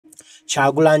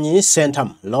Kyagulanyi Center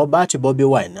Robert Bobi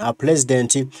Wine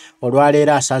president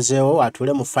olwaleero asazeewo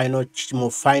atule mu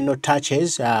final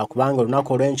touches kubanga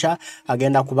olunaku olw'enkya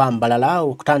agenda kuba Mbarara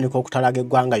okutandika okutalaga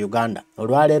eggwanga Uganda.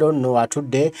 Olwaleero nno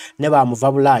atudde ne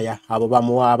bamuva Bulaaya abo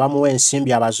abamuwa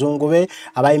ensimbi abazungu be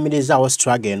abayimirizaawo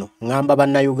struggle eno. Ngamba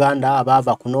bannayuganda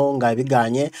abaava kuno nga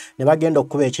biganye ne bagenda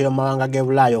okukuba ekyeyo mu mawanga g'e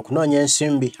Bulaaya okunoonya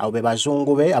ensimbi abo be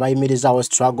bazungu be abayimirizaawo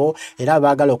struggle era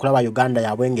baagala okulaba Uganda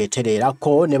yaabwe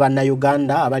ng'etereerako ne bannayuganda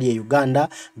abali e Uganda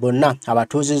bonna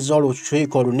abatuuzizza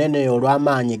olukiiko olunene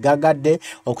olw'amaanyi gagadde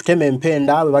okutema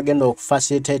empenda bwe bagenda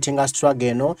okufacilitatinga struggle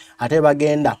eno ate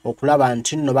bagenda okulaba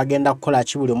nti nno bagenda kukola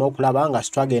ki buli omu okulaba nga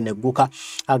struggle eno egguka.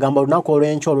 Agamba olunaku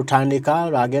olw'enkya olutandika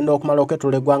lwagenda okumala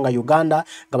okwetuula eggwanga Uganda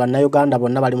nga bannayuganda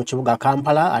bonna bali mu kibuga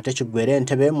Kampala ate kiggweera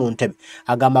Entebbe mu Ntebbe.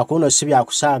 Agamba kuno si bya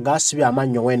kusaaga si bya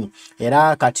mannyo wenu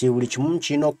era kati buli kimu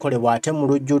kirina okukolebwa ate mu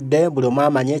lujjudde buli omu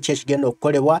amanye ki ekigenda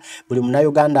okukolebwa buli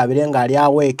munnayuganda abire ng'ali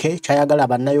aweeke kyayagala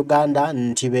bannayuganda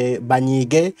nti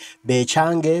banyiige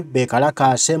beekyange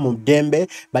beekalakaase mu ddembe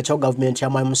bakyawo gavumenti ya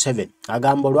Mwai Museveni.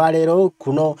 Agamba olwaleero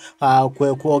kuno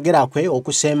kwe kwogera kwe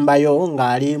okusembayo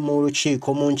ng'ali mu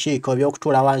lukiiko mu nkiiko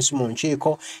by'okutuula wansi mu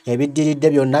nkiiko ebiddiridde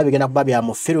byonna bigenda kuba bya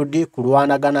mu field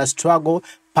kulwanagana struggle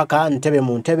paka Ntebbe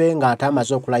mu Ntebbe ng'ate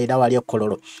amaze okulayira wali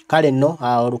ekkololo. Kale nno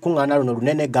olukuŋŋaana luno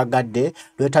lunene gaggadde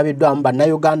lwetabiddwamu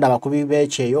bannayuganda abakubi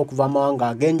b'ekyeyo okuva mu mawanga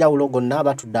ag'enjawulo gonna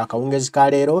batudde akawungezi ka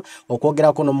leero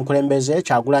okwogerako n'omukulembeze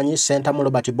Kyagulanyi Center mu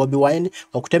Robert Bobi Wine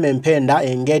okutema empenda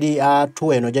engeri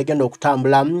eno gyegenda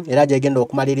okutambulamu era gyegenda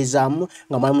okumalirizamu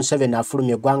nga Mwai Museveni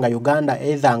afulumya eggwanga Uganda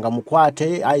either nga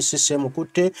mukwate ICC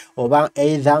mukutte oba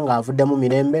either ng'avuddemu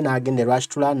mirembe n'agenda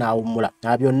lwakitula n'awummula.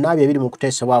 Byonna bye biri mu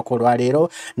kuteesebwako olwaleero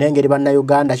n'engeri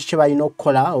bannayuganda kiki balina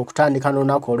okukola okutandika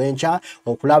n'olunaku olw'enkya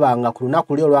okulaba nga ku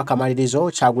lunaku luli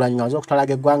olw'akamalirizo Kyagulanyi ng'amaze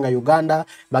okutalaga eggwanga Uganda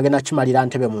bagenda kimalira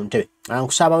Ntebbe mu Ntebbe.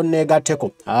 Nkusaba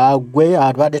neegatteko gwe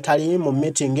abadde tali mu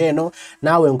meeting eno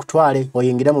naawe nkutwale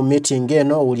oyingire mu meeting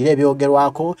eno owulire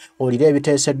ebyogerwako owulire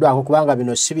ebiteeseddwako kubanga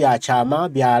bino si bya kyama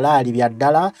bya laali bya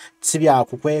ddala si bya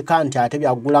kukweka nti ate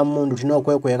byaggula mundu tulina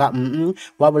okwekweka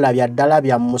wabula bya ddala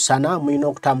bya musana mulina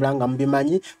okutambula nga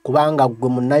mubimanyi kubanga gwe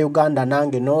munnayuganda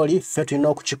nange n'oli ffe tulina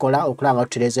okukikola okulaba nga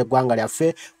tutereeza eggwanga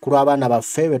lyaffe ku lw'abaana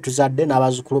baffe be tuzadde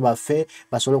n'abazzukulu baffe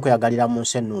basobole okweyagalira mu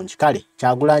nsi ennungi. Kale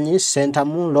Kyagulanyi Center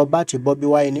mu Robert Bobi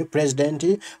Wine president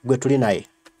gwe tuli naye.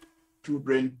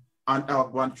 Children and our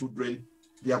grandchildren,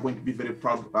 they are going to be very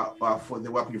proud for the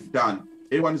work you've done.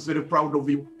 Everyone is very proud of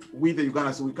you. We the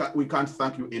Ugandans, we can't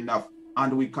thank you enough,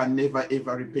 and we can never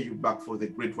ever repay you back for the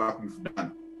great work you've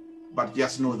done. But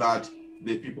just know that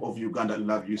the people of Uganda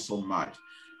love you so much.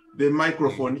 The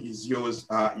microphone is yours,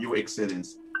 Your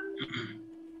Excellency.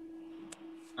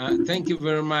 Thank you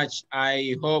very much.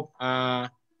 I hope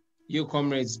you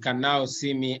comrades can now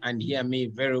see me and hear me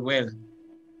very well.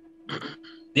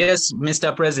 Yes,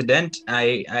 Mr. President,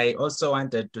 I also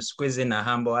wanted to squeeze in a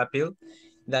humble appeal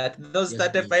that those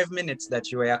 35 minutes that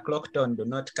you were clocked on do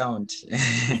not count. Thank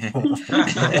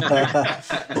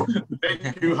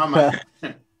you, Hamad.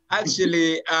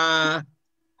 Actually,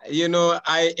 you know,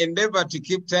 I endeavored to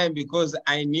keep time because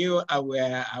I knew I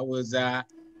was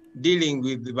dealing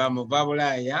with the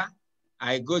Bamobabulaya.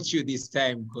 I got you this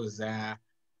time because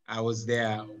I was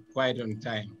there quite on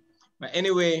time. But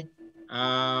anyway,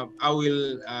 I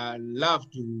will love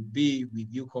to be with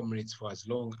you comrades for as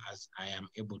long as I am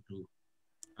able to.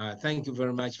 Thank you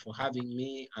very much for having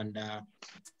me. And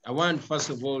I want, first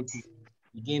of all, to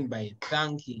begin by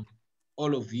thanking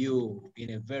all of you in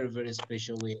a very, very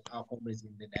special way, our comrades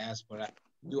in the diaspora.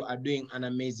 You are doing an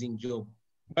amazing job.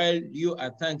 While you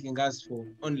are thanking us for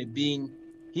only being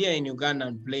here in Uganda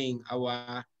and playing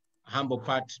our humble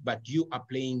part, but you are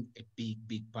playing a big,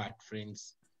 big part,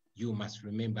 friends. You must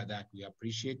remember that. We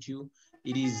appreciate you.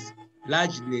 It is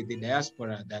largely the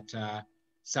diaspora that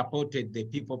supported the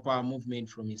People Power movement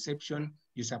from inception.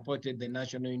 You supported the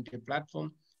National Unity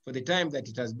Platform for the time that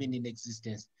it has been in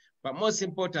existence. But most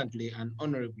importantly and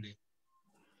honorably,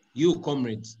 you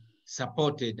comrades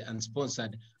supported and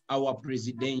sponsored our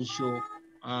presidential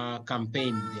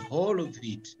campaign, the whole of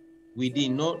it. We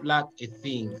did not lack a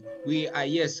thing. We are,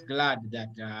 yes, glad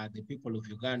that the people of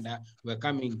Uganda were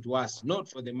coming to us, not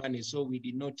for the money, so we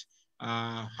did not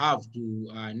have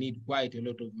to need quite a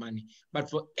lot of money, but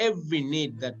for every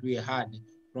need that we had,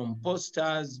 from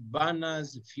posters,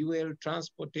 banners, fuel,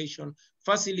 transportation,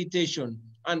 facilitation,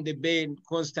 and the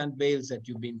constant bails that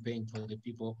you've been paying for the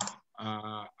people,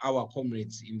 our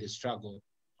comrades in the struggle,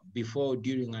 before,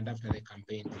 during, and after the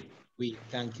campaign. We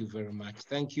thank you very much.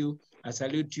 Thank you. I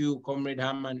salute you, Comrade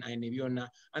Haman and Nebiona,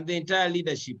 and the entire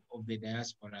leadership of the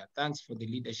diaspora. Thanks for the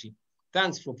leadership.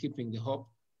 Thanks for keeping the hope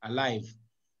alive.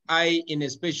 I, in a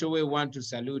special way, want to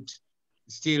salute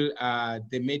still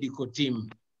the medical team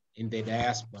in the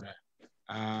diaspora.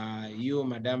 You,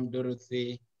 Madam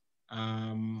Dorothy,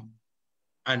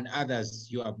 and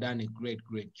others, you have done a great,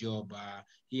 great job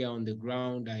here on the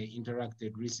ground. I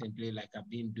interacted recently, like I've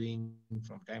been doing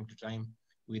from time to time,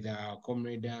 with our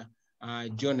comrade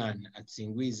Jonan at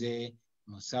Singwize,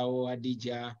 Musao,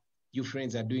 Adija. You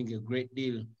friends are doing a great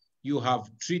deal. You have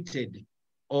treated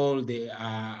all the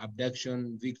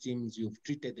abduction victims. You've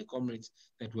treated the comrades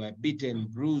that were beaten,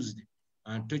 bruised,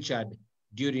 and tortured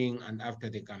during and after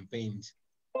the campaigns.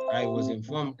 I was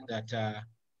informed that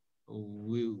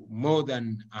more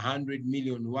than 100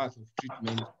 million worth of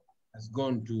treatment has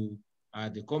gone to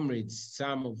the comrades.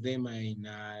 Some of them are in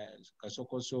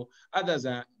Kasokoso, others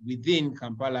are within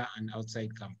Kampala and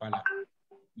outside Kampala.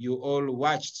 You all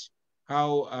watched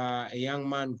how a young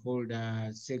man called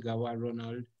Segawa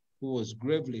Ronald, who was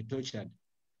gravely tortured,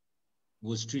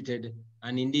 was treated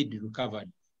and indeed recovered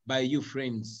by you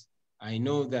friends. I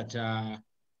know that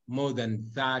more than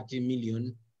 30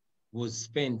 million was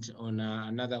spent on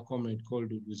another comrade called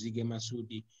Uduzige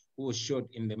Masudi, who was shot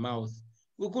in the mouth.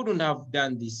 We couldn't have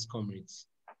done this, comrades,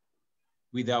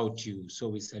 without you, so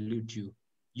we salute you.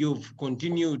 You've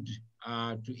continued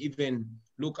to even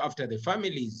look after the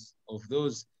families of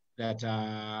those that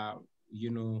are,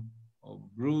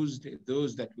 bruised,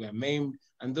 those that were maimed,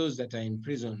 and those that are in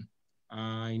prison.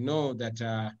 I know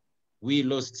that we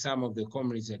lost some of the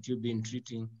comrades that you've been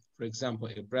treating. For example,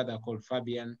 a brother called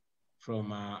Fabian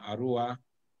from Arua.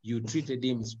 You treated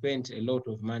him, spent a lot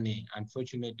of money.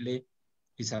 Unfortunately,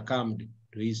 he succumbed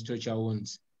to his torture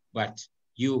wounds, but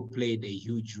you played a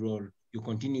huge role. You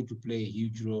continue to play a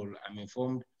huge role. I'm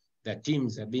informed that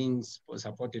teams are being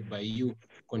supported by you.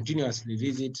 Continuously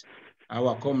visit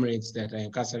our comrades that are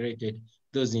incarcerated,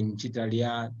 those in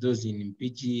Chitalia, those in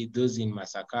Mpiji, those in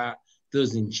Masaka,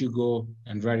 those in Chigo,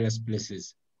 and various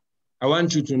places. I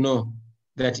want you to know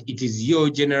that it is your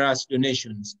generous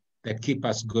donations that keep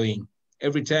us going.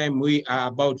 Every time we are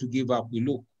about to give up, we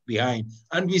look behind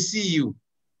and we see you,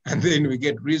 and then we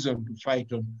get reason to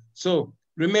fight on. So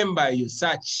remember, you're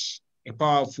such a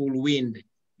powerful wind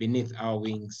beneath our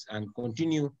wings, and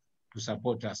continue to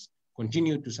support us.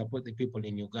 Continue to support the people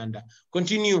in Uganda.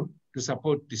 Continue to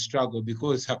support the struggle,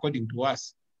 because according to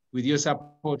us, with your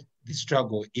support, the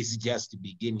struggle is just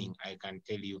beginning, I can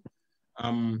tell you.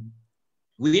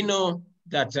 We know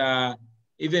that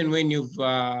even when you've,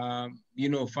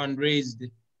 fundraised,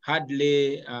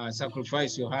 hardly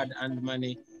sacrificed your hard-earned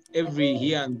money, every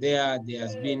here and there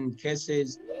has been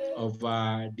cases of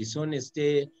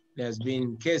dishonesty. There's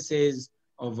been cases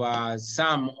of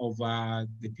some of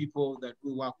the people that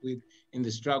we work with in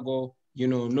the struggle,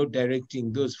 not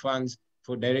directing those funds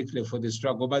directly for the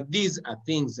struggle. But these are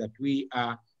things that we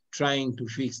are trying to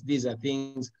fix. These are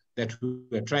things that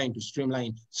we're trying to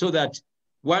streamline, so that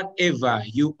whatever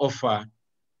you offer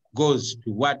goes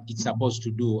to what it's supposed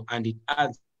to do, and it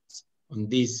adds on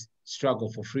this struggle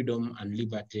for freedom and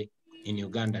liberty in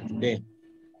Uganda today.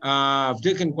 I've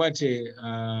taken quite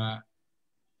a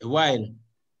while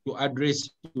to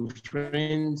address you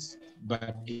friends,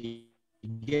 but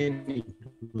again, it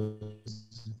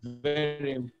was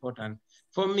very important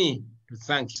for me to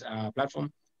thank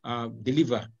platform,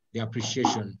 deliver the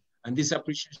appreciation. And this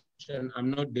appreciation I'm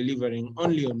not delivering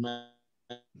only on my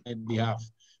behalf,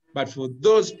 but for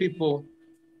those people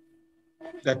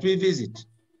that we visit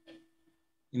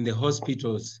in the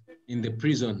hospitals, in the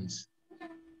prisons.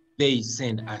 They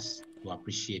send us to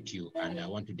appreciate you, and I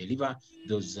want to deliver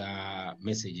those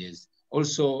messages.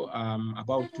 Also,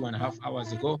 about 2.5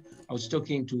 hours ago, I was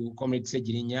talking to Comrade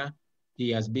Sejirinya. He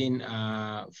has been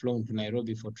flown to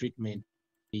Nairobi for treatment.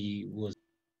 He was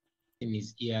in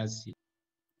his ears,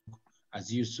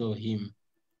 as you saw him.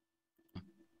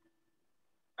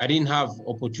 I didn't have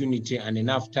opportunity and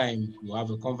enough time to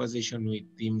have a conversation with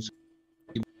him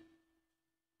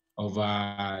of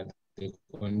the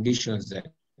conditions that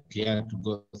he had to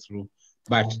go through.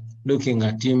 But looking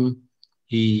at him,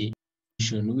 we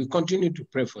continue to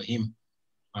pray for him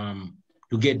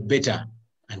to get better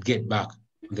and get back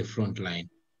on the front line.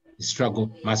 The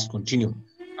struggle must continue.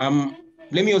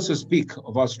 Let me also speak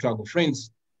of our struggle.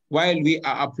 Friends, while we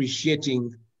are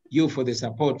appreciating you for the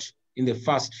support in the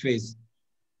first phase,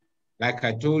 like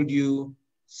I told you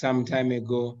some time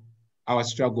ago, our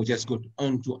struggle just got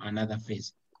onto another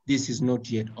phase. This is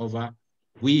not yet over.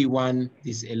 We won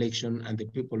this election, and the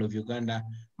people of Uganda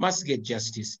must get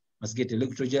justice, must get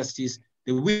electoral justice.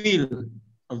 The will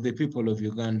of the people of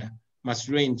Uganda must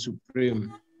reign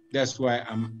supreme. That's why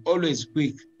I'm always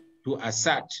quick to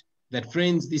assert that,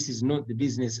 friends, this is not the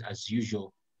business as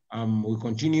usual. We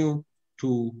continue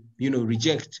to,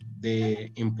 reject the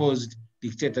imposed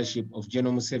dictatorship of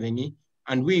General Museveni,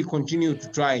 and we continue to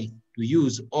try to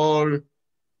use all,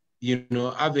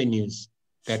 avenues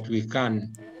that we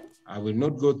can. I will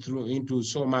not go into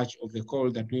so much of the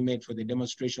call that we made for the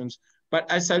demonstrations,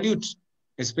 but I salute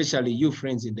especially you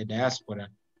friends in the diaspora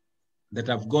that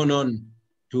have gone on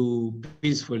to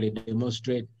peacefully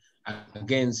demonstrate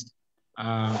against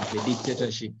the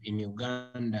dictatorship in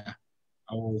Uganda.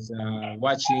 I was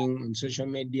watching on social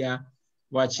media,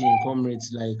 watching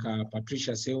comrades like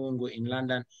Patricia Sewungu in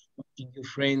London, watching your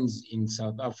friends in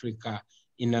South Africa,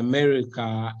 in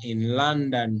America, in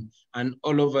London, and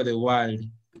all over the world.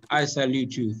 I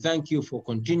salute you. Thank you for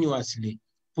continuously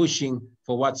pushing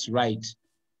for what's right.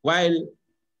 While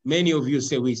many of you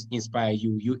say we inspire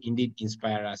you, you indeed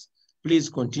inspire us. Please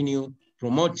continue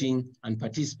promoting and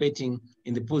participating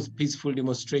in the peaceful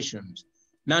demonstrations.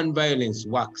 Non-violence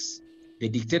works. The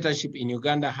dictatorship in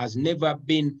Uganda has never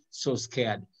been so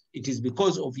scared. It is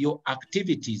because of your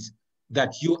activities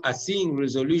that you are seeing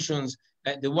resolutions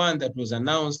like the one that was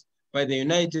announced by the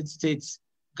United States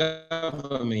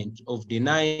government of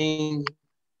denying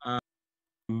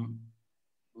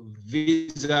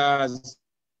visas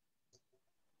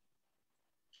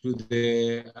to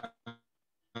the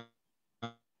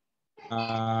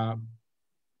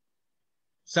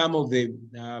some of the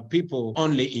people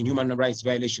only in human rights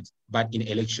violations, but in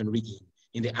election rigging,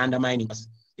 in the undermining us.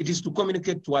 It is to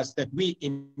communicate to us that we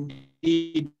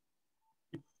indeed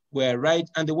were right,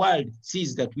 and the world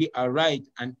sees that we are right,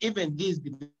 and even these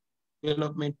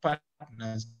development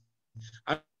partners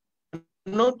are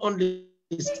not only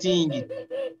seeing it,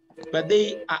 but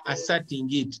they are asserting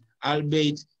it,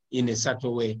 albeit in a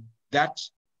subtle way, that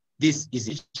this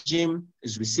regime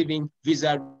is receiving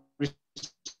visa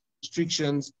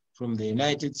restrictions from the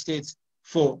United States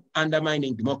for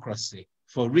undermining democracy,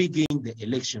 for rigging the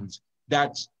elections.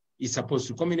 That is supposed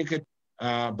to communicate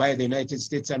by the United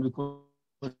States, and we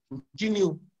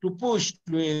continue to push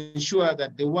to ensure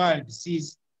that the world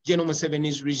sees General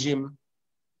Museveni's regime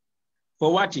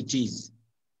for what it is,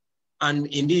 and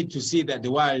indeed to see that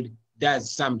the world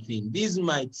does something. These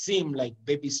might seem like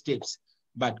baby steps,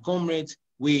 but comrades,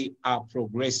 we are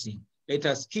progressing. Let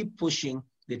us keep pushing.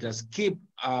 Let us keep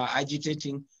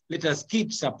agitating. Let us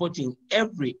keep supporting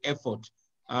every effort.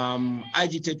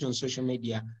 Agitate on social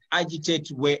media, agitate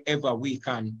wherever we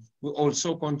can. We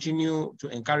also continue to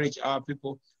encourage our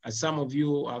people, as some of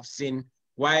you have seen,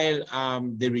 while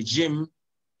the regime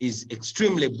is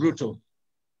extremely brutal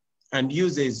and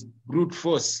uses brute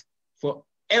force for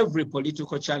every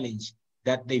political challenge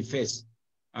that they face.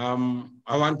 I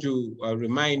want to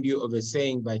remind you of a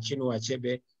saying by Chinua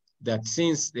Achebe that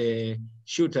since the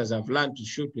shooters have learned to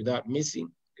shoot without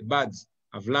missing, the birds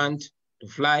have learned to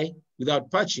fly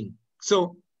without perching.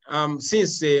 So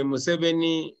since the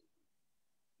Museveni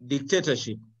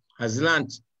dictatorship has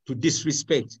learned to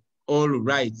disrespect all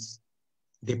rights,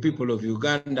 the people of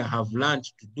Uganda have learned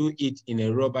to do it in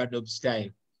a rubber-dub style.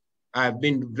 I've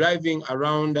been driving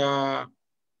around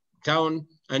town,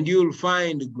 and you'll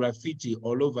find graffiti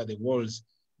all over the walls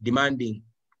demanding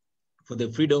for the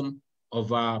freedom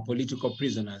of our political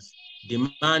prisoners,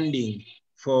 demanding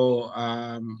for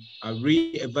a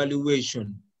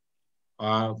re-evaluation,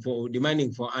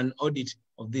 demanding for an audit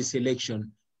of this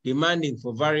election, demanding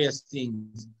for various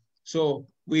things. So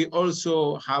we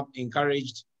also have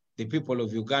encouraged the people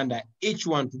of Uganda, each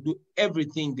one to do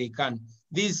everything they can.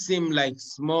 These seem like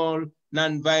small,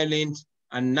 non-violent,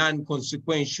 and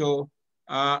non-consequential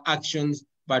actions,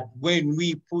 but when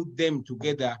we put them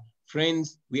together,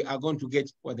 friends, we are going to get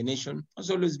what the nation has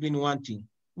always been wanting.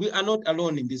 We are not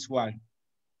alone in this world.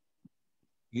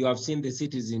 You have seen the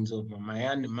citizens of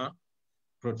Myanmar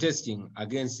protesting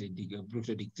against the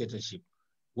brutal dictatorship.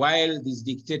 While these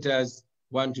dictators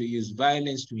want to use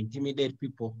violence to intimidate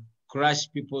people, crush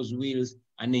people's wills,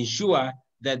 and ensure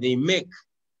that they make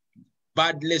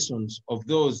bad lessons of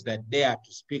those that dare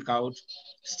to speak out,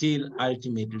 still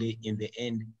ultimately in the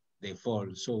end, they fall.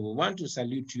 So we want to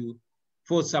salute you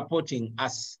for supporting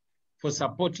us, for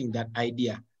supporting that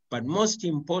idea, but most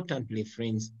importantly,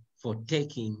 friends, for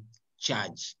taking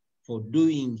charge, for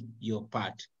doing your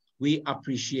part. We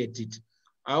appreciate it.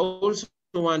 I also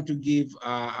want to give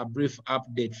a brief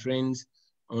update, friends,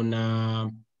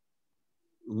 on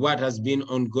what has been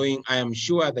ongoing. I am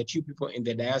sure that you people in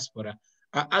the diaspora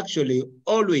are actually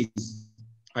always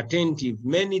attentive.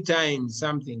 Many times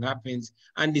something happens,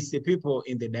 and it's the people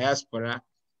in the diaspora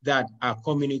that are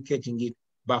communicating it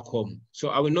back home. So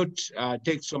I will not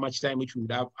take so much time, which we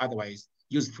would have otherwise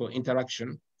used for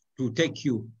interaction, to take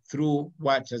you through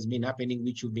what has been happening,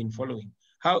 which you've been following.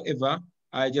 However,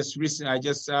 I just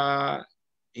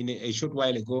in a short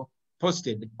while ago,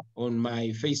 posted on my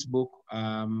Facebook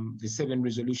the 7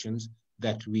 resolutions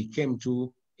that we came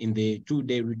to in the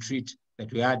 2-day retreat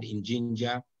that we had in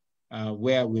Jinja,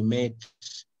 where we met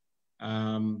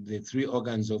the 3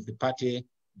 organs of the party,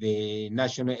 the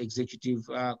National Executive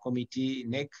Committee,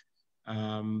 NEC,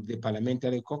 the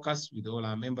Parliamentary Caucus with all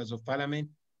our members of parliament,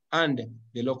 and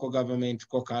the Local Government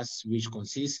Caucus, which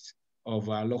consists of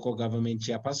local government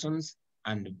chairpersons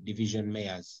and division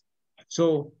mayors.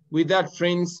 So with that,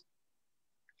 friends,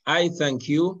 I thank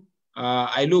you.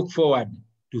 I look forward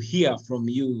to hear from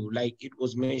you. Like it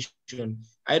was mentioned,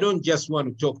 I don't just want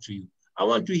to talk to you. I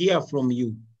want to hear from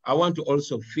you. I want to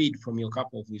also feed from your cup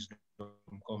of wisdom,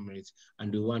 comrades,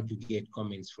 and we want to get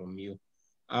comments from you.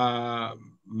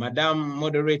 Madam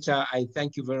Moderator, I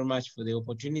thank you very much for the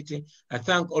opportunity. I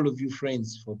thank all of you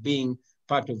friends for being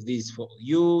part of this. For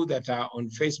you that are on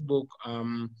Facebook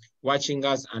watching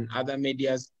us and other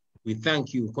medias, we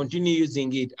thank you. Continue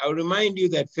using it. I'll remind you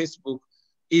that Facebook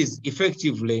is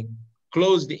effectively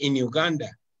closed in Uganda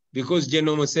because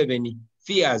General Museveni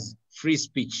fears free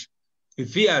speech. He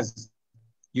fears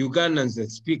Ugandans that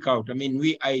speak out. I mean,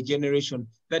 we are a generation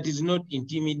that is not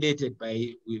intimidated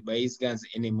by his guns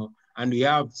anymore, and we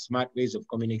have smart ways of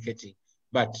communicating.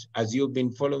 But as you've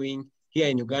been following, here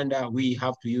in Uganda, we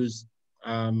have to use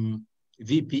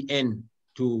VPN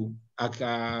to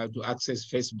access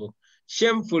Facebook.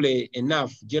 Shamefully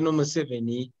enough, General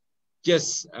Museveni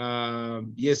just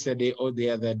yesterday or the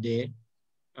other day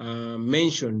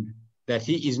mentioned that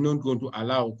he is not going to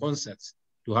allow concerts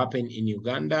to happen in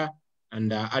Uganda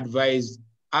and advised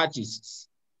artists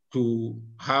to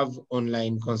have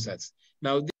online concerts.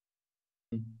 Now,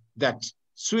 that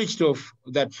switched off,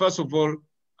 that first of all,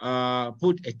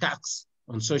 put a tax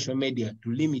on social media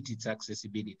to limit its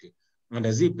accessibility. And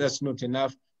as if that's not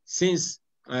enough, since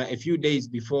a few days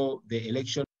before the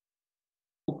election,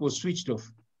 was switched off.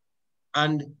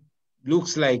 And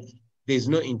looks like there's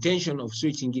no intention of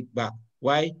switching it back.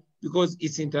 Why? Because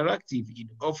it's interactive. It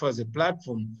offers a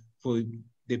platform for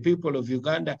the people of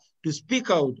Uganda to speak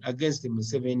out against the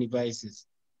Museveni vices.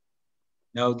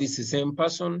 Now, this is the same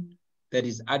person that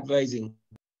is advising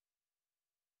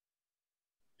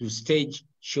to stage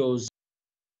shows.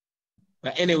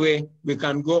 But anyway, we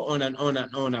can go on and on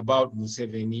and on about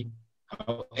Museveni.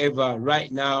 However,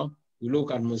 right now, we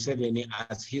look at Museveni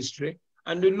as history,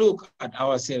 and we look at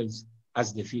ourselves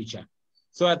as the future.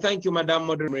 So I thank you, Madam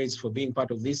Moderator, for being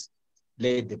part of this.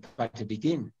 Let the party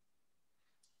begin.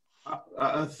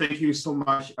 Thank you so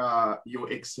much,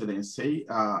 Your Excellency,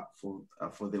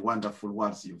 for the wonderful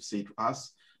words you've said to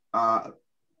us.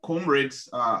 Comrades,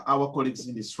 our colleagues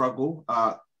in the struggle,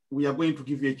 we are going to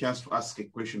give you a chance to ask a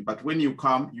question, but when you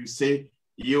come, you say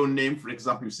your name. For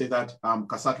example, you say that I'm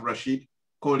Kasat Rashid,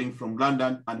 calling from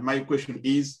London, and my question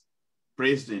is,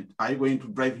 President, are you going to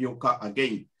drive your car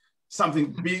again?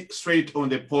 Something be straight on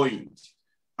the point.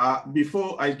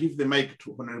 Before I give the mic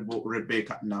to Honorable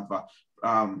Rebecca Nava,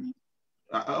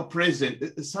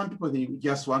 President, some people, they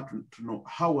just want to know,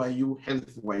 how are you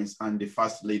health-wise and the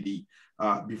First Lady?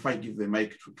 Before I give the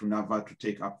mic to Nava to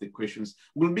take up the questions.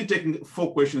 We'll be taking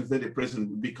 4 questions that the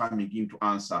President will be coming in to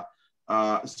answer.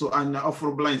 And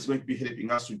our line is going to be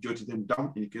helping us to jot them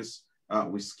down in case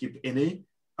we skip any.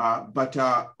 But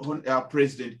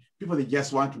President, people, they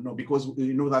just want to know, because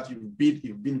you know that you've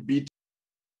been beat,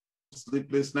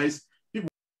 sleepless nights. People,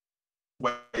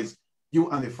 you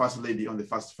and the First Lady on the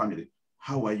First Family,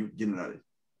 how are you generally?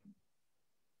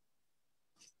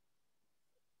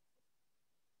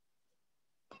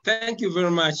 Thank you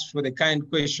very much for the kind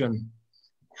question.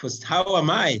 First, how am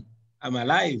I? I'm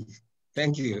alive.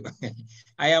 Thank you.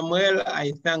 I am well.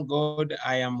 I thank God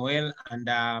I am well. And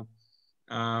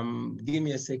give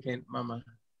me a second, Mama.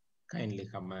 Kindly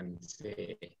come and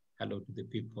say hello to the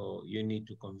people. You need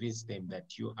to convince them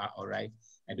that you are all right.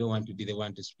 I don't want to be the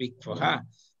one to speak for her.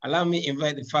 Allow me to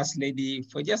invite the First Lady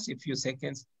for just a few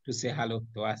seconds to say hello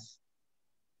to us.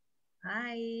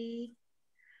 Hi.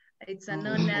 It's an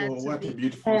honor to be. A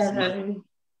beautiful smile.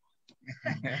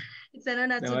 It's an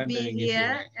honor to be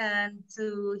here and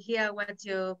to hear what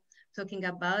you're talking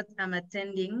about. I'm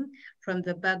attending from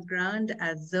the background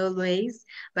as always,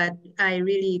 but I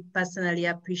really personally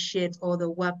appreciate all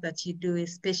the work that you do,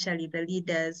 especially the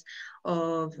leaders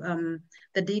of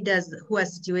the leaders who are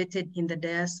situated in the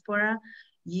diaspora.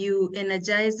 You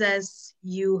energize us.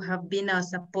 You have been our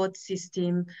support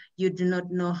system. You do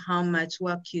not know how much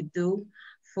work you do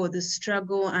for the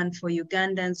struggle and for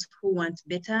Ugandans who want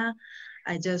better.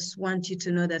 I just want you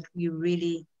to know that we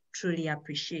really, truly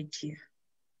appreciate you.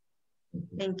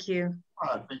 Thank you.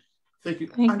 Thank you.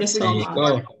 Thank you so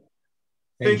much.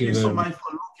 Thank you so much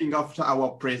for looking after our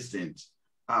president.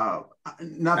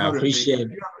 I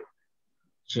appreciate it.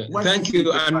 Sure. Thank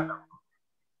you.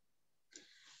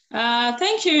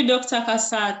 Thank you, Dr.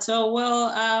 Kasato.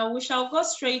 Well, we shall go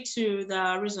straight to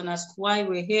the reason as to why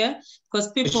we're here,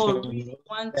 because people really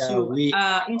want to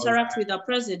interact with the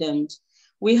president.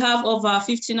 We have over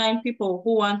 59 people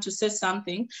who want to say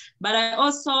something, but I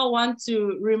also want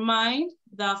to remind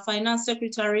the finance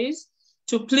secretaries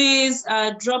to please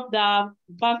drop the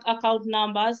bank account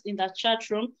numbers in the chat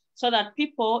room so that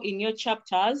people in your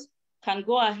chapters can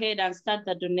go ahead and start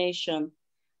the donation.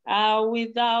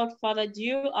 Without further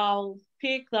ado, I'll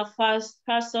pick the first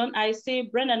person. I say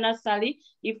Brenda Nassali.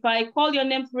 If I call your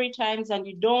name 3 times and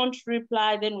you don't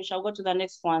reply, then we shall go to the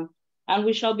next one. And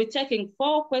we shall be taking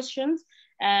 4 questions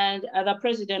and the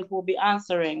president will be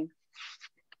answering.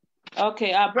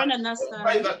 Okay, Brenda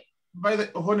Nassali. By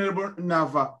the Honorable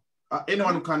Nava,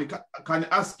 anyone can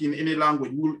ask in any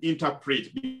language, we'll interpret.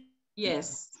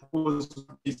 Yes. Because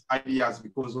of these ideas,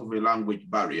 because of a language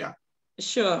barrier.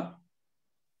 Sure.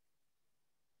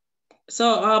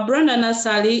 So Brenda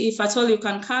Nassali, if at all you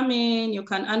can come in, you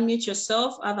can unmute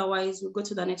yourself. Otherwise, we'll go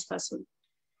to the next person.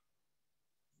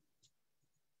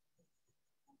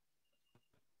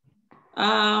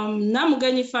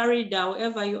 Namugani Farida,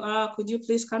 wherever you are, could you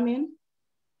please come in?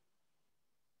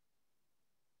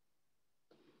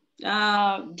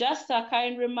 Just a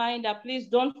kind reminder, please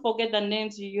don't forget the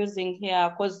names you're using here,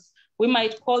 because we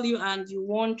might call you and you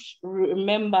won't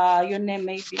remember your name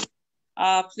maybe.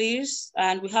 Please,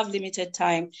 and we have limited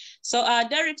time. So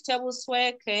Derek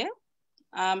Tebusweke,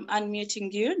 I'm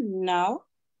unmuting you now.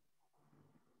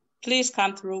 Please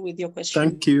come through with your question.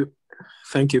 Thank you.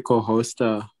 Thank you, co-host.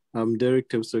 I'm Derek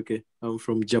Tebusweke. I'm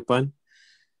from Japan.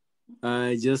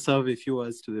 I just have a few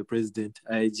words to the president.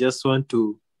 I just want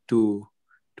to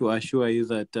assure you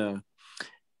that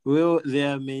well,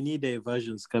 there are many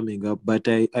diversions coming up, but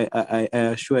I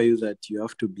assure you that you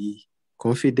have to be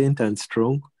confident and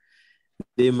strong.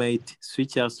 They might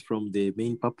switch us from the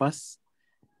main purpose,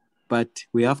 but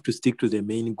we have to stick to the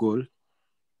main goal.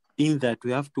 In that,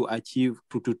 we have to achieve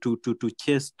to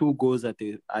chase 2 goals at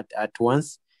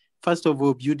once. First of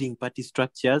all, building party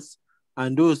structures,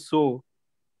 and also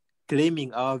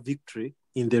claiming our victory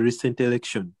in the recent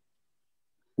election.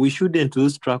 We shouldn't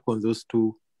lose track on those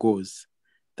 2 goals.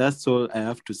 That's all I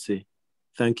have to say.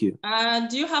 Thank you.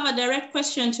 Do you have a direct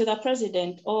question to the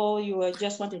president, or you were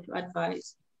just wanted to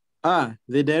advise?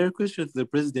 The direct question to the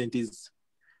president is,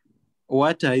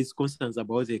 what are his concerns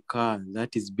about the car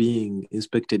that is being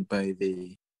inspected by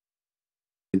the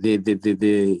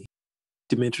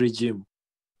ultimate regime?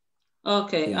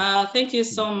 Okay, yeah. Thank you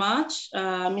so much,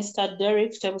 Mr.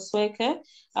 Derek Tebusweke.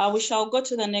 We shall go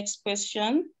to the next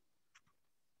question.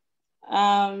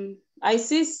 I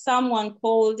see someone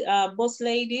called Boss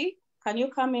Lady. Can you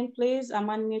come in, please? I'm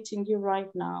unmuting you right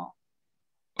now.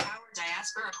 Our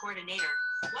diaspora coordinator.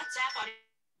 WhatsApp on.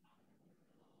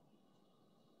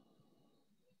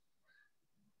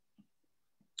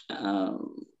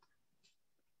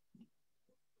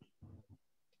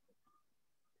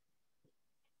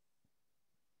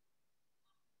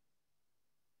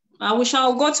 We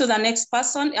shall go to the next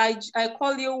person. I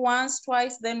call you once,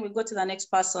 twice, then we go to the next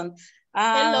person.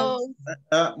 Hello.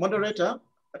 Moderator,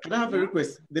 can I have a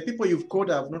request? The people you've called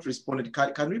have not responded.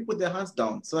 Can we put their hands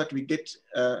down so that we get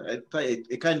a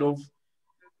kind of,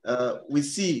 we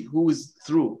see who is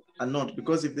through and not?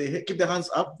 Because if they keep their hands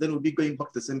up, then we'll be going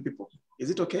back to the same people. Is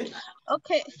it okay?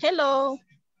 Okay, hello.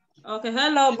 Okay,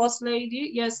 hello, Boss Lady.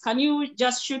 Yes, can you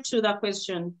just shoot to the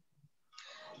question?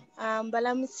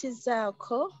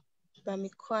 Balamusizako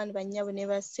bamikwano banyabo ne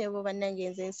basebo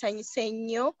bannangenze nsanyuse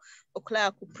nnyo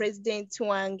okulaba ku president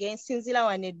wange nsinzira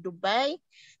wano e Dubai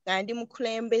nga ndi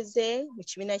mukulembeze mu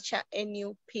kibiina kya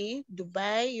NUP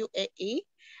Dubai UAE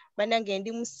bannange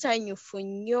ndi musanyufu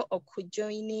nnyo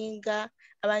okujoininga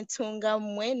abantu nga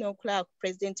mmwe n'okulaba ku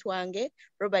president wange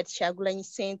Robert Kyagulanyi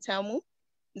Ssentamu.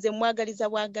 Nze mwagaliza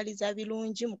bwagaliza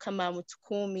birungi, Mukama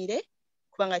amutukuumire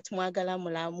kubanga tumwagala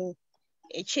mulamu.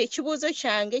 Ekibuuzo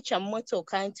kyange kya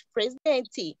mmotoka nti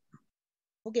pulezidenti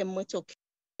vuga emmotoka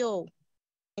yo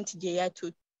nti gye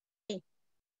yatutte.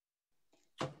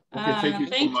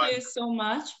 Thank you so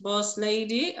much, Boss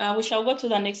Lady. We shall go to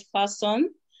the next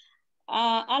person.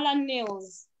 Alan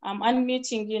Niels, I'm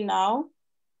unmuting you now.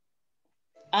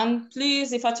 And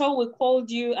please, if at all we called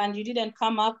you and you didn't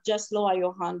come up, just lower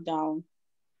your hand down.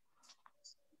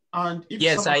 And if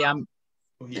yes, I am.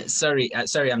 Sorry,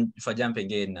 I'm for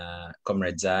jumping in,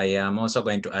 comrades. I am also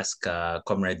going to ask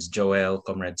comrades Joel,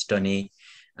 comrades Tony,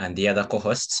 and the other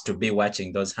co-hosts to be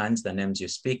watching those hands, the names you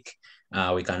speak.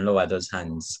 We can lower those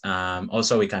hands.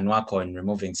 Also, we can work on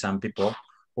removing some people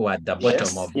who are at the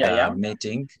bottom of the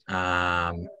meeting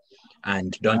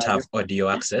and don't have audio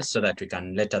access, so that we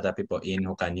can let other people in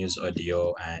who can use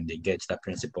audio and engage the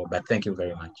principal. But thank you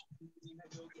very much.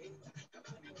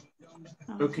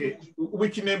 Okay,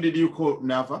 which name did you call,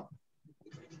 Nava?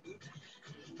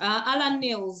 Alan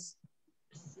Niels.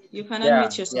 You can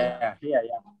unmute yourself. Yeah, here I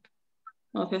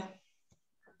am. Okay.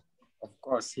 Of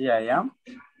course, here I am.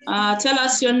 Tell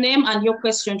us your name and your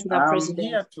question to the president. I'm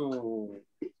here to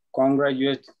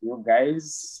congratulate you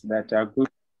guys that are good.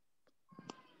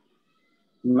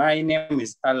 My name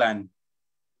is Alan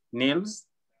Niels.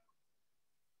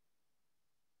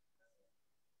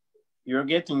 You're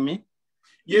getting me?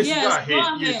 Yes, yes, go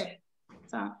ahead. Yes.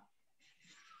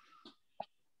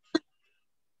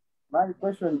 My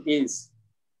question is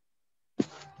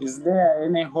there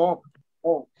any hope?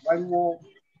 Oh, waliwo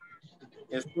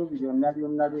essuubi lyonna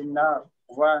lyonna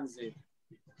kuba nze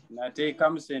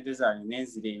nateekamu ssente zange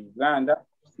nenzira e Uganda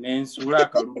n'ensula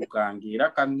akalulu kange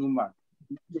era kannuma.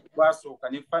 Twasooka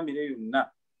ne famire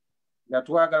yonna nga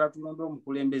twagala tulonde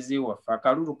omukulembeze waffe,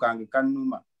 akalulu kange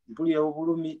kannuma, mpulira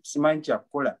obulumi simanyi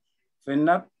kyakukola.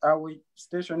 Ffenna awe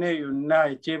station eyo yonna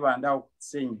ekyebanda awo ku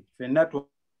Kisenyi, ffenna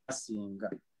twasinga.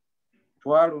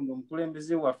 Twalonda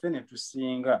omukulembeze waffe ne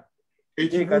tusinga.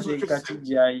 Enteekateeka ki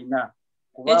gy'alina?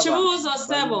 Ekibuuzo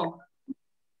ssebo.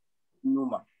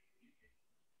 Nnuma.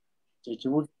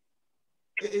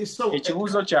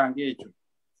 Ekibuuzo kyange ekyo.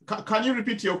 Can you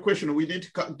repeat your question? We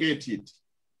didn't get it.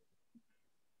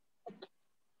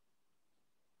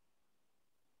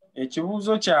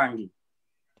 Ekibuuzo kyange.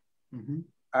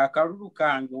 Akalulu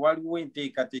kange waliwo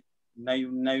enteekateeka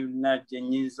yonna gye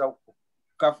nnyinza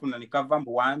okukafuna ne kava mu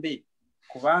buwambe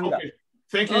kubanga. Okay.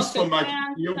 Thank you so much.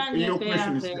 Your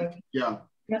question is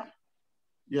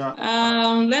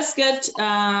let's get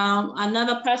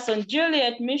another person.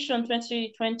 Juliet, Mission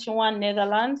 2021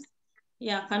 Netherlands.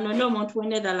 Yeah, Kanono Montwe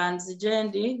Netherlands,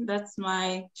 Jendi, that's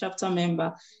my chapter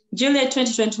member. Juliet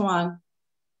 2021.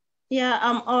 Yeah,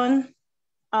 I'm on.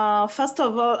 First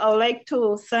of all, I would like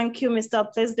to thank you, Mr.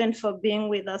 President, for being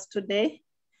with us today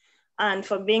and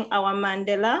for being our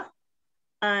Mandela.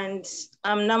 And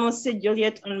I'm Namosi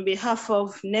Juliet on behalf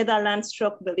of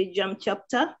Netherlands/Belgium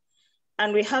chapter.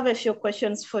 And we have a few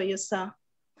questions for you, sir.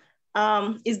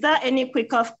 Is there any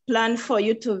quicker plan for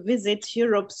you to visit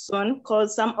Europe soon?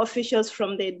 Because some officials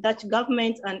from the Dutch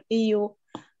government and EU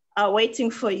are waiting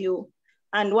for you.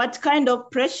 And what kind of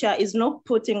pressure is not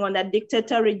putting on the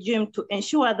dictator regime to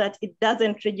ensure that it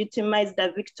doesn't legitimize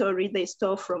the victory they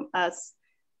stole from us?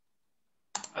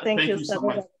 Thank you so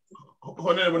much.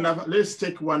 Honorable Nava, let's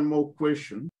take one more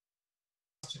question.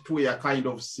 Two are kind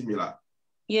of similar.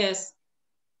 Yes.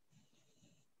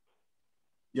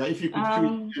 Yeah, if you could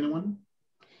choose anyone.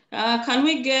 Can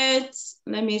we get,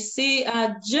 let me see,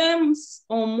 James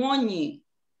Omoni.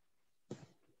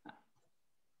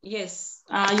 Yes,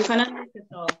 you can unmute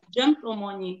yourself. James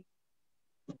Omoni.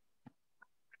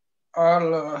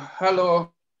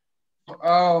 Hello.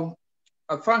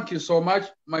 Thank you so much.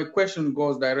 My question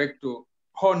goes direct to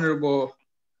Honorable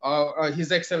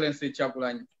His Excellency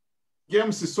Chaplain.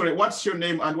 James, sorry, what's your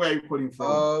name and where are you calling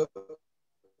from?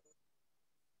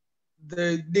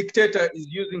 The dictator is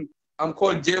using, I'm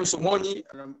called James Omoni,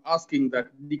 and I'm asking that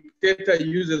dictator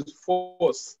uses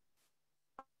force.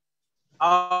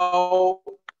 How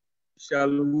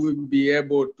shall we be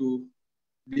able to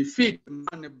defeat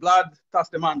a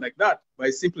bloodthirsty man like that by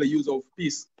simple use of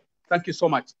peace? Thank you so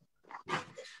much.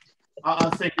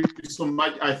 Thank you so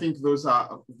much. I think those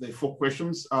are the 4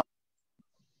 questions.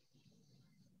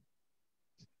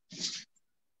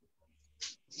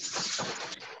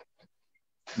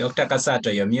 Dr.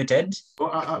 Kasato, you're muted.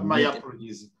 My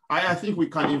apologies. I think we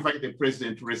can invite the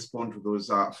president to respond to those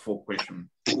 4 questions.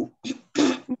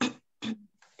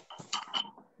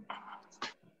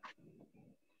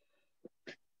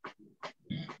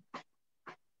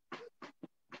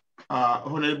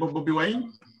 Honorable Bobi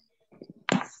Wine?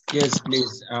 Yes,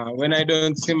 please. When I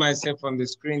don't see myself on the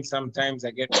screen, sometimes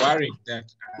I get worried that,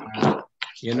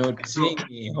 you know, seeing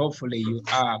me, hopefully you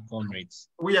are, comrades.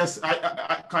 Yes,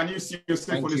 can you see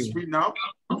yourself on the screen now?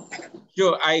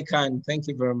 Sure, I can. Thank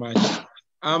you very much.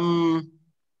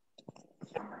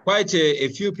 Quite a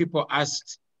few people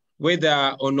asked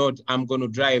whether or not I'm going to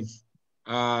drive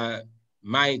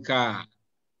my car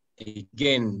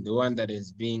again, the one that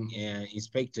is being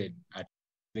inspected at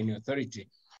Revenue Authority.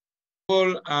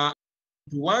 Well,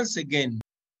 once again,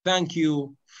 thank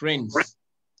you, friends,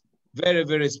 very,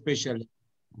 very specially.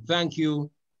 Thank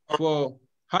you for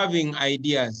having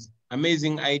ideas,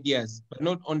 amazing ideas, but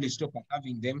not only stop at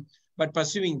having them, but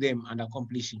pursuing them and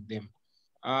accomplishing them.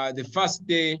 The first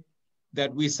day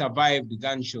that we survived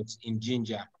gunshots in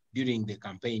Jinja during the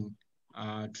campaign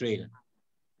trail.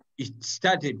 It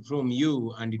started from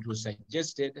you, and it was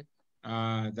suggested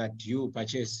that you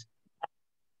purchase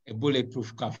a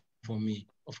bulletproof car for me.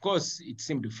 Of course, it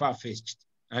seemed far-fetched,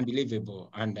 unbelievable,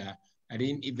 and I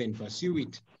didn't even pursue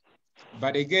it.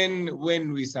 But again,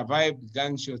 when we survived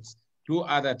gunshots 2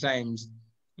 other times,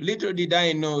 little did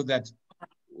I know that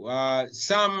while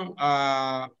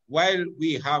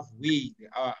we have the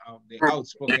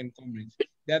outspoken comrades,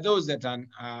 there are those that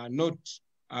are not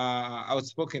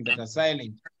outspoken, that are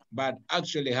silent, but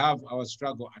actually have our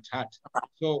struggle at heart.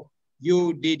 So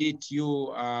you did it,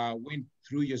 you went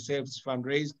through yourselves,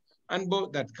 fundraised, and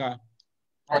bought that car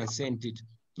and sent it.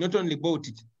 Not only bought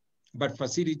it, but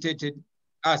facilitated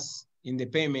us in the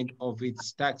payment of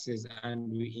its taxes,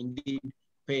 and we indeed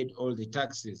paid all the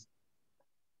taxes.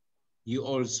 You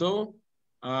also,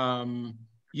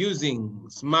 using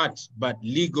smart but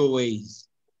legal ways,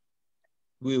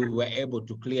 we were able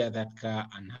to clear that car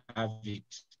and have it.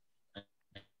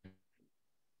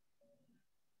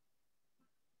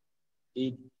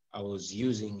 I was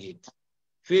using it,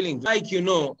 feeling like, you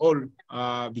know, all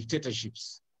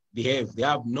dictatorships behave. They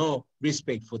have no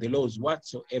respect for the laws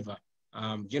whatsoever.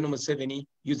 General Museveni,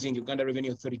 using Uganda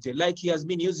Revenue Authority, like he has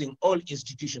been using all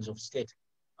institutions of state,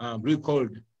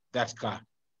 recalled that car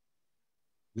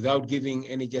without giving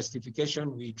any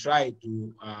justification. We tried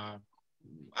to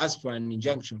ask for an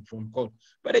injunction from court.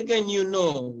 But again, you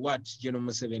know what General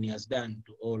Museveni has done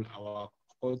to all our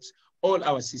courts, all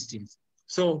our systems.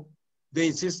 So they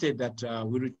insisted that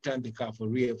we return the car for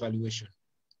re-evaluation.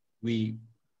 We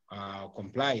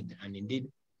complied, and indeed,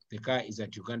 the car is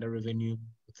at Uganda Revenue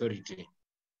Authority.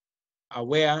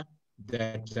 Aware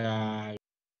that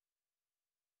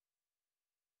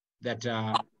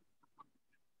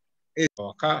is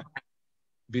our car,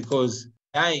 because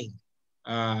dying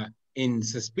in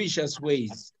suspicious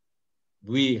ways,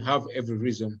 we have every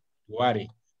reason to worry.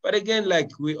 But again,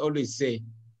 like we always say,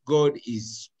 God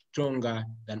is stronger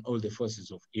than all the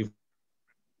forces of evil.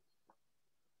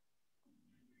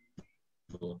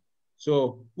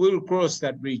 So we'll cross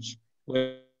that bridge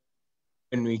when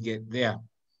we get there,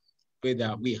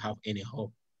 whether we have any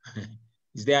hope.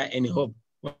 Is there any hope?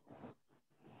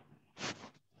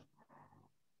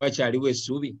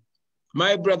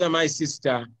 My brother, my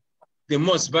sister, the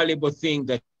most valuable thing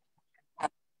that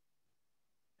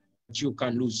you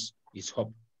can lose is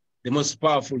hope. The most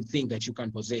powerful thing that you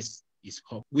can possess is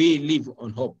hope. We live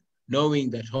on hope, knowing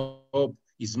that hope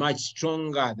is much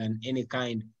stronger than any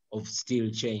kind of steel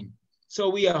chain. So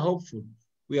we are hopeful.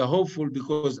 We are hopeful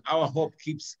because our hope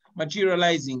keeps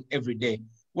materializing every day.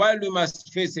 While we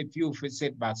must face a few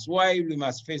setbacks, while we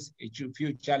must face a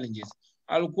few challenges,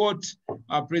 I'll quote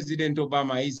President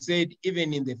Obama. He said,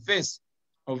 even in the face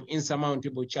of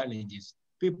insurmountable challenges,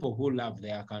 people who love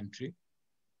their country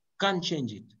can't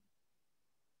change it.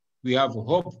 We have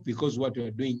hope because what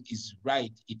we're doing is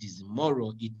right, it is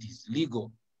moral, it is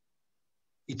legal,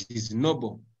 it is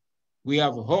noble. We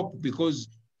have hope because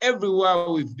everywhere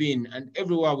we've been and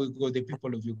everywhere we go, the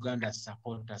people of Uganda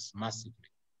support us massively.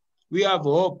 We have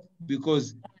hope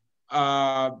because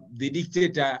the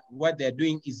dictator, what they're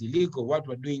doing is illegal, what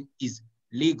we're doing is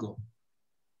legal.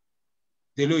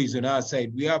 The law is on our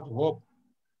side. We have hope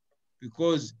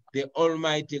because the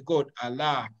Almighty God,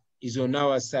 Allah, is on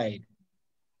our side.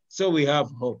 So we have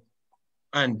hope.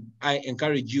 And I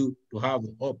encourage you to have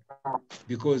hope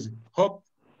because hope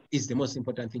is the most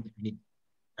important thing that we need.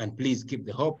 And please keep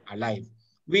the hope alive.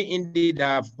 We indeed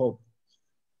have hope.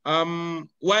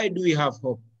 Why do we have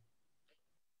hope?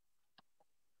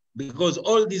 Because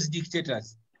all these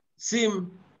dictators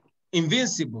seem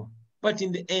invincible, but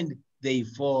in the end, they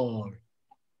fall.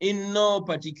 In no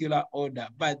particular order,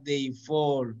 but they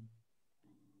fall.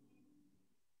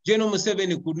 General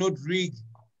Museveni could not rig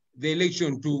the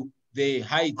election to the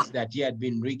heights that he had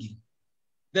been rigging.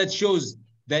 That shows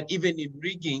that even in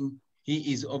rigging,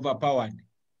 he is overpowered.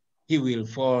 He will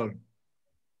fall.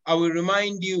 I will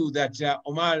remind you that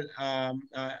Omar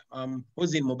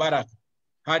Hosni Mubarak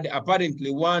had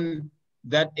apparently won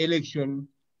that election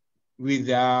with,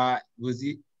 was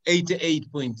it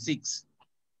 88.6.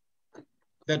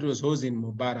 That was Hosni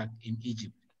Mubarak in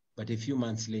Egypt. But a few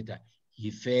months later,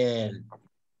 he fell.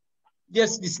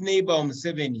 Just this neighbor of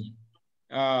Museveni,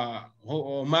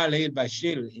 Omar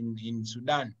al-Bashir in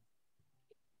Sudan,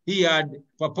 he had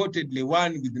purportedly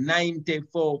won with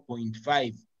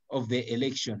 94.5 of the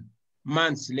election.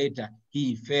 Months later,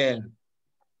 he fell.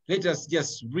 Let us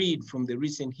just read from the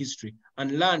recent history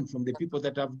and learn from the people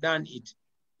that have done it.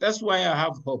 That's why I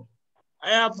have hope. I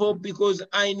have hope because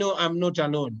I know I'm not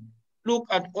alone. Look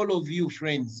at all of you,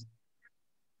 friends.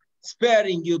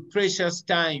 sparing you precious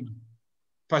time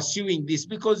pursuing this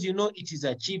because you know it is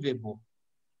achievable.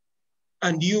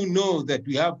 And you know that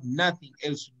we have nothing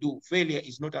else to do. Failure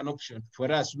is not an option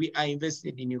for us. We are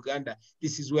invested in Uganda.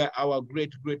 This is where our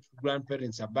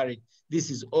great-great-grandparents are buried.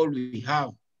 This is all we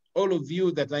have. All of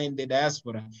you that are in the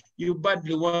diaspora, you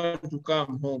badly want to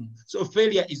come home. So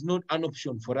failure is not an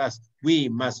option for us. We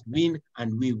must win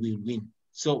and we will win.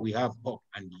 So we have hope,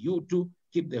 and you too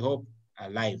keep the hope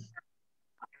alive.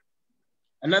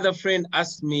 Another friend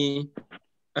asked me,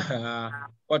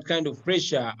 what kind of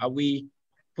pressure are we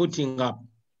putting up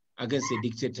against a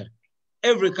dictator?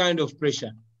 Every kind of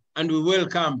pressure, and we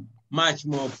welcome much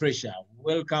more pressure.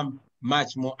 We welcome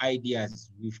much more ideas.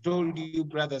 We've told you,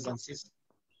 brothers and sisters,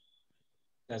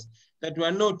 that we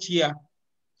are not here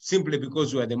simply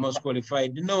because we are the most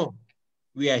qualified. No,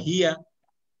 we are here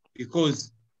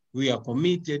because we are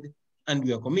committed, and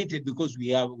we are committed because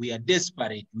we are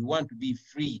desperate. We want to be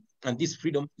free, and this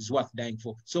freedom is worth dying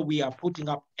for. So we are putting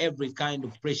up every kind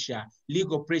of pressure,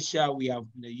 legal pressure. We are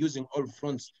using all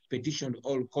fronts, petition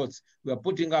all courts. We are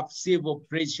putting up civil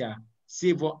pressure,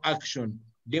 civil action,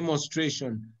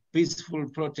 demonstration, peaceful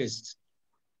protests.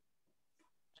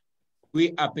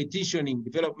 We are petitioning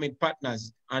development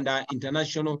partners and our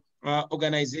international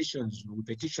organizations. We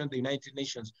petitioned the United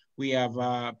Nations. We have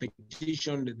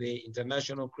petitioned the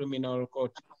International Criminal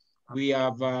Court. We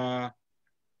have,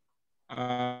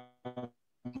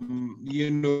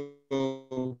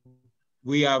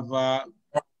 we have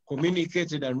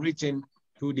communicated and written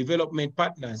to development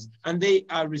partners, and they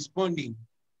are responding.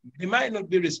 They might not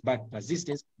be but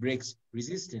persistence breaks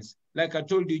resistance. Like I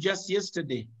told you just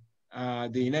yesterday,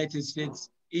 the United States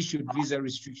issued visa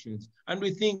restrictions, and we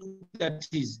think that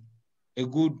is a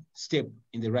good step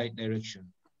in the right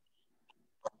direction.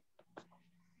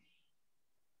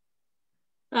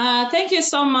 Thank you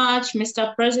so much,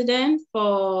 Mr. President,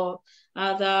 for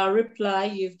the reply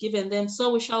you've given them.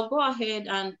 So we shall go ahead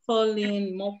and call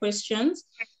in more questions.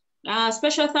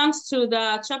 Special thanks to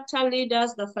the chapter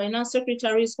leaders, the finance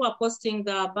secretaries who are posting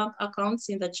the bank accounts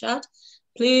in the chat.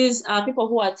 Please, people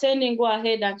who are attending, go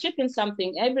ahead and chip in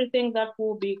something. Everything that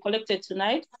will be collected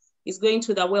tonight is going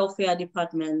to the welfare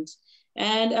department.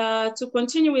 And to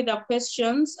continue with the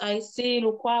questions, I see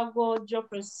Lukwago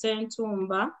Geoffrey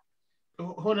Sentumba.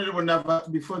 Honorable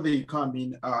Nava, before they come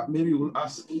in, maybe we'll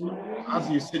ask, as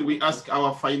you said, we ask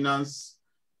our finance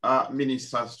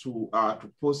ministers to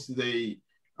post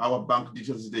our bank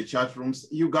details in the chat rooms.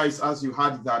 You guys, as you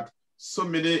heard that so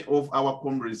many of our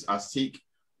comrades are sick.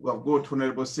 We have got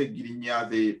Honorable Segirinya,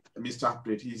 Mr.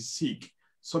 Apret, he's sick.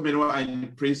 So many are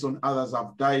in prison, others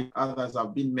have died, others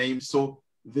have been maimed. So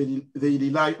they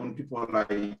rely on people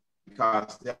like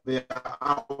us. They are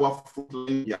our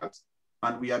frontliners,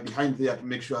 and we are behind there to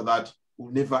make sure that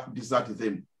we'll never desert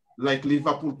them. Like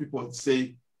Liverpool people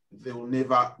say, they will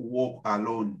never walk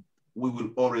alone. We will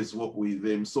always walk with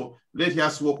them. So let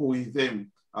us walk with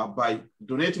them by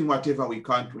donating whatever we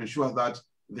can to ensure that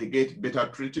they get better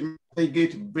treatment, they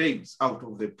get bails out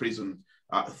of the prison.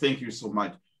 Thank you so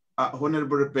much.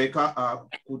 Honorable Rebecca,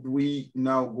 could we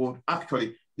now go,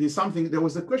 actually, there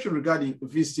was a question regarding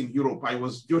visiting Europe. I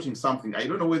was jotting something. I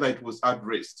don't know whether it was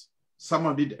addressed.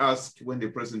 Someone did ask when the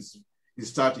president is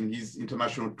starting his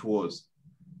international tours.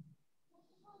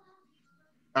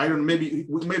 I don't know, maybe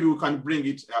we can bring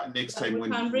it next time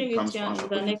when it comes to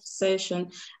the next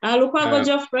session. Lukwago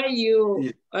Geoffrey,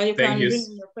 you can bring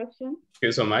your question. Thank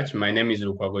you so much. My name is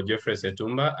Lukwago Geoffrey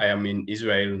Setumba. I am in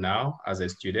Israel now as a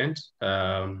student.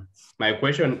 My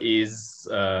question is,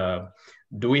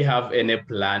 do we have any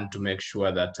plan to make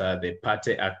sure that the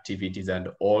party activities and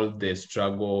all the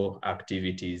struggle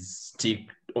activities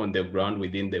stick on the ground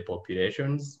within the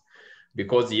populations?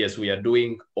 Because yes, we are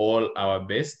doing all our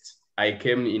best. I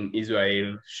came in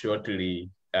Israel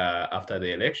shortly after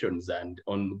the elections, and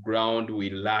on ground, we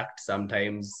lacked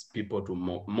sometimes people to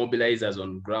mobilize us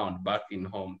on ground back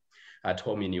at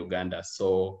home in Uganda.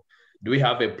 So do we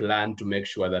have a plan to make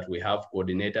sure that we have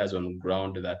coordinators on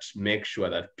ground that make sure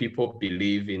that people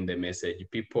believe in the message,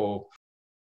 people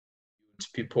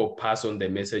pass on the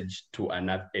message to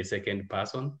a second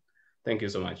person? Thank you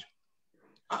so much.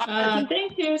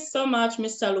 Thank you so much,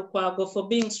 Mr. Lukwago, for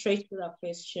being straight to that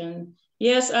question.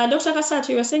 Yes, Dr. Kasatu,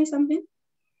 you were saying something?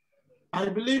 I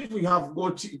believe we have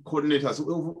got coordinators.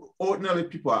 Ordinary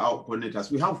people are our coordinators.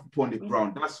 We have people on the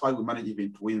ground. That's why we managed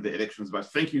even to win the elections. But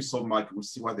thank you so much. We'll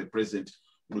see what the president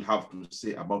will have to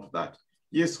say about that.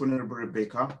 Yes, Honorable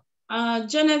Rebecca.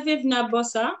 Genevieve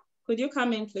Nabosa, could you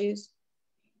come in, please?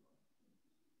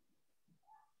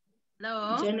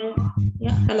 Hello.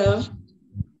 Yeah, hello.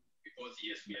 Because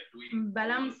yes, we are doing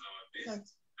all our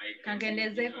best.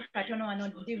 Kangendezeeko katono wano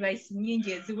device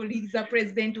nyingi eziwuliriza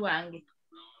president wange.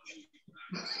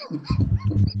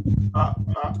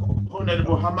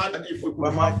 Honorable Hamad, if we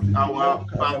could have our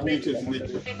bank details in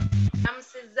it.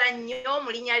 Namusiza nnyo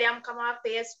mu linnya lya Mukama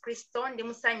waffe Yesu Kristo, ndi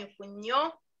musanyufu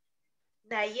nnyo.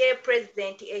 Naye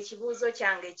president ekibuuzo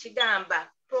kyange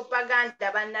kigamba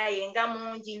propaganda bannaye nga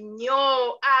mungi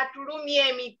nnyo, atulumye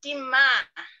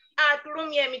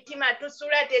emitima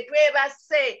tusula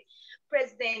tetwebase.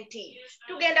 President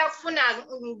tugenda kufuna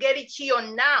ngeri ki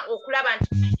yonna okulaba nti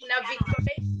tufuna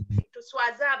victory,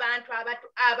 tuswaze abantu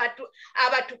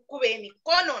abatukuba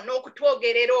emikono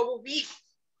n'okutwogerera obubi,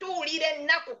 tuwulire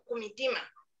ennaku ku mitima.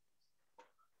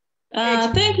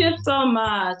 Thank you so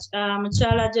much,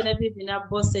 Mukyala Genevieve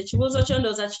Nabose. Ekibuuzo kyo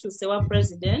ndowooza kituuse wa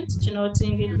president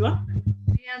kinootingiddwa.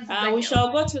 We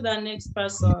shall go to the next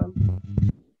person.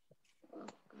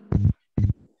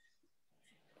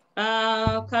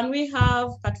 Can we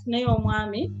have Katuneyo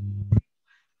Omwami?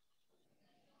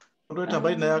 Ndota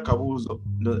bali naye akabuuzo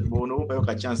bono bayo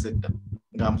ka chance edda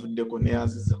ngamvuddeko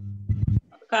neyanziza.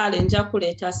 Kale nja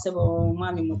kuleeta ssebo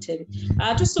Omwami Mutebi.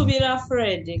 Tusuubira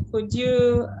Fred, could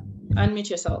you unmute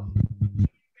yourself?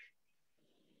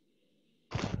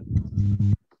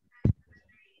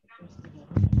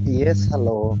 Yes,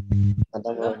 hello,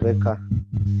 Madam Rebecca.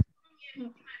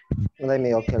 Let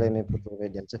me put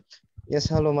obedience. Yes,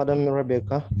 hello, Madam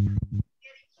Rebecca.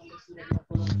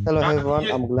 Hello, everyone.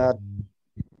 Yes. I'm glad.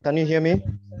 Can you hear me?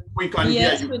 We can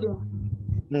hear you. We do.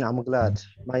 I'm glad.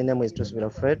 My name is Tusvira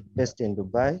Fred, based in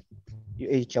Dubai,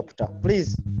 UAE chapter.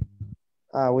 Please,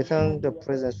 we thank the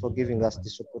President for giving us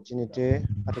this opportunity,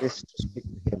 at least to speak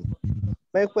to him.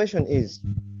 My question is,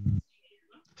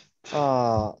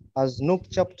 as NUC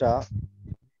chapter,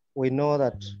 we know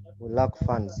that we lack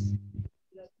funds,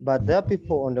 but there are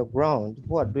people on the ground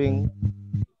who are doing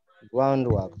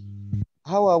groundwork.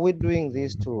 How are we doing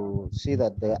this to see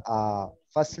that they are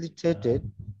facilitated?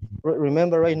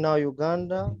 Remember right now,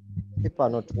 Uganda, people are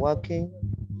not working.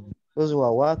 Those who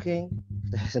are working,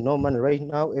 there's no money right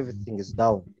now, everything is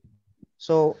down.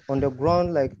 So on the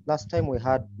ground, like last time we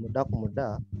had Mudaku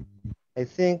Muda, I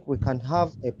think we can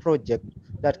have a project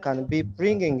that can be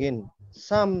bringing in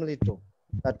some little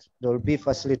that they'll be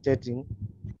facilitating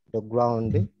the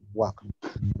ground work.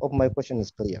 Hope my question is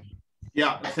clear.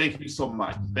 Yeah, thank you so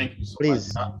much. Thank you so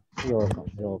Please. much. You're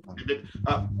welcome. You're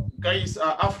welcome. Guys,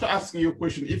 after asking your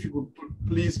question, if you could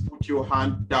please put your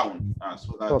hand down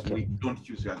so that we don't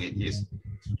choose you again. Yes.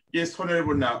 Yes,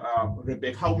 Honorable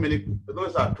Rebecca, how many?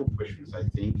 Those are two questions, I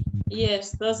think.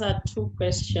 Yes, those are two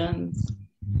questions.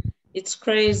 It's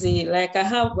crazy. Like I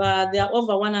have, there are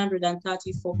over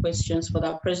 134 questions for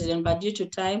the president, but due to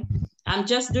time, I'm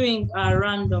just doing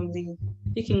randomly,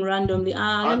 picking randomly.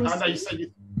 Let me see. I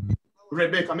said,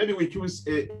 Rebecca, maybe we choose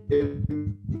a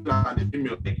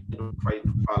female, try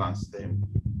to balance them.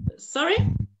 Sorry?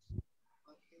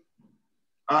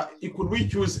 Could we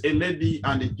choose a lady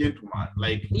and a gentleman,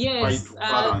 like yes, try to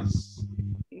balance?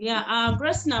 Yeah,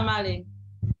 Grace Namale.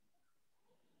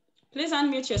 Please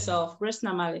unmute yourself, Grace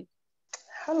Namale.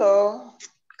 Hello,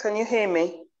 can you hear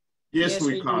me? Yes,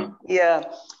 we can. Yeah,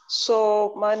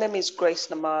 so my name is Grace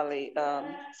Namale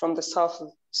from the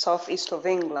southeast of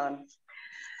England.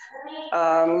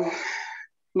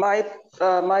 My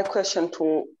question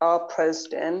to our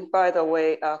president, by the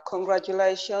way,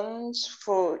 congratulations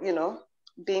for,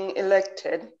 being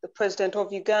elected the president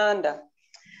of Uganda.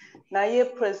 Naye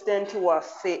president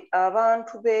waffe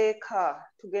abantu beeka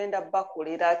tugenda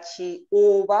bakolera ki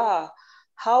oba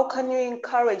how can you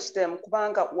encourage them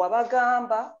kubanga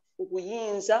wabagamba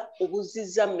obuyinza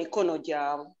obuzizza mu mikono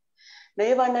gyabwe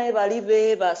naye banaye bali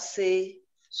beebase.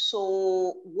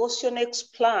 So what's your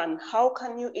next plan? How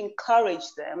can you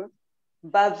encourage them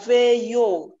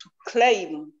baveeyo to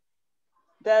claim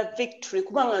their victory?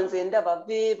 Kubanga nze ndaba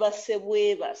beebase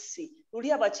bwebasi.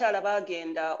 Luli abakyala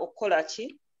bagenda okukola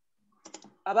ki?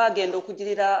 Abagenda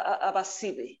okugirira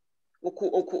abasibe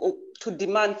to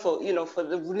demand for, for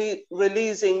the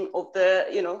releasing of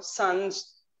the,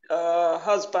 sons,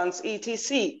 husbands,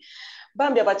 etc.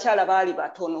 Bambi abakyala baali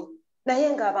batono. Naye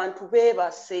nga abantu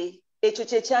beebase. Ekyo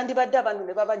kye kyandibadde abantu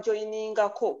ne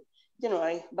babajoyiningako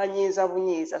banyiiza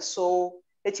bunyiiza. So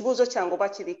ekibuuzo kyange oba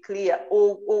kiri clear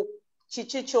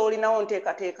kiki ky'olinawo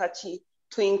nteekateeka ki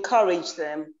to encourage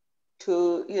them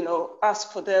to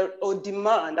ask for their or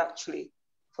demand actually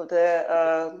for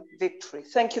their victory.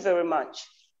 Thank you very much.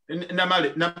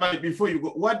 Namale, before you go,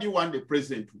 what do you want the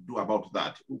president to do about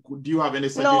that? Do you have any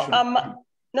suggestion?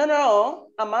 No,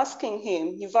 I'm asking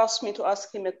him. You've asked me to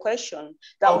ask him a question.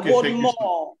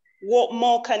 What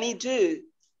more can he do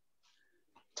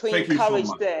to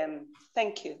encourage them?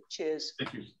 Thank you. Cheers.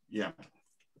 Thank you. Yeah.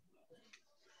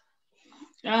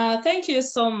 Thank you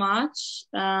so much,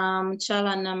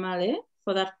 Chala Namale,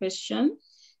 for that question.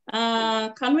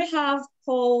 Can we have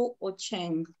Paul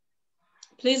Ocheng?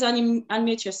 Please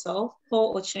unmute yourself,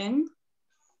 Paul Ocheng.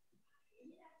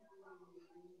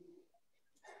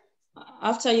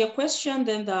 After your question,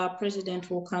 then the president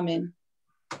will come in.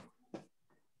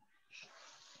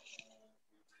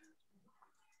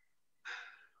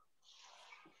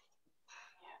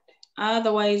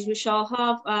 Otherwise, we shall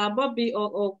have Bobby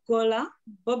Ogola.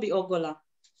 Bobby Ogola.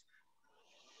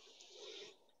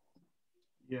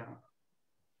 Yeah.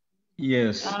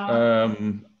 Yes.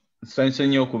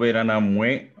 Senyo Kubera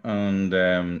Namwe and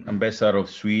Ambassador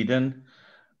of Sweden.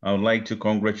 I would like to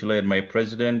congratulate my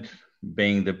president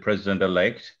being the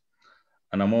president-elect.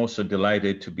 And I'm also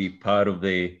delighted to be part of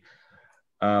the,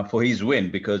 for his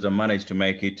win, because I managed to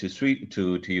make it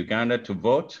to Uganda to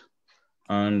vote.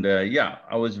 And yeah,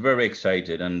 I was very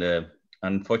excited. And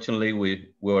unfortunately,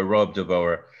 we were robbed of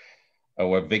our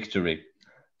victory.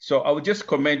 So I would just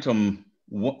comment on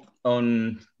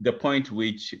the point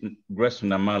which Grace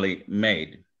Namale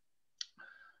made.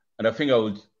 And I think I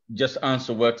would just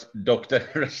answer what Dr.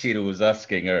 Rashid was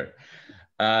asking her.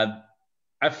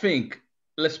 I think,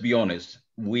 let's be honest,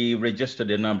 we registered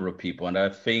a number of people, and I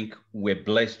think we're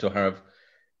blessed to have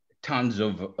tons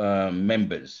of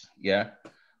members, yeah?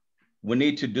 We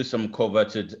need to do some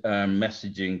coveted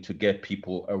messaging to get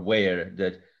people aware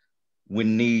that we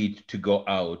need to go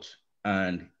out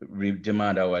and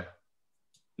demand our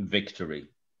victory.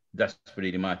 That's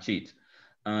pretty much it.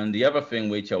 And the other thing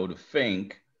which I would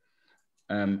think,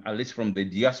 at least from the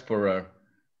diaspora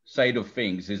side of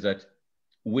things, is that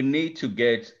we need to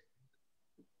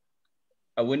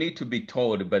be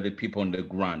told by the people on the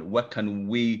ground, what can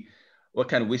we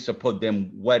support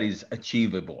them, what is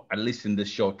achievable, at least in the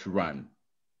short run.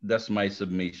 That's my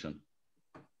submission.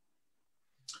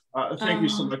 Thank you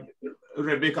so much,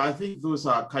 Rebecca. I think those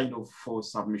are kind of four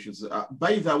submissions.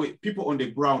 By the way, people on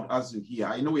the ground, as you hear,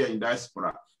 I know we are in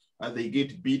diaspora, they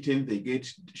get beaten, they get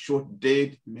shot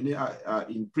dead, many are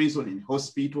in prison, in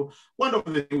hospital. One of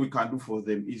the things we can do for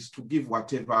them is to give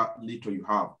whatever little you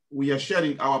have. We are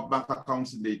sharing our bank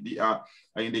accounts in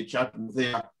the chat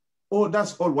there. Oh,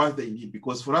 that's all what they need,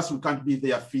 because for us, we can't be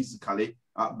there physically,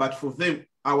 but for them,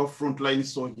 our frontline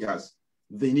soldiers,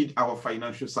 they need our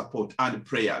financial support and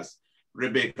prayers.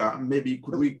 Rebecca, maybe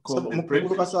could we call them prayers?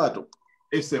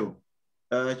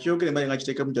 Kyogere mbali nga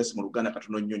kiteekamu just mu Luganda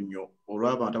katono nnyo nnyo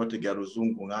olw'abantu abategeera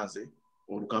Luzungu nganze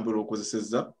olukambe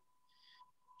lw'okozesezza.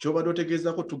 Ky'obadde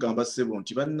otegeezako tugamba ssebo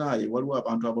nti bannaaye waliwo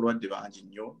abantu abalwadde bangi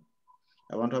nnyo,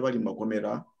 abantu abali mu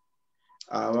makomera,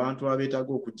 abantu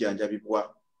abeetaaga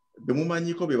okujjanjabibwa. Be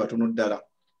mumanyiko be batono ddala.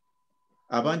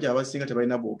 Abangi abasinga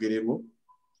tebalina bwogerero,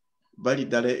 bali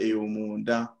ddala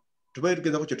ey'omunda. Tubaye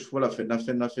tugeezako kye tusobola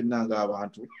ffenna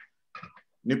ng'abantu.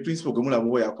 Ne principal gwe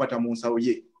mulaba oyo akwata mu nsawo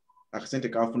ye. Akasente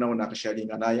kafunawo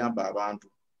n'akashalinga n'ayamba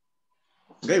abantu.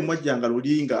 Nga mwajjanga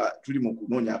luli nga tuli mu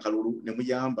kunoonya akalulu ne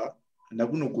muyamba na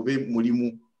guno gube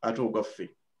mulimu ate ogwaffe.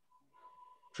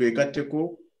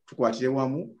 Twegatteko, tukwatire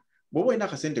wamu. Bw'oba olina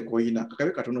akasente k'olina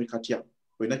kakabe katono katya,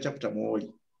 olina chapter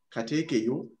mw'oli,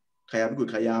 kateekeyo, kayambwe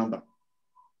kayamba.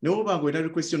 Naye oba ng'olina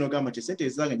request n'ogamba nti sente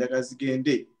ezange njagala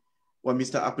zigende wa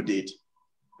Mr. Update,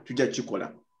 tujja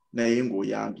kukikola naye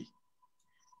ng'oyambye.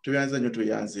 Tuyanza nnyo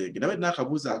tuyanzeege. Nawe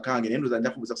n'akabuuza akange naye ndowooza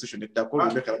nja kubuuza ku session eddako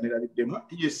Rebecca banerabiddemu.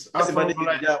 Yes,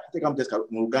 kuteekamu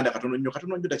mu Luganda katono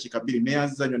nnyo dakiika 2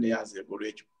 neyanziza nnyo neyanzeege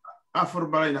olw'ekyo.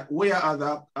 Barina, where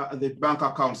are the bank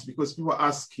accounts? Because people are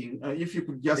asking if you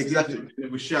could just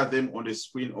we share them on the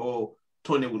screen, or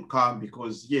Tony will come,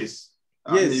 because yes.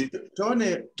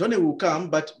 Tony will come,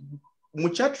 but in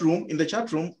the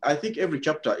chat room, I think every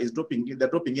chapter is they're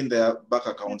dropping in their bank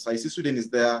accounts. I see Sweden is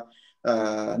there,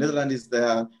 Netherlands is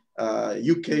there,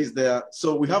 UK is there.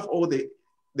 So we have all the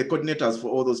coordinators for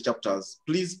all those chapters.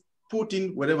 Please put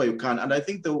in wherever you can. And I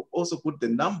think they'll also put the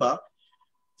number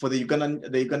for the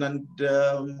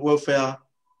Ugandan welfare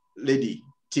lady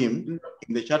team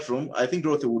in the chat room. I think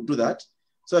Dorothy will do that,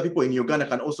 so that people in Uganda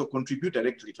can also contribute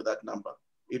directly to that number.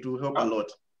 It will help a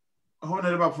lot.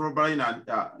 Honorable Barina,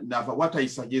 what I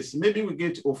suggest, maybe we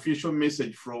get official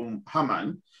message from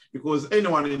Haman, because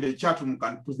anyone in the chat room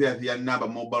can put their number,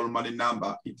 mobile money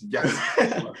number. It's just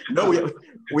no.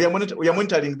 We are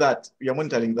monitoring that. We are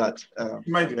monitoring that. It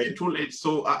might be too late,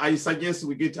 so I suggest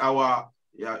we get our.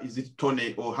 Is it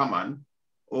Tony or Haman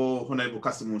or Honorable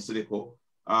Kasimu Seleko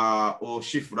or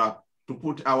Shifra to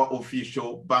put our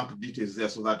official bank details there,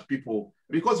 so that people,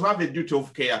 because we have a duty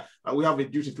of care, we have a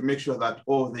duty to make sure that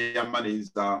all their money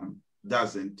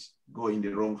doesn't go in the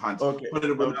wrong hands. Okay.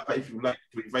 If you'd like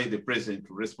to invite the president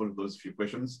to respond to those few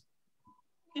questions.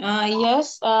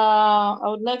 Yes, I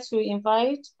would like to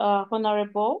invite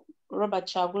Honorable Robert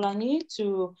Chagulani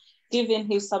to give in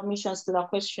his submissions to the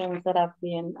questions that have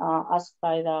been asked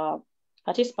by the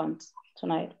participants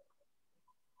tonight.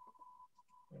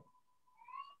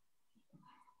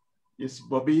 Yes,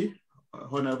 Bobby,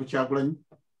 Honorable Chagulani.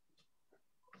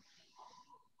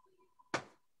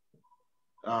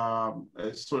 I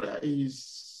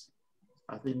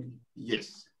think,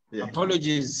 yes. Yeah.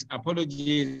 Apologies,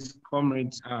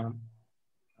 comrades. I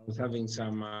was having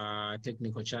some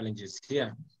technical challenges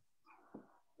here.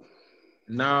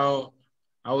 Now,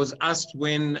 I was asked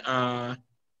when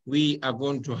we are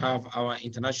going to have our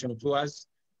international tours.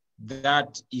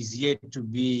 That is yet to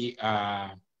be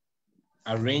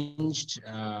arranged.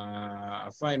 I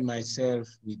find myself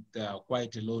with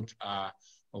quite a lot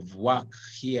of work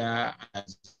here.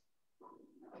 As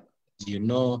you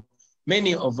know,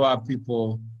 many of our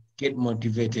people get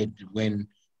motivated when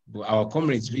our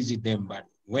comrades visit them, but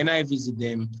when I visit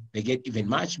them, they get even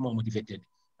much more motivated.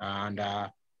 And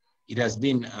it has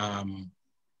been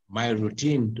my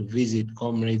routine to visit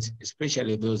comrades,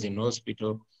 especially those in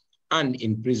hospital and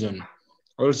in prison.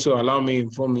 Also, allow me to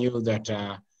inform you that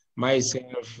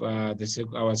myself,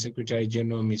 our Secretary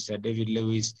General, Mr. David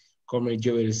Lewis, Comrade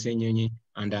Joel Senyonyi,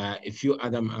 and a few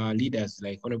other leaders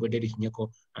like Honorable Derek Nyeko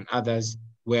and others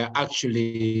were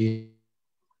actually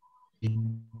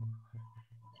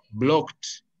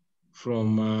blocked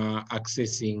from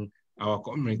accessing our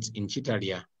comrades in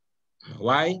Chitalia.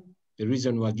 Why? The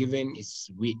reason we're given is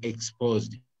we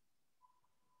exposed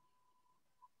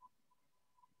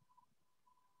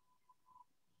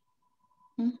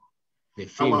the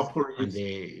field and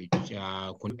they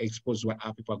expose what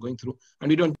our people are going through, and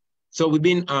we don't. So we've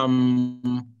been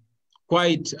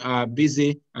quite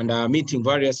busy and meeting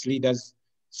various leaders.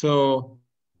 So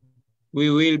we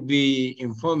will be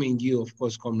informing you, of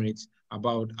course, comrades,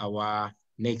 about our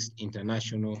next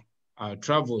international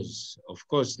travels. Of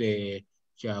course, the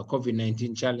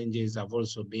COVID-19 challenges have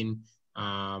also been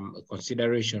a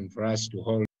consideration for us to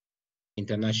hold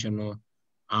international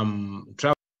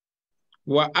travel.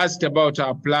 We were asked about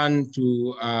our plan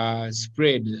to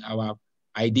spread our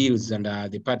ideals and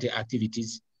the party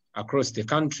activities across the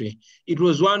country. It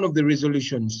was one of the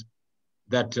resolutions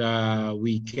that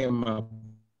we came up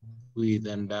with,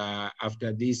 and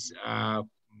after this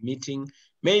meeting,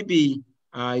 maybe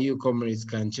you comrades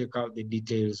can check out the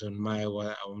details on my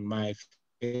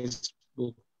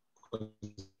Facebook.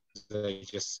 I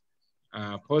just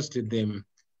posted them,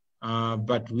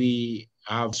 but we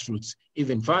have roots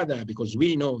even further because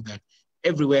we know that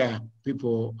everywhere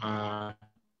people are,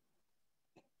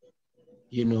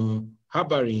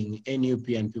 harboring NUP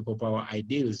and people power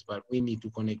ideals, but we need to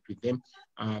connect with them,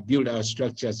 build our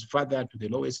structures further to the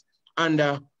lowest, and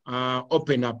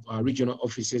open up regional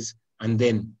offices and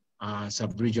then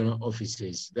sub-regional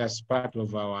offices. That's part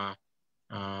of our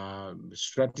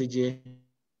strategy.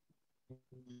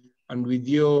 And with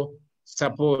your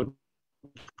support,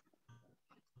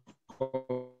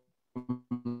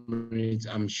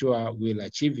 I'm sure we'll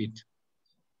achieve it.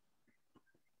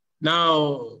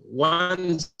 Now,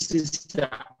 one sister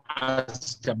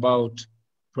asked about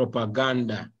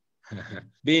propaganda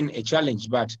being a challenge,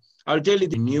 but I'll tell you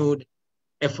the renewed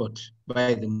effort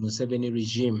by the Museveni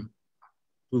regime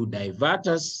to divert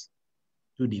us,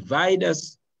 to divide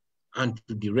us, and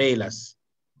to derail us.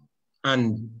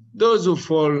 And those who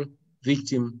fall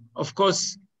victim, of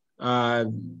course,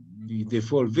 they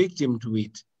fall victim to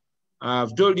it.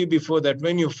 I've told you before that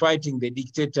when you're fighting the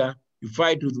dictator, you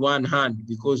fight with one hand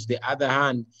because the other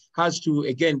hand has to,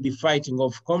 again, be fighting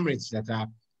off comrades that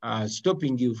are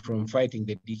stopping you from fighting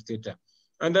the dictator.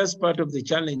 And that's part of the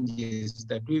challenges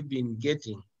that we've been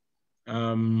getting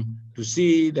to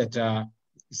see that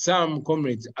some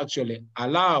comrades actually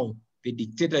allow the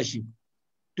dictatorship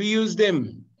to use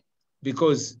them,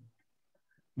 because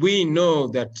we know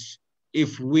that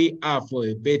if we are for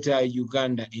a better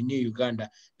Uganda, a new Uganda,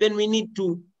 then we need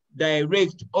to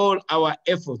direct all our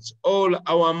efforts, all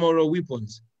our moral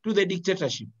weapons to the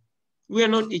dictatorship. We are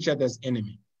not each other's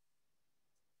enemy.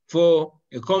 For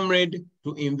a comrade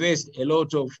to invest a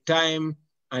lot of time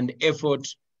and effort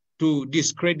to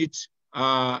discredit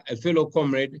a fellow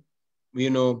comrade,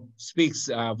 speaks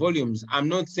volumes. I'm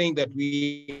not saying that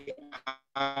we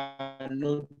are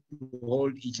not to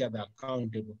hold each other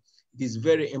accountable. It is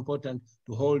very important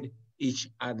to hold each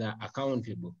other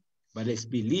accountable, but let's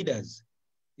be leaders.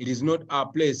 It is not our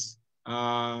place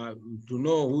to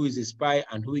know who is a spy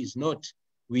and who is not.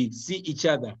 We see each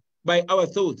other by our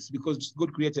thoughts, because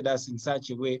God created us in such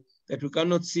a way that we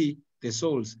cannot see the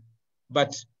souls.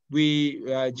 but we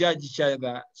judge each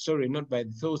other, sorry, not by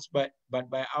the thoughts, but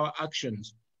by our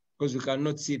actions, because we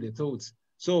cannot see the thoughts.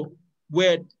 So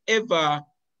whatever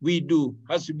we do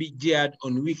has to be geared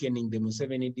on weakening the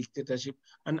Museveni dictatorship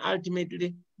and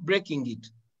ultimately breaking it.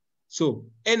 So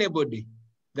anybody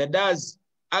that does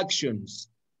actions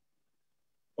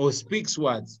or speaks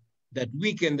words that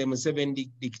weaken the Museveni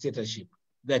dictatorship,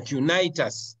 that unite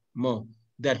us more,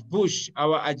 that push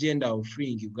our agenda of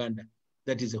freeing Uganda,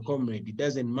 that is a comrade. It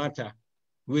doesn't matter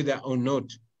whether or not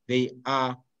they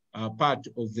are part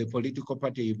of the political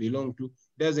party you belong to.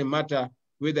 It doesn't matter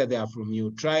whether they are from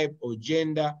your tribe or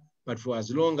gender, but for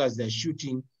as long as they're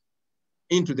shooting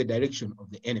into the direction of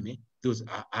the enemy, those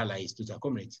are allies, those are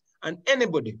comrades. And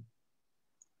anybody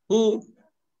who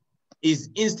is,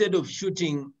 instead of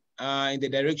shooting in the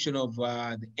direction of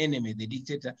the enemy, the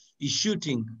dictator, is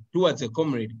shooting towards a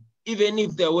comrade, even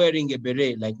if they're wearing a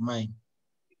beret like mine,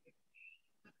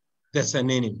 that's an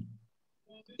enemy.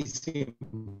 It's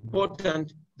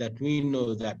important that we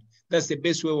know that. That's the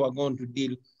best way we're going to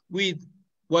deal with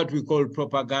what we call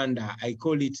propaganda. I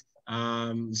call it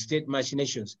state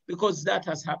machinations, because that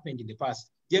has happened in the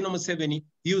past. General Museveni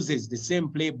uses the same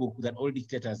playbook that all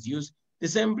dictators use, the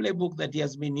same playbook that he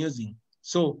has been using.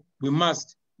 So we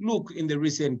must look in the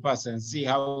recent past and see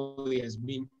how he has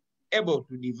been able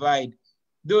to divide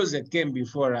those that came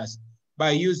before us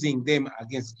by using them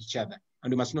against each other.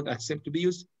 And we must not accept to be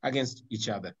used against each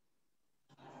other.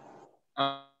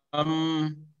 A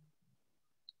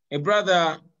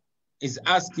brother is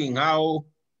asking how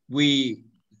we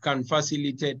can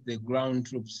facilitate the ground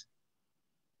troops.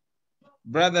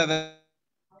 Brother,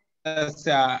 that's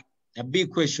a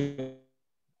big question.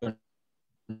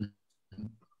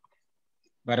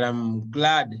 But I'm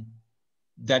glad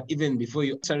that even before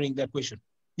you answering that question,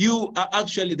 you are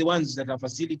actually the ones that are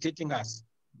facilitating us.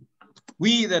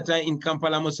 We that are in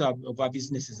Kampala, most of our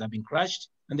businesses have been crushed,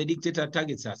 and the dictator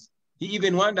targets us. He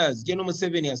even wonders, General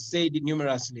Museveni has said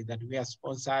numerously that we are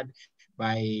sponsored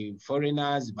by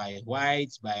foreigners, by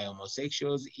whites, by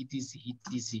homosexuals, etc.,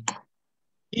 etc.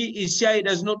 He is shy,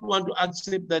 does not want to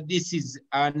accept that this is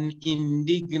an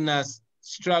indigenous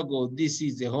struggle. This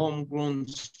is a homegrown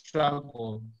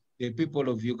struggle. The people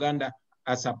of Uganda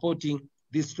are supporting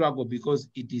this struggle because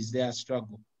it is their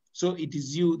struggle. So it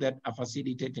is you that are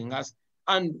facilitating us.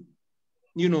 And,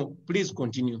 you know, please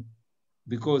continue,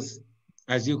 because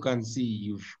as you can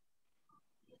see,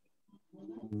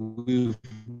 we've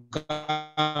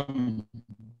come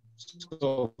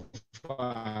so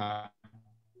far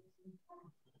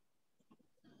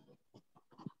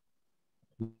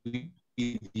with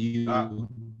you,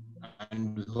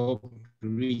 and we hope to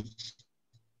reach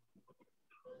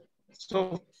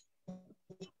so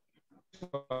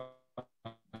far.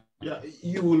 Yeah,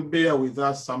 you will bear with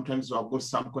us. Sometimes we have got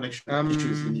some connection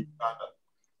issues in Uganda,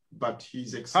 but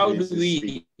His Excellency. How do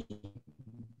we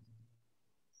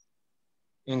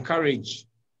encourage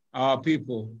our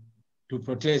people to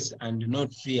protest and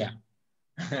not fear?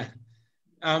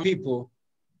 Our people,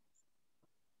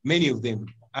 many of them,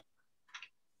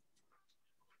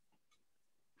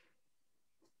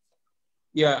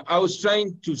 yeah, I was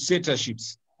trying to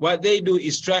censorships. What they do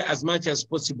is try as much as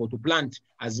possible to plant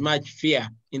as much fear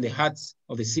in the hearts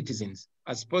of the citizens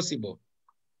as possible.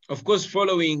 Of course,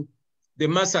 following the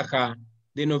massacre,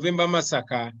 the November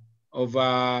massacre of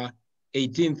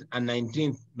 18th and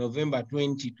 19th November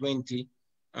 2020,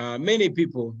 many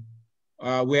people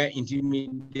were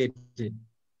intimidated.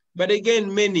 But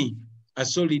again, many are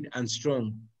solid and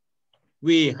strong.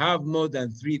 We have more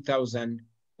than 3,000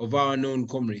 of our known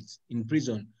comrades in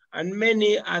prison, and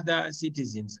many other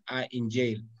citizens are in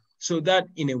jail. So that,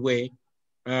 in a way,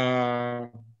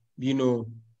 you know,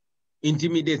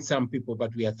 intimidates some people,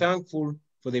 but we are thankful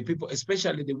for the people,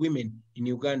 especially the women in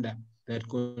Uganda, that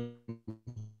continue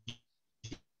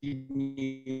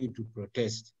to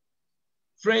protest.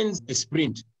 Friends, a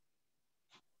sprint.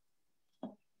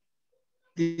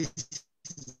 This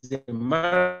is a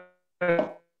marathon.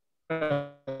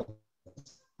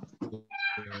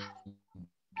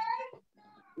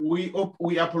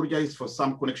 We apologize for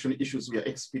some connection issues we are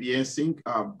experiencing,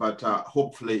 but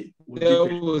hopefully there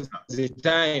was a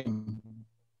time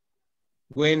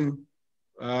when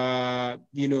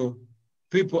you know,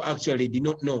 people actually did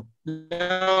not know.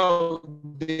 Now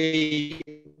they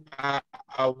are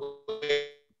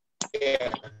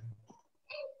aware.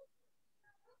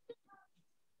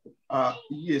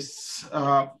 Yes.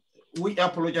 We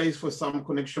apologize for some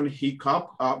connection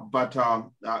hiccup, but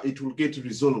it will get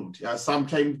resolved.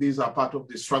 Sometimes these are part of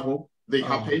the struggle. They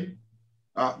happen,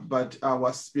 but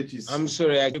our spirit is... I'm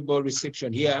sorry, I get ball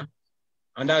reception here,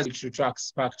 and that's extra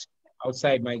tracks packed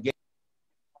outside my gate.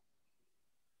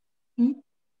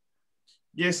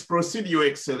 Yes, proceed, Your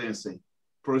Excellency.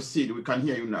 Proceed, we can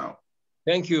hear you now.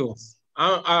 Thank you.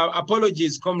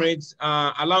 Apologies, comrades.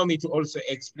 Allow me to also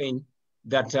explain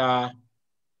that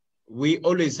we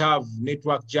always have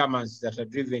network jammers that are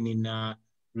driven in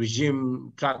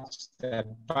regime trucks that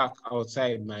park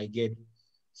outside my gate.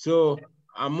 So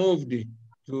I moved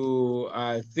to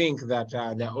think that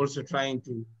they're also trying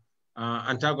to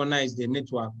antagonize the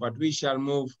network, but we shall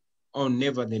move on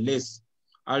nevertheless.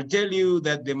 I'll tell you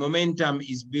that the momentum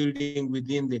is building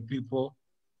within the people,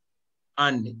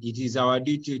 and it is our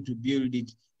duty to build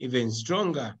it even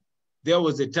stronger. There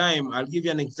was a time, I'll give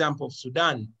you an example of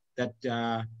Sudan, that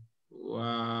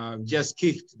just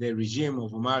kicked the regime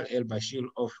of Omar el-Bashir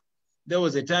off. There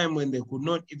was a time when they could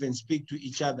not even speak to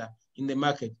each other in the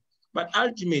market. But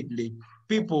ultimately,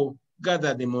 people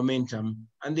gather the momentum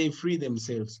and they free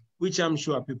themselves, which I'm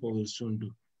sure people will soon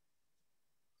do.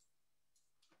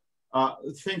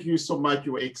 Thank you so much,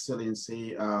 Your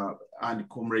Excellency, and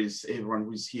comrades, everyone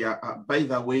who is here. By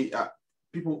the way,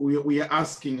 people, we are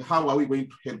asking, how are we going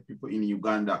to help people in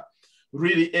Uganda?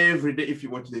 Really, every day, if you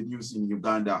watch the news in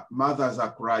Uganda, mothers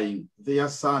are crying. Their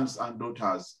sons and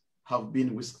daughters have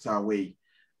been whisked away.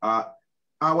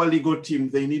 Our legal team,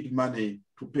 they need money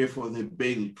to pay for the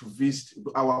bail, to visit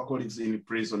our colleagues in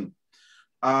prison.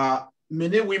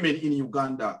 Many women in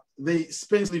Uganda, they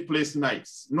spend sleepless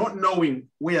nights, not knowing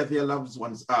where their loved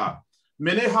ones are.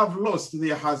 Many have lost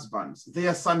their husbands,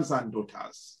 their sons and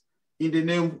daughters, in the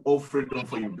name of freedom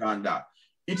for Uganda.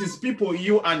 It is people,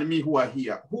 you and me, who are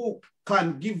here, who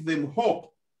can give them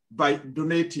hope by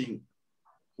donating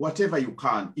whatever you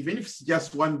can, even if it's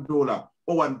just $1 or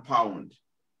 £1.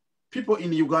 People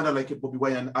in Uganda, like Bobby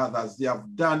Wine and others, they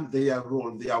have done their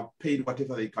role. They have paid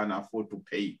whatever they can afford to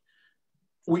pay.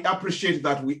 We appreciate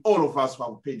that all of us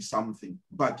have paid something,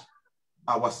 but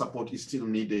our support is still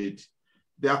needed.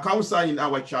 The accounts are in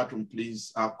our chat room,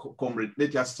 please, comrade.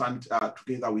 Let us stand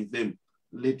together with them.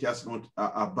 Let us not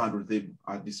abandon them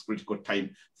at this critical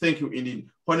time. Thank you, indeed.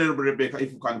 Honorable Rebecca,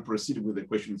 if you can proceed with the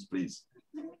questions, please.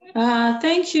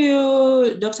 Thank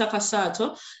you, Dr.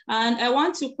 Kasato. And I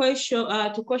want to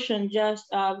question just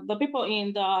the people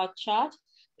in the chat.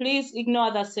 Please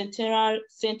ignore the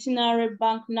centenary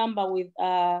bank number with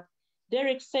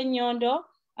Derek Senyondo.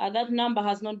 That number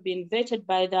has not been vetted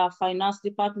by the finance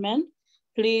department.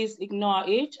 Please ignore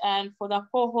it. And for the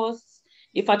co-hosts,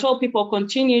 if at all people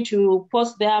continue to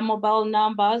post their mobile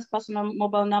numbers, personal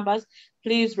mobile numbers,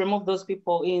 please remove those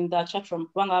people in the chat room.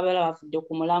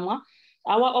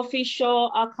 Our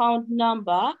official account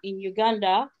number in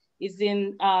Uganda is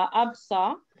in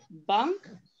Absa Bank,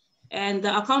 and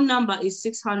the account number is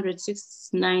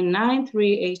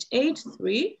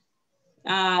 600-699-3883.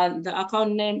 The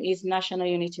account name is National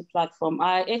Unity Platform.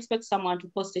 I expect someone to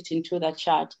post it into the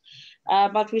chat,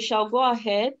 but we shall go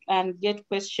ahead and get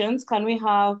questions. Can we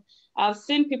have, I've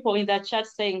seen people in the chat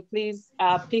saying, please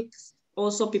pick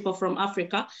also people from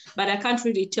Africa, but I can't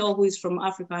really tell who is from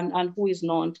Africa and who is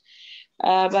not.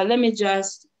 But let me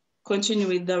just continue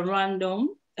with the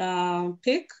random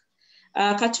pick.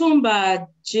 Katumba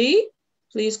G,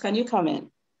 please, can you come in?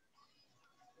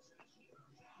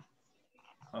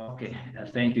 Okay,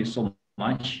 thank you so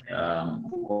much,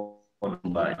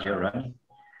 Katumba Gerard.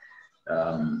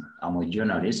 I'm a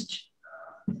journalist.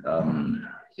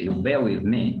 You bear with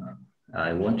me.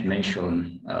 I want to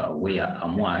mention where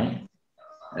am I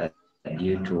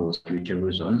due to security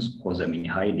reasons, because I'm in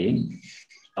hiding.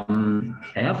 I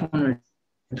have honored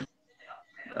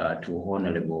to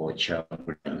Honorable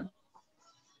Chairman.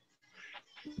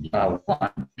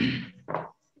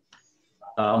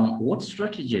 What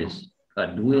strategies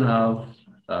do we have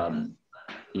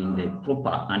in the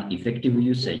proper and effective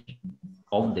usage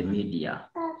of the media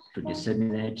to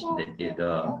disseminate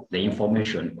the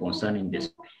information concerning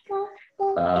this?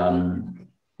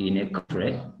 In a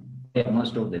country where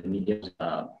most of the media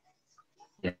are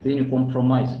being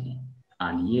compromised,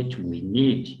 and yet we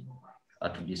need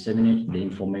to disseminate the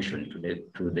information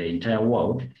to the entire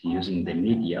world using the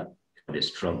media for the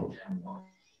struggle.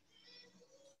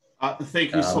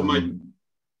 Thank you so much.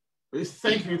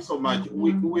 Thank you so much.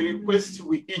 We request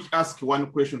we each ask one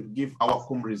question to give our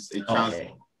comrades a chance.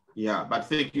 Okay. Yeah, but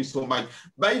thank you so much.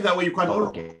 By the way, you can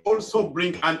also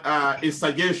bring a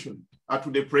suggestion to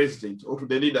the president or to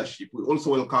the leadership. We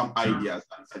also welcome ideas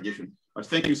and suggestions. But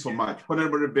thank you so much.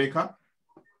 Honorable Rebecca.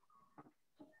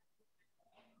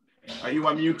 Are you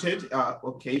unmuted?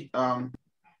 Okay.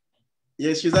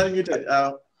 Yes, she's unmuted.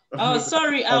 Oh,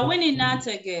 sorry. Winnie Nat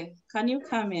again. Can you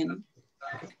come in?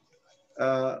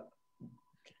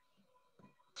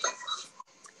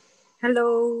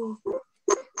 Hello.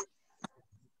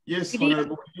 Yes,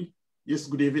 Honorable. Yes,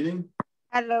 good evening.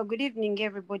 Hello, good evening,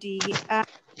 everybody.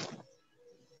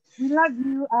 We love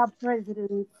you, our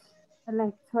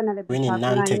President-elect Honorable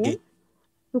Kyagulanyi.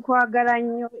 Tukwagala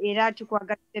nnyo era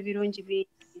tukwagalira ebirungi bingi.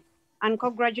 And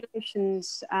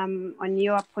congratulations on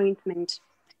your appointment.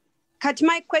 Kat,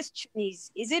 my question is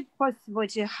it possible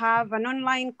to have an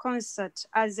online concert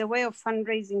as a way of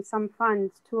fundraising some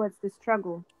funds towards the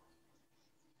struggle?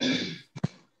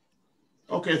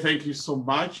 Okay, thank you so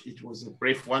much. It was a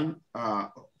brief one.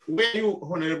 Where are you,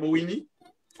 Honorable Winnie?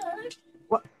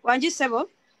 Wanji Sebo?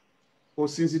 Or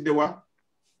since it was?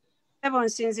 Sebo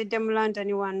since it dem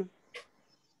London one.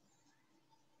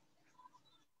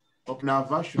 Okay,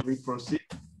 Nava, should we proceed?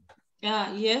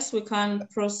 Yes, we can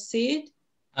proceed.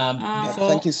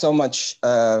 Thank you so much,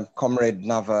 Comrade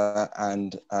Nava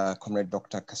and Comrade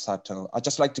Dr. Kasato. I'd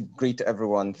just like to greet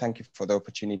everyone. Thank you for the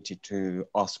opportunity to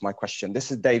ask my question. This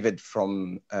is David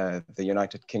from the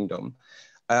United Kingdom.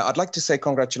 I'd like to say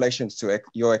congratulations to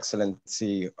Your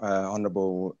Excellency,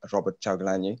 Honorable Robert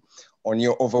Kyagulanyi, on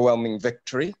your overwhelming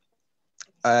victory.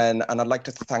 And I'd like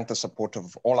to thank the support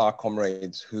of all our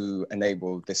comrades who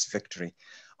enabled this victory.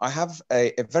 I have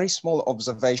a very small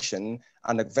observation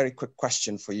and a very quick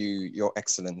question for you, Your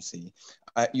Excellency.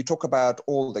 You talk about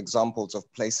all the examples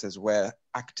of places where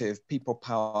active people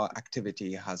power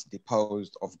activity has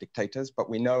deposed of dictators, but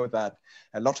we know that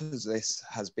a lot of this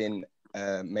has been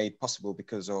made possible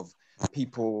because of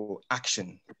people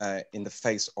action in the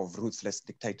face of ruthless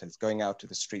dictators going out to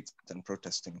the streets and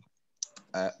protesting.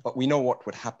 But we know what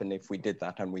would happen if we did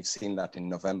that, and we've seen that in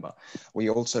November. We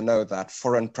also know that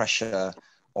foreign pressure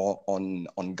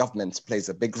on governments plays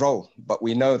a big role, but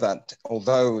we know that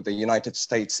although the United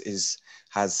States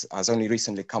has only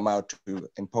recently come out to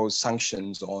impose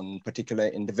sanctions on particular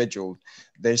individuals,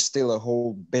 there's still a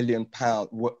whole $1 billion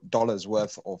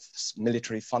worth of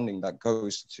military funding that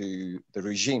goes to the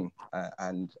regime,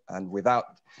 and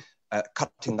without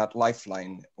cutting that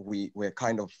lifeline, we're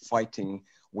kind of fighting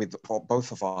with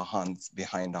both of our hands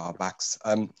behind our backs.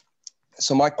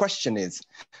 So my question is,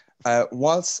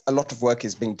 whilst a lot of work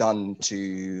is being done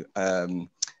to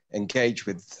engage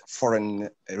with foreign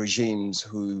regimes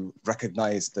who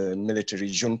recognize the military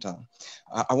junta,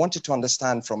 I wanted to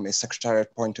understand from a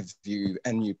secretariat point of view,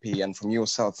 NUP, and from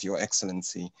yourself, Your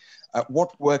Excellency,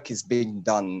 what work is being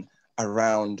done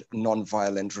around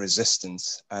non-violent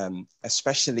resistance,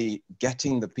 especially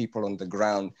getting the people on the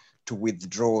ground to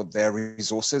withdraw their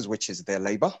resources, which is their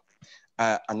labor,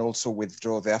 and also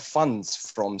withdraw their funds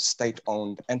from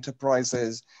state-owned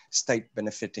enterprises,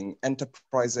 state-benefiting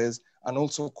enterprises, and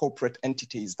also corporate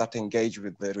entities that engage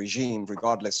with the regime,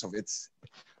 regardless of its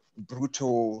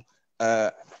brutal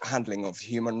handling of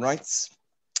human rights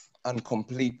and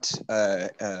completely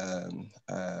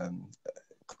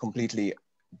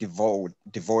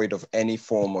devoid of any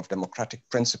form of democratic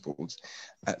principles.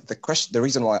 The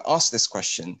reason why I ask this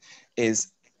question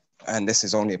is, and this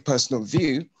is only a personal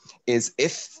view, is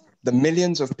if the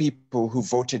millions of people who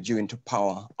voted you into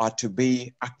power are to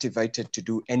be activated to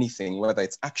do anything, whether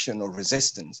it's action or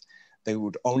resistance, they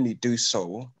would only do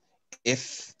so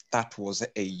if that was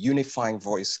a unifying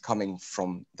voice coming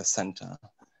from the center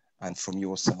and from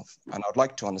yourself. And I'd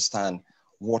like to understand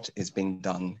what is being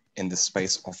done in the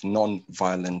space of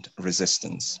non-violent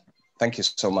resistance. Thank you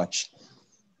so much.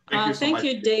 Thank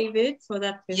you, David, for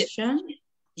that question.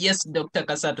 Yes, Dr.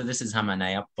 Kasato, this is Haman.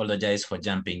 I apologize for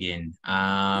jumping in.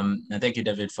 And thank you,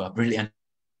 David, for a brilliant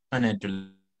to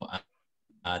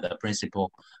the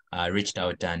principal reached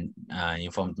out and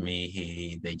informed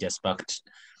me they just packed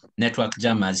network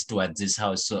jammers towards his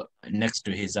house, so next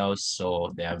to his house,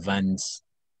 so there are vans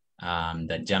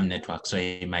that jam network, so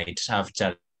he might have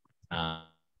challenge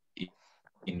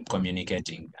in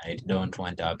communicating. I don't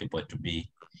want our people to be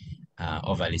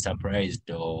overly surprised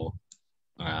or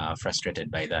frustrated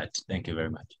by that. Thank you very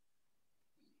much.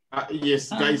 Yes,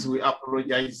 guys, we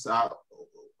apologize.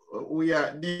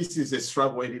 This is a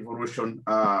struggle and evolution.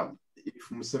 If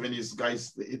Museveni's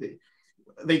guys,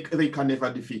 they can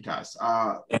never defeat us.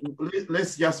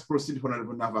 Let's just proceed,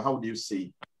 Honorable Nava. How do you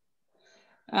see?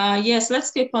 Yes, let's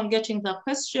keep on getting the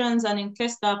questions, and in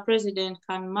case the president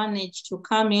can manage to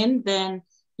come in, then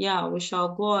yeah, we shall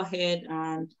go ahead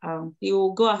and he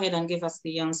will go ahead and give us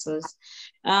the answers.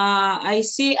 I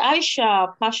see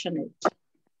Aisha Passionate.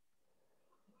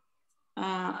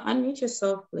 Unmute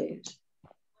yourself, please.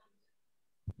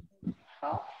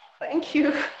 Oh, thank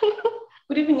you.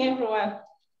 Good evening, everyone.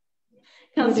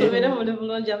 I'm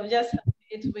just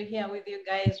happy to be here with you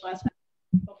guys once.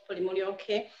 Hopefully,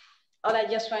 okay. All I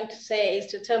just want to say is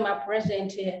to tell my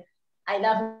president, I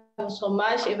love so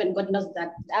much. Even God knows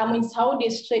that. I'm in Saudi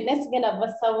straight. Let's get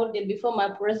a Saudi before my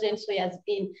president so he has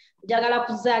been. Jagala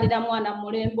kuzalira mwana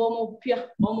mulembe omupya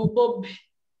omubobi.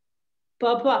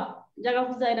 Papa, jagala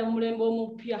kuzalira mulembe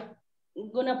omupya.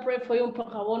 I'm gonna pray for you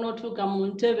mpaka wono tuka mu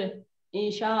Ntebe.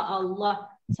 Inshallah.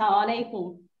 Assalamu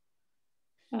alaikum.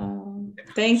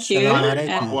 Thank you.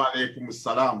 Wa alaikum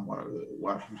salam.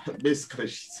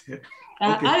 Basically, okay.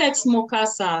 Alex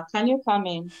Mukasa, can you come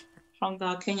in from the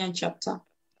Kenyan chapter?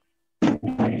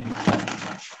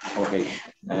 Okay,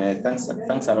 thanks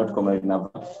a lot, Comrade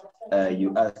Nava.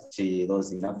 You asked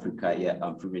those in Africa. Yeah,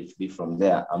 I'm privileged to be from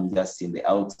there. I'm just in the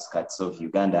outskirts of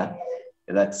Uganda.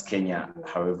 That's Kenya.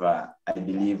 However, I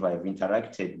believe I've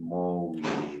interacted more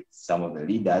with some of the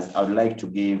leaders. I would like to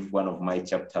give one of my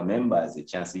chapter members a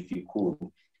chance, if you could.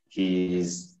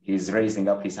 He's raising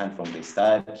up his hand from the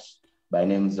start by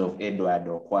names of Edward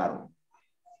Okwaro.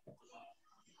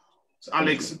 So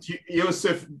Alex,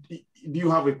 Joseph, do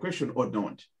you have a question or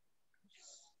not?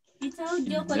 No.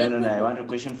 I want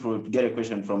to get a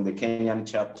question from the Kenyan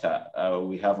chapter.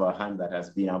 We have a hand that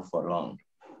has been up for long,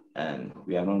 and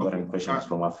we are not getting questions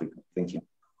from Africa. Thank you.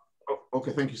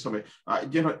 Okay, thank you so much.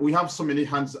 We have so many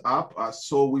hands up,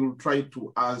 so we will try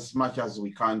to, as much as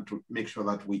we can, to make sure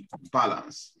that we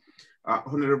balance.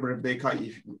 Honorable Rebecca,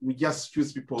 if we just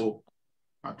choose people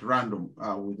at random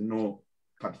with no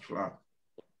particular.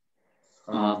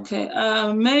 Okay,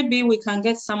 maybe we can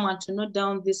get someone to note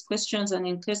down these questions, and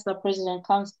in case the president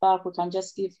comes back, we can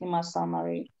just give him a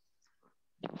summary.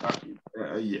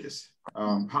 Yes,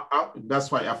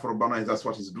 that's why Afro-Obama, that's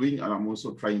what he's doing, and I'm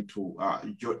also trying to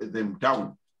jot them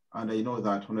down. And I know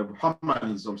that Honorable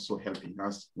Hammond is also helping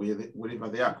us wherever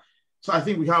they are. So I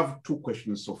think we have two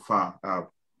questions so far.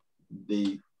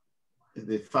 The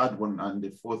third one and the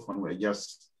fourth one were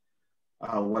just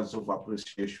words of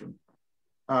appreciation.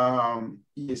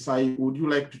 Yes, would you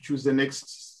like to choose the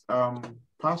next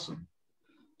person?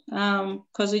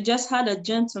 Because we just had a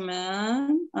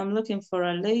gentleman. I'm looking for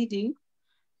a lady.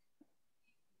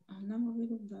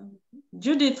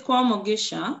 Judith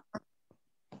Kwamugisha.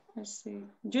 Let's see.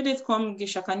 Judith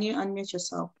Kwamugisha, can you unmute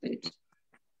yourself, please?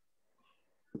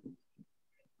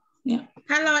 Yeah.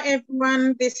 Hello,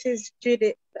 everyone. This is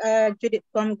Judith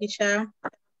Kwamugisha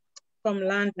from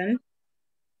London.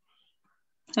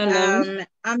 Hello.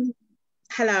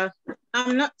 Hello.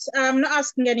 I'm not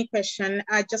asking any question.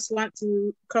 I just want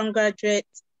to congratulate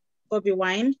Bobi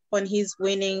Wine on his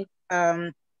winning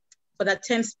for the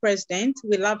 10th president.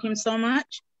 We love him so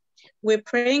much. We're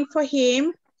praying for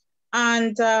him.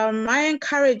 And my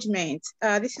encouragement,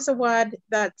 this is a word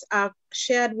that I've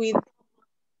shared with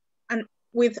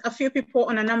a few people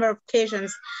on a number of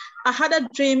occasions. I had a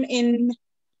dream in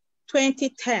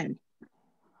 2010,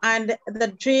 and the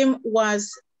dream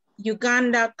was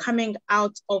Uganda coming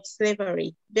out of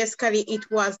slavery. Basically,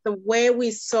 it was the way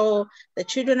we saw the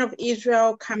children of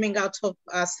Israel coming out of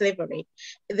slavery.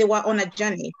 They were on a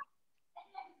journey.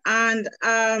 And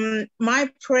my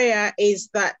prayer is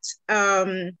that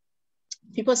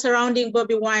people surrounding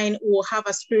Bobi Wine will have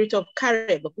a spirit of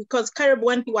Caleb, because Caleb,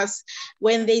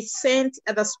 when they sent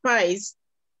the spies,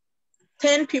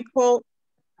 10 people,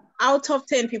 out of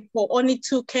 10 people, only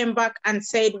 2 came back and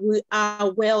said, we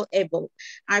are well able.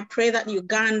 I pray that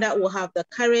Uganda will have the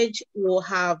courage, will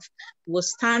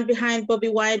stand behind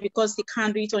Bobi Wine, because he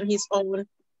can't do it on his own.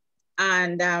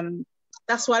 And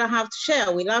that's what I have to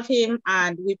share. We love him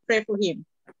and we pray for him.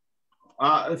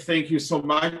 Thank you so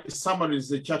much. Someone in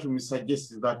the chat room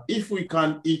suggested that if we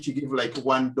can each give like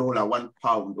 $1,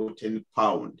 £1 or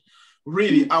 £10,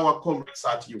 really our comrades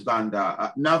at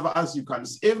Uganda, never, as you can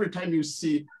see, every time you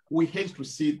see, we hate to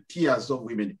see tears of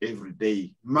women every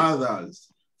day.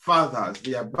 Mothers, fathers,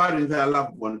 they are burying their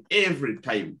loved one every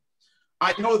time.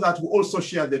 I know that we also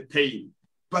share the pain,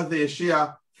 but they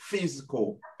share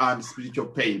physical and spiritual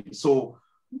pain. So,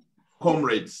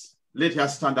 comrades, let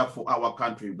us stand up for our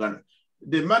country, Uganda.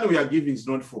 The money we are giving is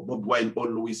not for Bobi Wine or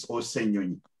Louis or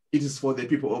Senyonyi. It is for the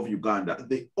people of Uganda,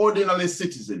 the ordinary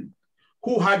citizen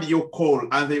who had your call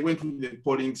and they went to the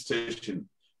polling station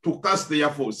to cast their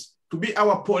votes, to be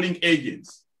our polling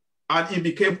agents. And it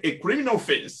became a criminal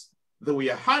offense. They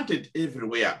were hunted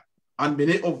everywhere. And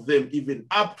many of them, even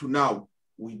up to now,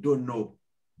 we don't know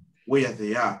where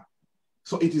they are.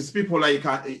 So it is people like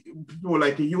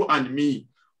you and me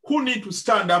who need to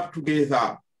stand up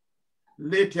together.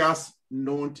 Let us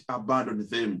not abandon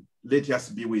them. Let us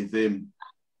be with them.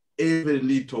 Every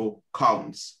little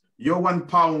counts. Your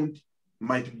 £1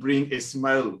 might bring a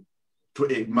smile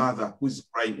to a mother who's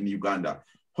crying in Uganda.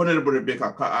 Honorable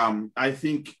Rebecca, I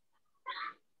think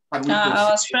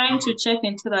I was trying to check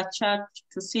into the chat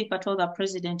to see if at all the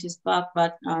president is back,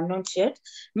 but not yet.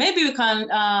 Maybe we can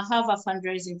have a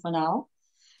fundraising for now.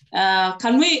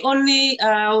 Can we only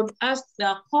would ask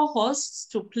the co-hosts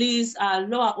to please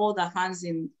lower all the hands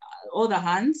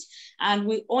and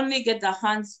we only get the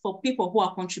hands for people who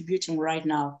are contributing right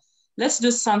now. Let's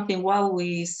do something while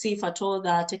we see if at all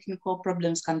the technical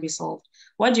problems can be solved.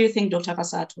 What do you think, Dr.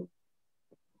 Kasato?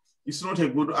 It's not a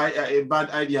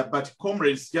bad idea, but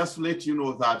comrades, just to let you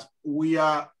know that we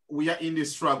are in the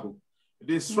struggle.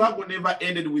 The struggle never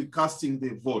ended with casting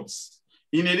the votes.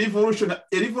 In a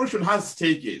revolution has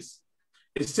stages.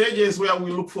 Stages where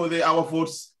we look for our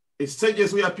votes,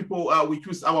 stages where people we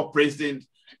choose our president,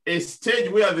 a stage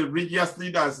where the religious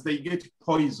leaders they get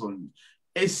poisoned,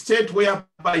 a state where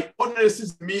by honestly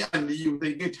me and you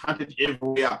they get hunted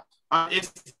everywhere, and a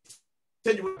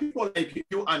stage where people like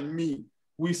you and me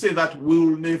we say that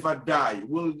we'll never die,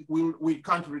 we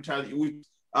can't retaliate,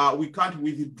 we can't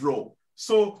withdraw.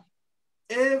 So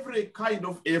every kind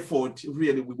of effort,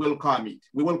 really, we welcome it.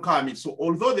 We welcome it. So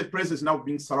although the president is now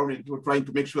being surrounded, we're trying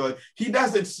to make sure that he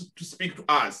doesn't speak to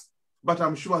us, but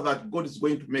I'm sure that God is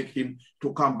going to make him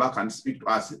to come back and speak to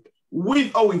us.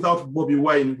 With or without Bobi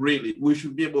Wine, really, we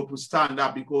should be able to stand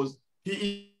up because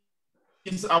he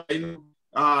is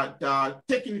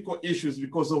technical issues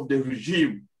because of the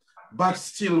regime, but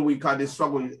still we can, the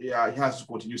struggle he has to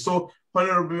continue. So,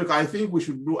 Honorable Rebecca, I think we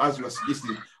should do as you are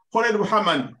suggesting. Honorable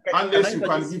Hammond, unless you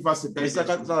can give us a Mr.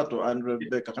 Kasato and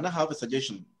Rebecca, can I have a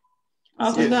suggestion?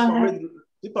 Okay, yes.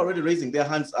 People are already raising their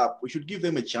hands up. We should give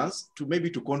them a chance to maybe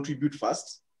to contribute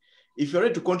first. If you're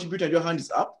ready to contribute and your hand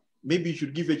is up, maybe you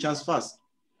should give a chance first,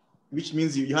 which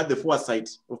means you had the foresight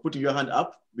of putting your hand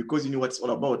up because you knew what it's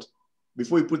all about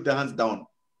before you put the hands down.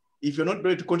 If you're not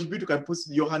ready to contribute, you can put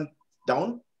your hand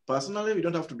down personally. We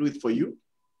don't have to do it for you.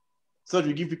 So that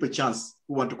we give people a chance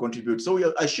who want to contribute. So we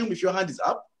assume if your hand is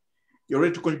up, you're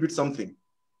ready to contribute something.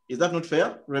 Is that not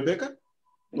fair, Rebecca?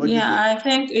 Yeah, I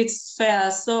think it's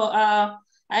fair. So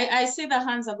I see the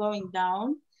hands are going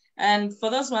down. And for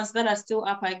those ones that are still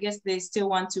up, I guess they still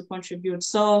want to contribute.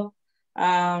 So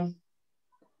let's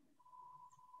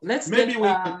maybe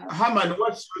Hammond,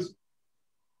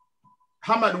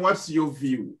 what's your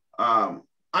view?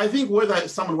 I think whether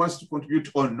someone wants to contribute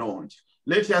or not,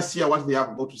 let us hear what they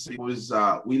have got to say because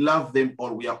we love them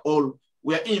all. We are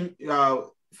in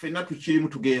Fenatu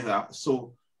Chirim together.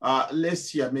 So let's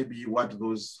hear maybe what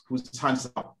those whose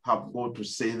hands up have got to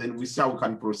say. Then we see how we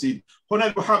can proceed.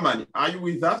 Honorable Hammond, are you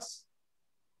with us?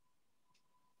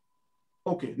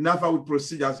 Okay, now we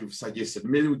proceed as you've suggested.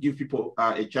 Maybe we give people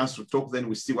a chance to talk, then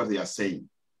we see what they are saying.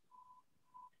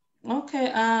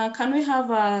 Okay, can we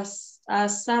have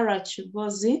Sarah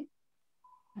Chigozi?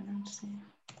 I don't see.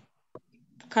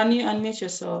 Can you unmute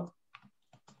yourself?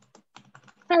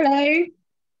 Hello.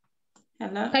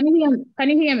 Hello. Can you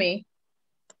hear me?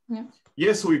 Yeah.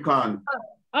 Yes, we can.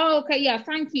 Oh, okay. Yeah.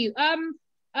 Thank you.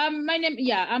 My name.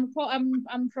 Yeah. I'm from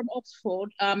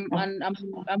Oxford. And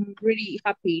I'm really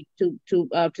happy to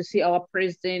see our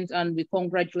president, and we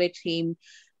congratulate him.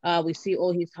 We see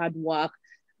all his hard work.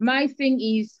 My thing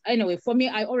is, anyway, for me,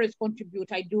 I always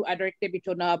contribute. I do a direct debit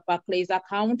on a Barclays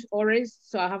account always,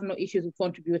 so I have no issues with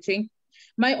contributing.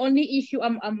 My only issue,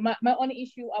 my only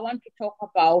issue I want to talk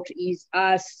about is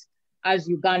us as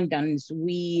Ugandans.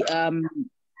 We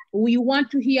want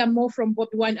to hear more from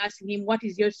Bobi Wine, asking him what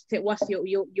is your step, what's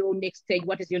your next stage,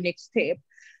 what is your next step.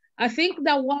 I think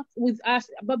that what with us,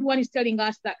 Bobi Wine is telling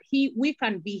us that we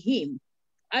can be him.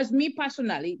 As me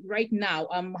personally, right now,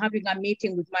 I'm having a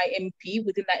meeting with my MP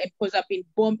within the MP because I've been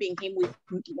bombing him with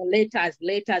letters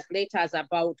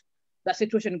about the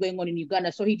situation going on in Uganda.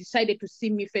 So he decided to see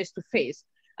me face to face,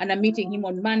 and I'm meeting him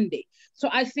on Monday. So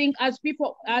I think as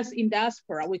people, as in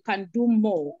diaspora, we can do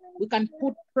more. We can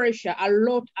put pressure, a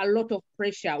lot of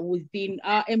pressure within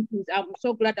our MPs. I'm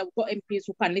so glad that we've got MPs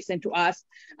who can listen to us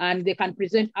and they can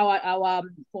present our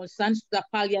concerns to the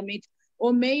parliament.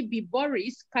 Or maybe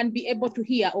Boris can be able to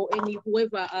hear, or any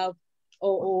whoever,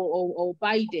 or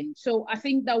Biden. So I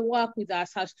think the work with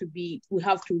us has to be, we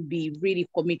have to be really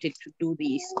committed to do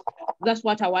this. That's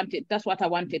what I wanted. That's what I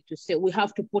wanted to say. We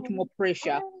have to put more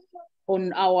pressure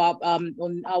on our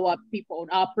people,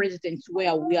 on our presidents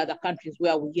where we are, the countries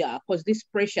where we are, because this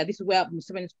pressure, this is where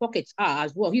Museveni's pockets are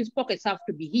as well. His pockets have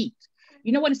to be hit.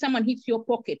 You know, when someone hits your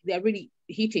pocket, they're really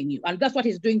hitting you, and that's what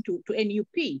he's doing to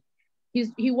NUP.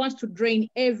 He wants to drain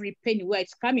every penny where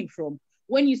it's coming from.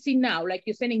 When you see now, like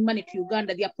you're sending money to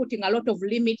Uganda, they are putting a lot of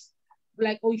limits,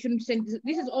 like, oh, you shouldn't send this.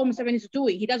 This is all Museveni is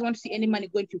doing. He doesn't want to see any money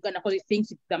going to Uganda because he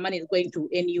thinks the money is going to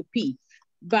NUP.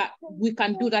 But we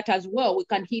can do that as well. We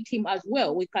can hit him as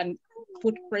well. We can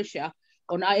put pressure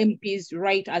on our MPs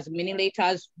write as many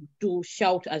letters, to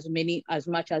shout as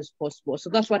much as possible. So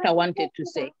that's what I wanted to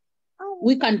say.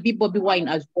 We can be Bobi Wine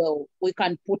as well. We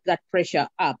can put that pressure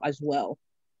up as well.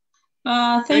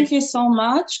 Thank you so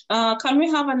much. Can we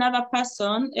have another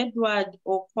person, Edward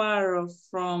Okwaro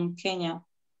from Kenya?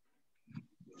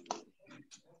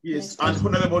 Yes, and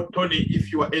Honorable Tony,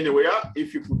 if you are anywhere,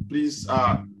 if you could please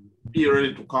be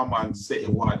ready to come and say a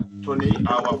word. Tony,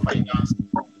 our finance.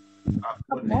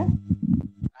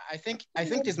 I think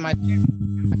it's my turn.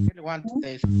 I really want to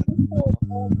say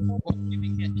for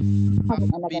giving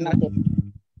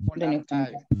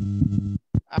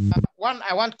one,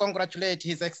 I want to congratulate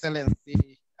His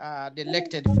Excellency, the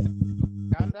elected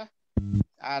Uganda,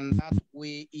 and that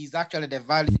is actually the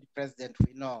valid president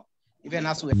we know, even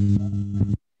as we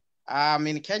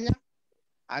in Kenya,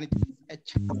 and it is a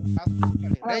chance.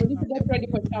 Get ready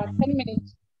for 10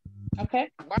 minutes. Okay.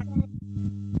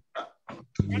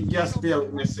 Just bear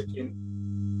with me a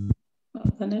second.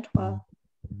 The network.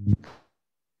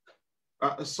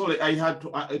 Sorry, I had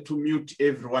to mute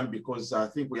everyone because I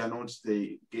think we are not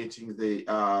getting the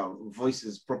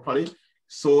voices properly.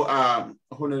 So,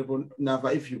 Honorable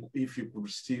Nava, if you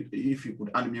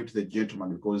could unmute the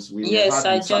gentleman, because we yes,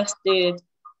 I just did.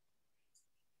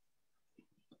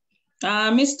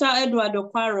 Mr. Edward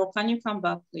Okwaro, can you come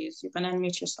back, please? You can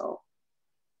unmute yourself.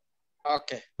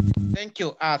 Okay, thank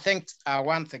you. Thanks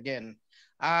once again.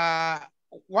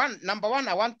 Number one,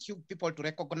 I want you people to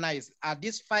recognize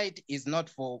this fight is not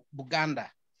for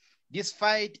Buganda. This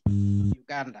fight is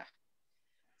Uganda.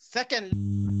 Second,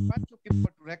 I want you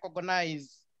people to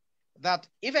recognize that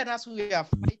even as we are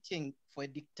fighting for a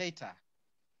dictator,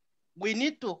 we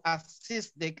need to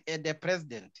assist the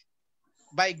president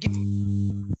by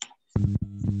giving.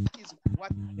 That is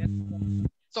what.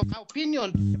 So my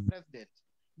opinion to the president,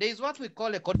 there is what we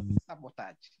call economic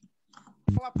sabotage.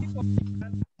 Our people,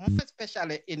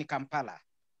 especially in Kampala,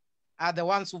 are the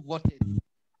ones who voted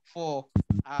for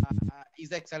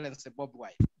His Excellency Bobi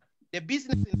Wine. The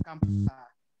business in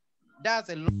Kampala does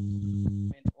a lot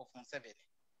of Museveni.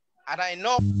 And I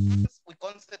know once we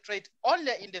concentrate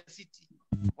only in the city,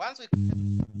 once we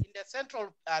concentrate in the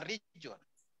central region,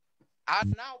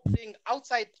 and now being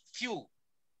outside few,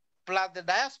 plus the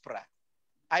diaspora,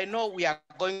 I know we are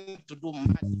going to do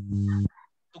much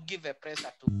to give a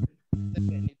pressure to Museveni.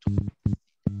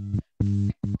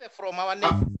 From our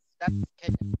neighbors, that's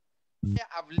Kenya. Kenya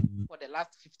have lived for the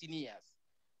last 15 years.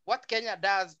 What Kenya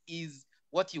does is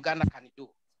what Uganda can do.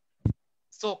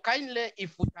 So kindly,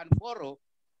 if we can borrow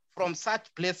from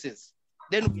such places,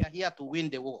 then we are here to win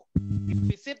the war. If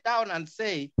we sit down and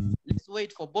say, let's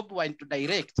wait for Bobi Wine to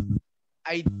direct,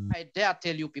 I dare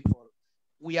tell you people,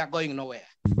 we are going nowhere.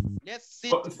 Let's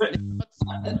sit.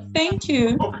 Thank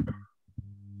you. Okay.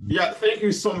 Yeah, thank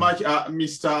you so much,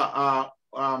 Mr.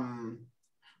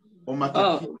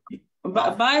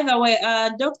 By the way,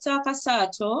 Dr.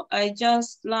 Kasato, I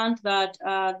just learned that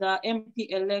the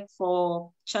MP-elect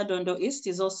for Chadondo East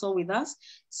is also with us.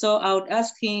 So I would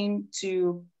ask him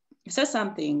to say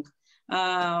something.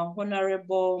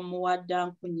 Honorable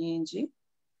Muwada Kunyenji,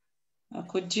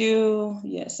 could you,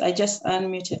 yes, I just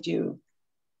unmuted you.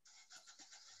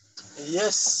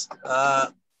 Yes,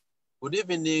 good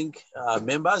evening,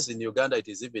 members. In Uganda, it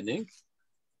is evening.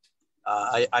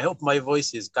 I hope my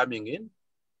voice is coming in.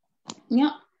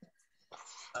 Yeah.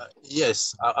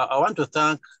 Yes, I want to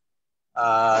thank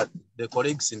the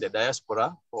colleagues in the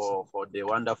diaspora for the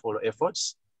wonderful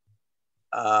efforts.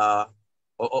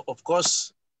 Of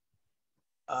course,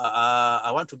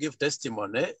 I want to give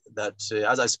testimony that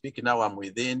as I speak now, I'm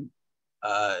within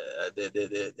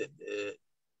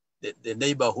the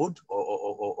neighborhood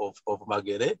of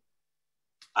Magere.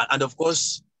 And of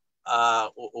course,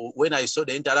 when I saw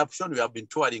the interruption, we have been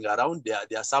touring around.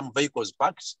 There are some vehicles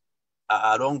parked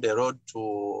along the road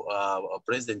to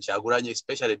President Chagulanyi,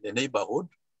 especially in the neighborhood,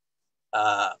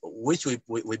 which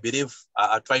we believe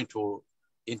are trying to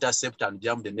intercept and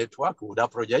jam the network. We would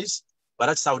apologize, but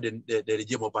that's how the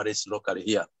regime operates locally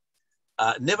here.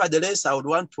 Nevertheless, I would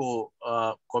want to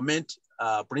comment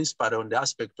principally on the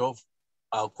aspect of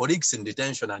colleagues in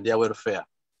detention and their welfare.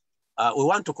 We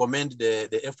want to commend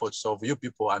the efforts of you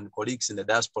people and colleagues in the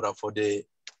diaspora for the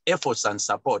efforts and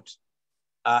support.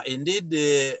 Indeed,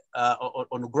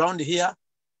 on the ground here,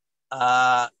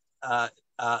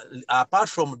 apart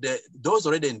from those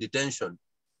already in detention,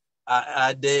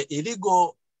 the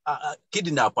illegal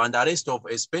kidnap and arrest of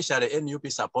especially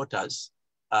NUP supporters,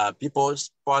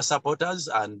 People's Power supporters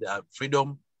and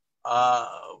freedom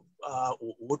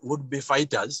would-be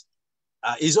fighters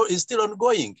is still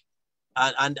ongoing.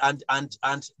 And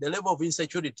the level of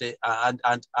insecurity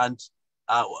and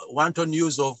wanton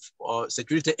use of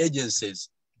security agencies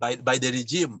by the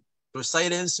regime to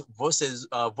silence voices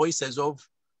of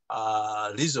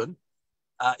reason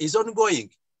is ongoing.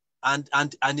 And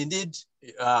indeed,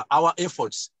 our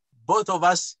efforts, both of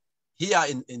us here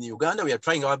in Uganda, we are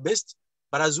trying our best,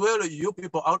 but as well, you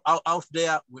people out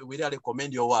there, we really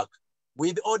commend your work.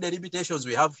 With all the limitations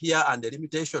we have here and the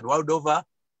limitation world over,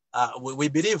 we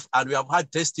believe, and we have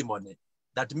had testimony,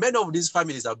 that many of these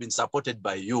families have been supported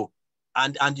by you,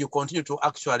 and you continue to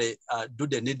actually do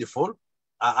the needful.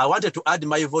 I wanted to add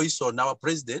my voice on our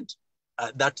president,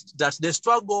 that the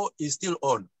struggle is still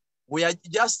on. We have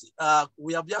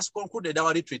just concluded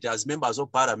our retreat as members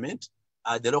of parliament,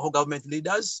 the local government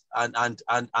leaders, and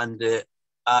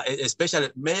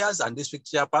especially mayors and district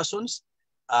chairpersons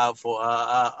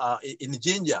in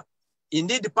Jinja.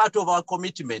 Indeed, part of our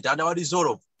commitment and our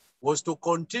resolve was to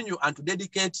continue and to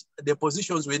dedicate the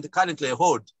positions we currently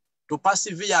hold to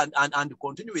persevere and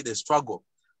continue with the struggle,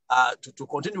 to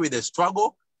continue with the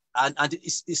struggle. And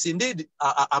it's indeed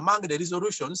among the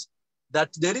resolutions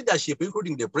that the leadership,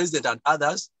 including the president and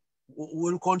others,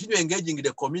 will continue engaging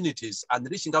the communities and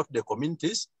reaching out to the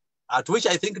communities, to which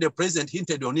I think the president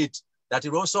hinted on it, that he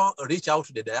will also reach out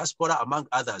to the diaspora, among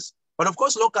others. But of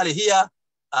course, locally here,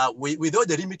 with all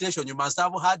the limitation, you must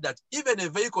have heard that even a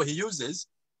vehicle he uses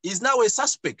is now a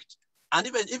suspect. And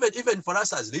even for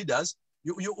us as leaders,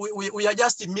 we are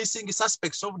just missing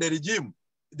suspects of the regime.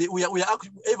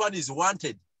 Everyone is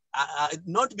wanted.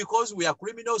 Not because we are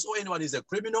criminals or anyone is a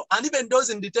criminal, and even those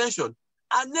in detention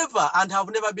are never and have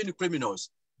never been criminals.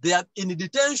 They are in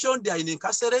detention, they are in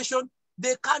incarceration,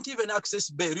 they can't even access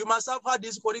bail. You must have heard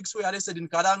these colleagues who were arrested in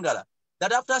Karangala,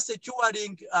 that after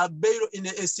securing bail in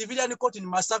a civilian court in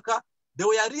Masaka, they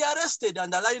were rearrested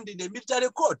and aligned in the military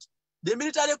court. The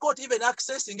military court even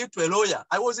accessing it to a lawyer.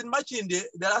 I was in Machinde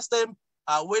the last time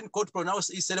when court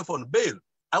pronounced itself on bail.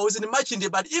 I was in Machinde,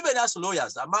 but even as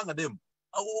lawyers, among them,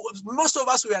 most of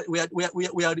us we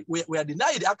are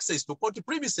denied access to court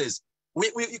premises. We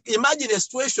imagine a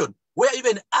situation where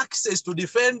even access to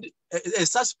defend a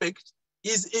suspect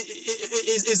is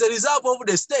a reserve of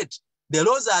the state. The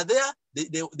laws are there;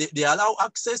 they allow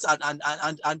access,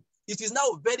 and it is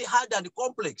now very hard and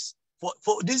complex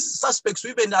for these suspects to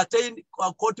even attain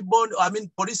court bond,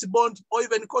 police bond, or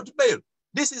even court bail.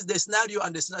 This is the scenario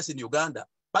and the scenario in Uganda.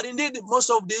 But indeed, most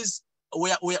of these we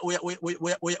are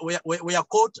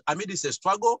caught amidst a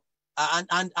struggle,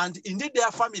 and indeed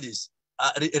their families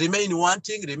remain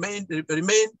wanting, remain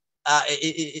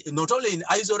not only in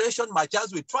isolation, much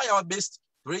as we try our best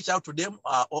to reach out to them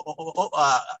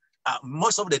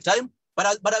most of the time, but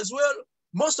as well,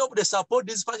 most of the support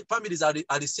these families are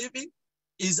receiving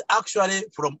is actually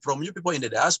from you people in the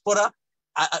diaspora.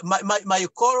 My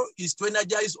call is to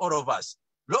energize all of us.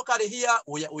 Locally here,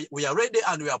 we are ready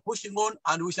and we are pushing on,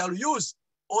 and we shall use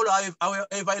all our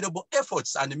available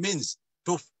efforts and means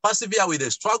to persevere with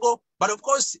the struggle. But of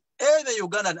course, any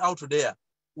Ugandan out there,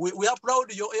 we are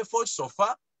proud of your efforts so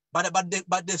far, but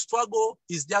the struggle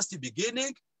is just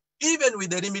beginning, even with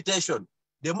the limitation.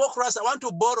 Democracy, I want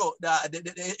to borrow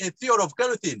a theory of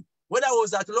Kelvin. When I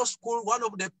was at law school, one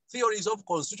of the theories of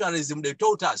constitutionalism they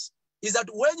taught us is that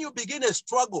when you begin a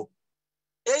struggle,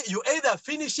 you either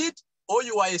finish it or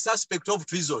you are a suspect of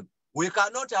treason. We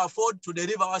cannot afford to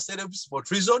deliver ourselves for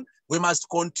treason. We must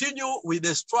continue with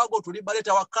the struggle to liberate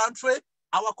our country.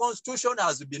 Our constitution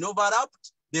has been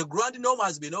overlapped. The grand norm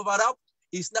has been overlapped.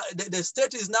 It's now, the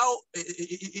state is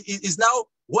now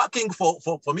working for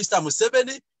Mr.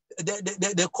 Museveni.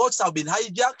 The courts have been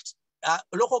hijacked.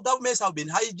 Local governments have been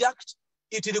hijacked.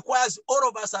 It requires all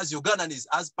of us as Ugandans,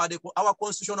 as per our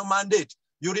constitutional mandate.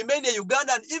 You remain a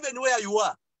Ugandan even where you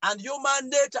are. And your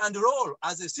mandate and role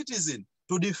as a citizen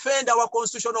to defend our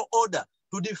constitutional order,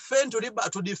 to defend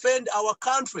our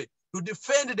country, to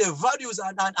defend the values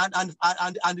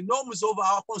and norms of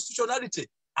our constitutionality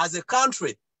as a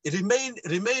country, remain a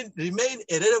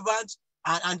relevant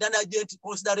and an urgent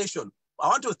consideration. I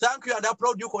want to thank you and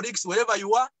applaud you, colleagues, wherever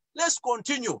you are. Let's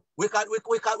continue. We can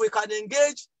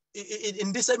engage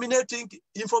in disseminating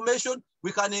information.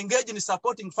 We can engage in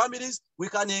supporting families. We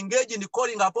can engage in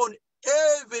calling upon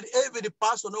every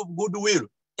person of goodwill,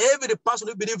 every person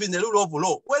who believes in the rule of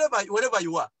law, wherever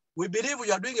you are. We believe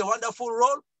you are doing a wonderful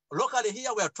role. Locally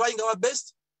here, we are trying our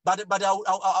best, but I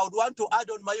would want to add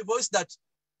on my voice that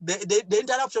the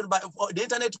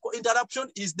internet interruption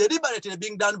is deliberately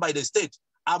being done by the state.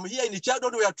 I'm here in the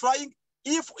Chadon, we are trying.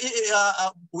 If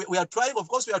we are trying, of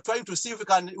course, we are trying to see if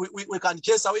we can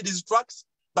chase away these trucks,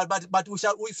 but we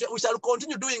shall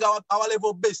continue doing our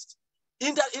level best.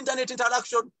 Internet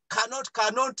interaction cannot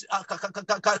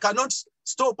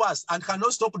stop us and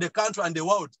cannot stop the country and the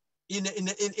world.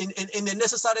 in a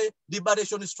necessary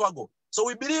liberation struggle. So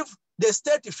we believe the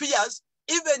state fears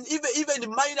even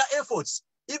minor efforts,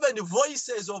 even the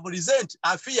voices of resent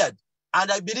are feared.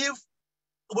 And I believe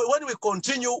when we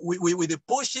continue with the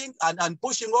pushing and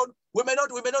pushing on, we may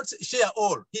not share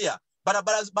all here, but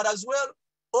as well,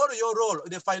 all your role,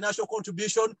 the financial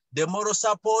contribution, the moral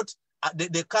support,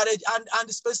 the courage, and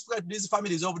specifically these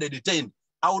families of the detained.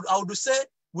 I would say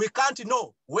we can't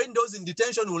know when those in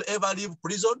detention will ever leave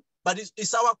prison, but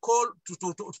it's our call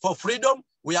for freedom.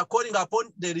 We are calling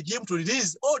upon the regime to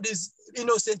release all these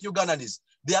innocent Ugandans.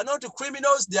 They are not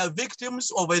criminals, they are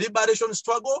victims of a liberation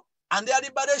struggle, and their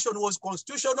liberation was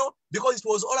constitutional because it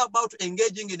was all about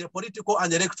engaging in a political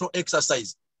and electoral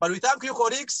exercise. But we thank you,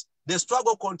 colleagues. The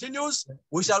struggle continues.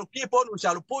 We shall keep on, we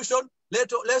shall push on.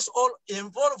 Let's all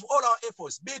involve all our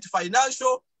efforts, be it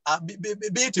financial, be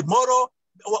it moral,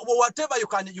 whatever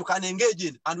you can engage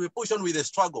in, and we push on with the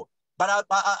struggle. But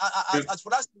as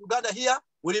for us in Uganda here,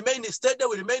 we remain steady,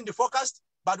 we remain focused,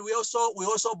 but we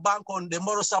also bank on the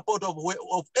moral support of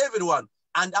everyone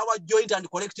and our joint and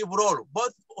collective role,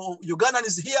 both of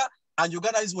Ugandans here and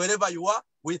Ugandans wherever you are.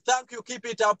 We thank you. Keep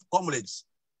it up, comrades.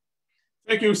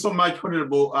 Thank you so much,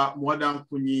 Honorable Mwadam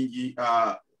Kunyingi.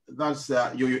 That's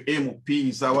your MP,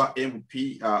 is our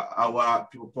MP, our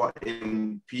people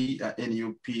MP,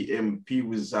 NUP MP,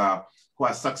 who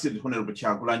has succeeded Honorable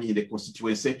Kyagulanyi in the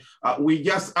constituency. We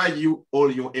just urge you, all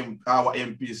our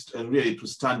MPs, really to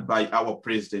stand by our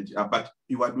president. But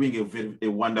you are doing a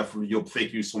wonderful job.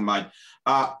 Thank you so much.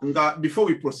 Before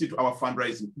we proceed to our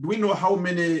fundraising, do we know how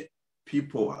many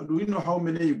people? Do we know how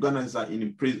many Ugandans are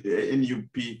in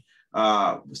NUP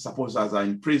supporters are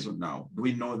in prison now? Do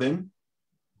we know them?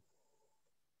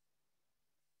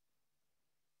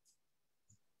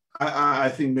 I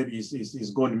think maybe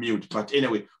he's gone mute, but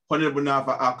anyway, Honorable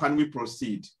Nava, can we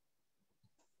proceed?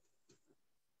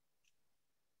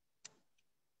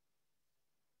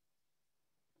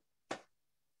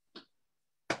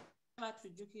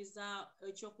 Tujukiza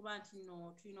ekyokuba nti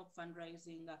no tulina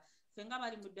okufundraisinga fenga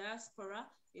bali mu diaspora.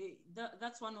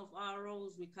 That's one of our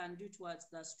roles we can do towards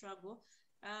the struggle.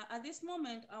 At this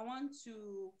moment, I want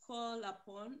to call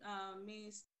upon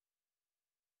Ms.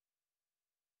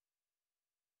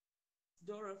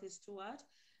 Dorothy Stewart.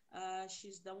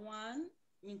 She's the one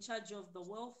in charge of the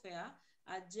welfare.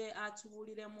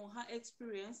 Atuwuliremu her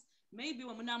experience. Maybe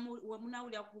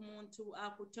wemunawulira ku muntu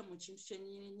akutte mu kintu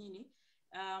kyennyini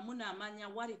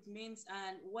munamanya what it means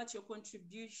and what your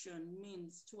contribution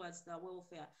means towards the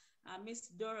welfare. Miss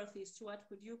Dorothy Stewart,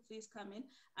 could you please come in?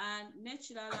 And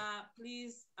Nechala,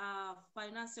 please,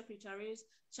 finance secretaries,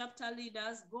 chapter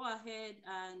leaders, go ahead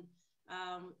and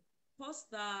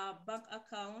post the bank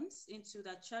accounts into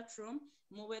the chat room.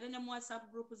 Muwerene mu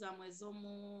WhatsApp group zamwe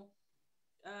zomu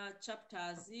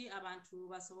chapters abantu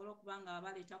basobola okubanga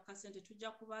baleta kasente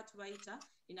tujja kuba tubayita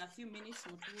in a few minutes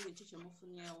mutubule kiki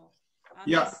mufunyewo.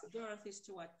 Miss Dorothy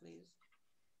Stewart, please.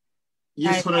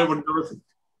 Yes, Honorable Dorothy.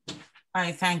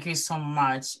 I thank you so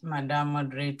much, Madam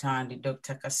Moderator and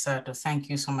Dr. Kasato. Thank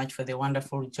you so much for the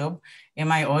wonderful job.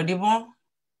 Am I audible?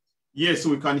 Yes,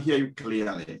 we can hear you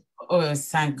clearly. Oh,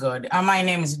 thank God. My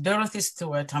name is Dorothy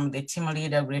Stewart. I'm the team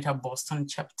leader, Greater Boston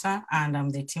chapter, and I'm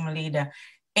the team leader,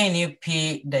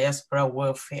 NUP Diaspora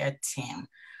Welfare Team.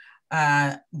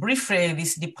 Briefly,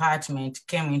 this department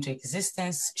came into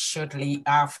existence shortly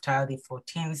after the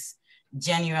 14th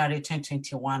January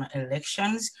 2021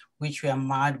 elections, which were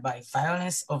marred by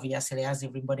violence, obviously, as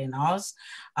everybody knows.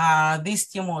 This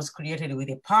team was created with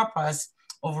the purpose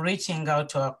of reaching out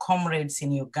to our comrades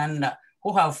in Uganda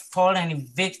who have fallen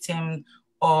victims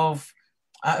of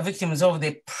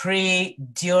the pre,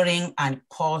 during, and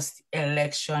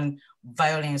post-election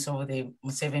violence of the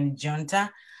Museveni junta.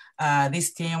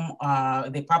 This team,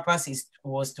 the purpose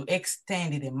was to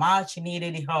extend the much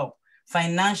needed help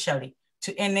financially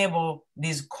to enable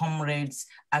these comrades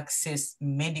access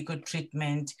medical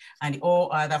treatment and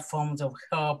all other forms of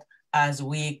help as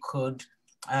we could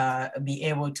be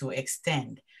able to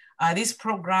extend. This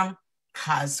program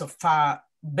has so far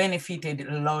benefited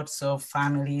lots of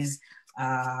families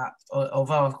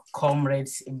of our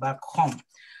comrades back home.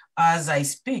 As I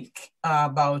speak,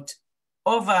 about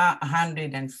over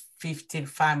 150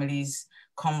 families,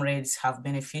 comrades have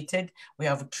benefited. We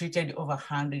have treated over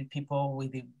 100 people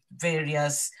with the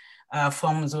various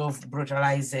forms of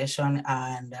brutalization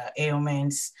and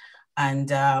ailments.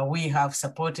 And we have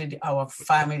supported our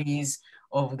families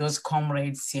of those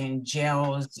comrades in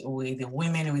jails, with the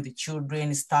women with the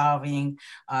children starving,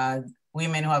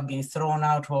 women who have been thrown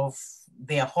out of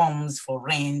their homes for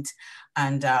rent.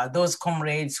 And those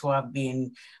comrades who have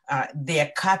been,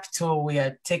 their capital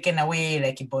were taken away,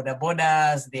 like border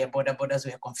borders, their border borders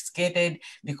were confiscated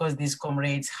because these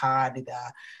comrades had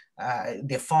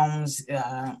the farms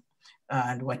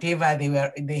and whatever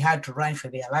they had to run for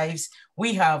their lives.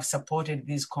 We have supported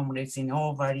these comrades in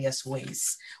all various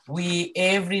ways. We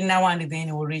every now and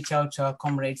then we reach out to our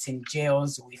comrades in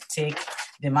jails. We take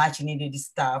the much needed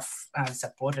stuff and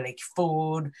support like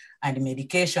food and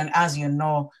medication. As you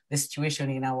know, the situation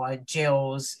in our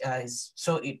jails is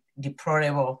so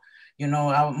deplorable. You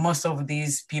know, most of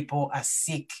these people are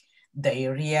sick,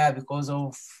 diarrhea because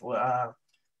of,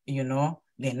 you know,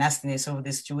 the nastiness of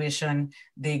the situation.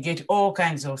 They get all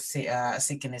kinds of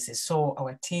sicknesses. So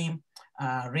our team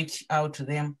reach out to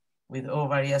them with all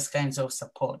various kinds of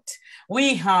support.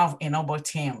 We have a noble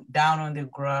team down on the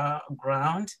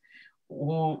ground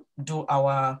who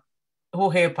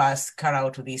help us carry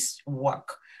out this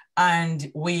work.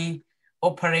 And we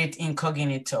operate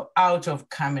incognito, out of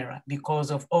camera,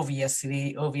 because of obvious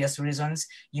reasons,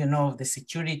 you know, the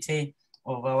security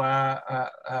of our,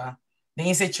 the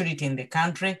insecurity in the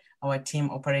country. Our team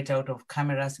operate out of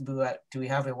cameras. We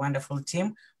have a wonderful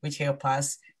team which help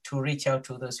us to reach out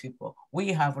to those people.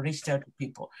 We have reached out to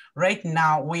people. Right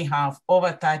now, we have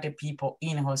over 30 people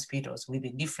in hospitals with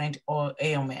the different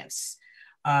ailments,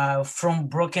 from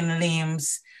broken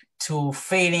limbs to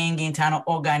failing internal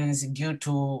organs due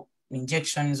to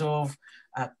injections of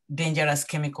dangerous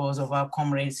chemicals of our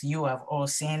comrades you have all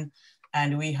seen.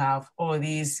 And we have all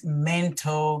these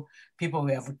mental people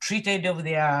we have treated of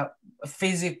their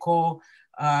physical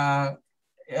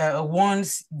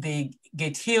wounds, they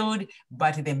get healed,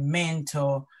 but the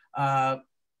mental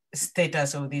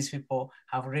status of these people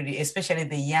have really, especially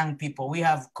the young people. We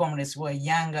have comrades who are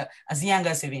younger, as young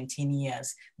as 17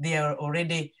 years. They are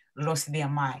already lost their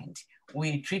mind.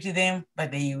 We treat them,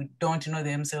 but they don't know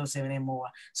themselves anymore.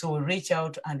 So we reach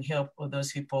out and help all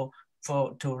those people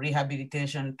to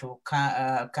rehabilitation, to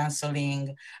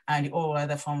counseling, and all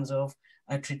other forms of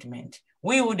treatment.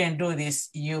 We wouldn't do this,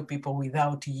 you people,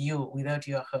 without you, without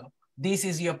your help. This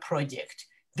is your project.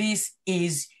 This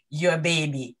is your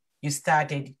baby. You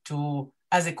started to,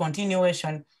 as a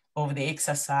continuation of the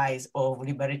exercise of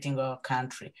liberating our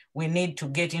country. We need to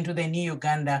get into the new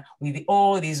Uganda with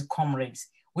all these comrades.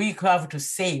 We have to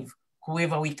save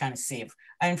whoever we can save.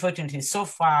 Unfortunately, so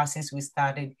far since we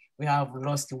started, we have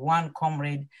lost one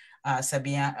comrade,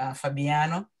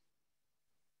 Fabiano,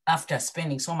 after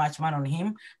spending so much money on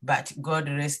him, but God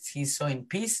rest his soul in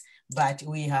peace. But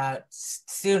we are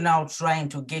still now trying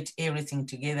to get everything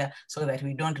together so that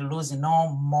we don't lose no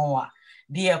more.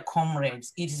 Dear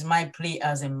comrades, it is my plea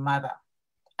as a mother,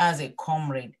 as a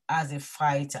comrade, as a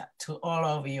fighter, to all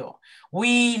of you.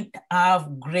 We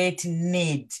have great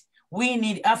need. We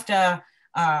need, after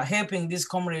helping these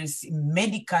comrades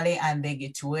medically and they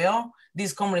get well,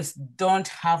 these comrades don't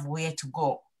have where to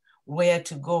go.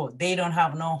 They don't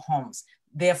have no homes.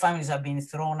 Their families have been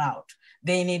thrown out.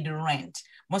 They need rent.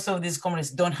 Most of these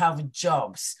comrades don't have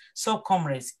jobs. So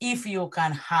comrades, if you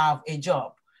can have a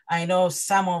job, I know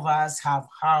some of us have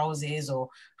houses or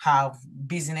have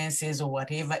businesses or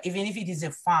whatever, even if it is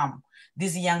a farm,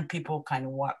 these young people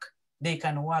can work. They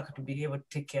can work to be able to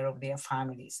take care of their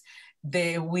families.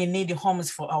 We need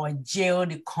homes for our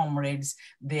jailed comrades.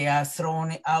 They are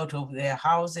thrown out of their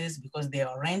houses because they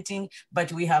are renting,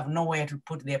 but we have nowhere to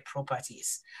put their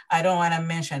properties. I don't want to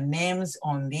mention names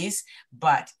on this,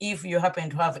 but if you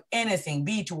happen to have anything,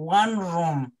 be it one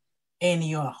room in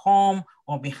your home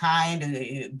or behind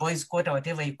the boys' quarter,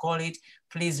 whatever you call it,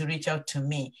 please reach out to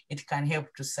me. It can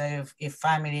help to save a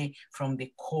family from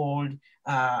the cold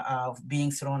of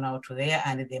being thrown out there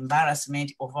and the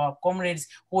embarrassment of our comrades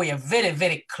who are very,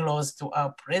 very close to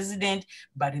our president,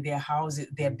 but their houses,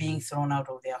 they're being thrown out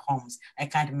of their homes. I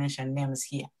can't mention names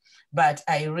here. But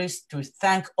I wish to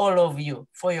thank all of you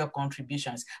for your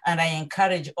contributions. And I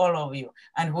encourage all of you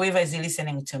and whoever is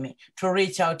listening to me to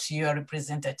reach out to your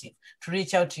representative, to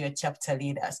reach out to your chapter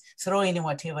leaders, throw in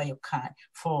whatever you can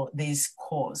for this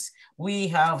cause. We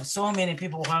have so many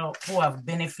people who have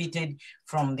benefited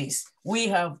from this. We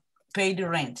have paid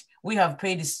rent. We have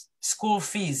paid school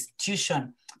fees,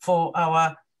 tuition for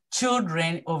our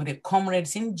children of the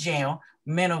comrades in jail.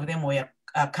 Many of them were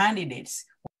candidates.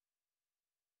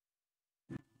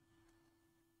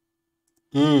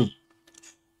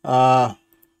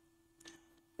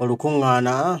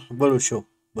 Olukungaana bwe lutyo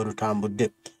bwe lutambudde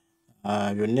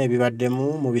byonna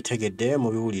ebibaddemu mubitegedde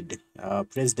mubiwulidde.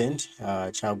 President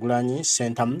Kyagulanyi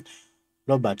Ssentamu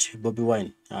Robert Bobi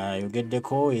Wine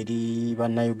ayogeddeko eri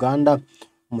Bannayuganda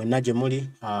mwenna gye muli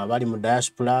abali mu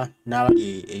diaspora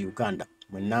n'abali e Uganda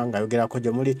mwenna ng'ayogerako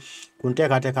gye muli ku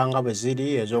nteekateeka nga bwe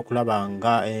ziri ez'okulaba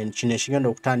nga kino ekigenda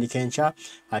okutandika enkya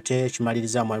ate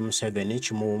kimaliriza Mwami Museveni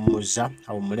kimuwummuza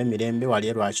awummule emirembe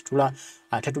wali lwakitula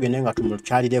ate tugende nga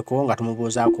tumukyalireko nga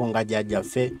tumubuuzaako nga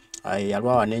jjajjaffe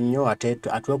yalwawana ennyo ate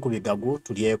atuwe ku bigagu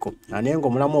tulyeko naye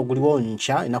ng'omulamu oguliwo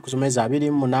nkya ennaku z'omwezi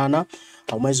 28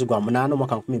 omwezi gwa 8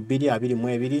 omwaka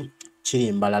 2022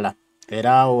 kiri Mbarara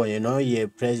era eno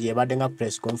yebadde nga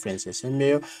press conference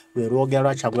Ebisembyeyo lwe lwogera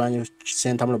lwa Kyagulanyi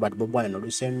Ssentamu Robert Bobi Wine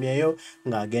Ebisembyeyo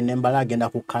ng'agenda Mbarara agenda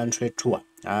ku country tour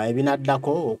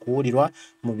ebinaddako okuwulirwa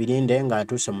mu birinde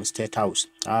ng'atuuse mu State House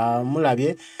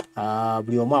mulabye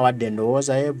buli omu awadde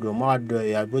endowooza ye buli omu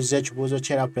yabuuza ekibuuzo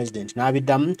kyera president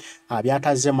n'abiddamu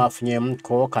byatazzemu afunyemu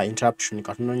ka interruption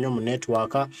katono nnyo mu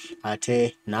network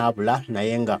ate n'abula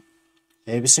naye nga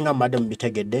ebisinga mbadde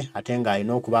mubitegedde ate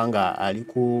ng'alina okuba nga ali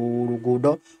ku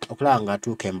luguudo okulaba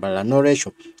ng'atuuka e Mbarara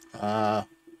n'olwekyo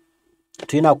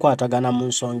tulina kukwatagana mu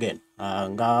nsonga eno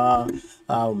nga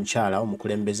omukyala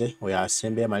omukulembeze oyo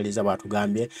asembe amaliriza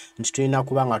bw'atugambye nti tulina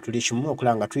kuba nga tuli kimu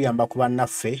okulaba nga tuyamba ku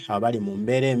bannaffe abali mu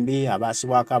mbeera embi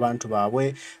abaasibwako abantu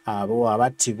baabwe abo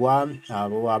abattibwa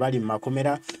abo abali mu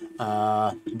makomera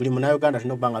buli munnayuganda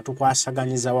tulina okuba nga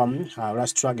tukwasaganyiza wamu olwa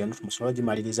struggle eno tumusobole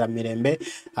ogimaliriza mirembe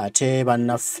ate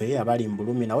bannaffe abali mu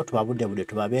bulumi nabo tubabudde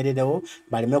tubabeererewo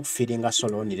baleme kufiiringa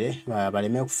solonire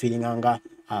baleme kufiiringa nga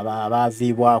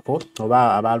abaviibwako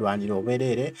oba abalwanira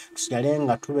obwereere tusigale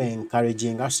nga tuba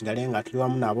encouraginga tusigale nga tuli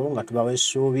wamu nabo nga tubawa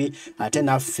essuubi ate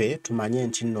naffe tumanye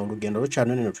nti nno olugendo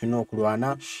lukyano neno tulina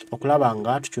okulwana okulaba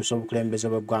nga tukyusa obukulembeze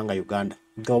bw'eggwanga Uganda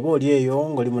ng'oba oli eyo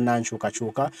ng'oli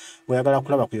munnankyukakyuka ng'oyagala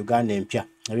kulaba ku Uganda empya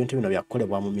ebintu bino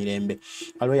byakukolebwa mu mirembe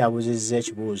waliwo yabuuzizza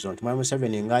ekibuuzo nti Mwami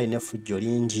Museveni ng'alina effujjo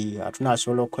lingi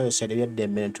tunaasobola okukozesa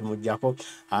ebyeddembe ne tumuggyako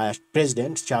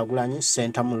President Kyagulanyi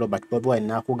Ssentamu Robert Bobi Wine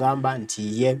n'akugamba nti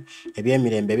ye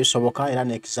ebyemirembe bisoboka era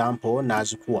n'example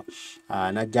n'azikuwa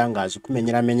najja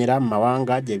ng'azikumenyeramenyera mu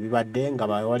mawanga gye bibadde nga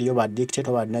waliyo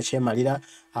badictator badinakyemalira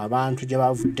abantu gye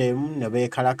bavuddemu ne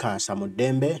beekalakaasa mu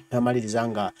ddembe n'amaliriza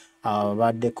nga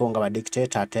abaddeko nga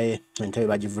badictator ate entebe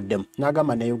bagivuddemu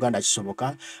n'agamba ne Uganda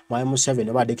kisoboka Mwami Museveni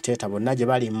oba dictator bonna gye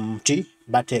bali muti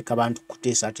bateeka bantu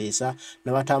kutiisatiisa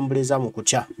ne batambuliza mu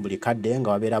kutya buli kadde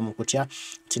nga babeera mu kutya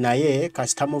nti naye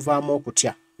kasita muvaamu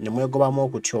okutya ne mwegobamu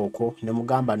okutya okwo ne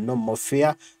mugamba no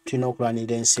mofia tulina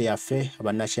okulwanirira ensi yaffe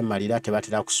abannakyemalira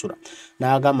tebatera kusula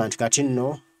n'agamba nti kati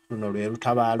nno luno lwe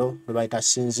lutabaalo lwe bayita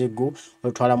Sinziggu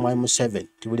olutwala Mwami Museveni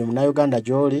ti buli munnayuganda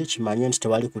gy'oli kimanye nti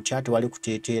tewali kutya tewali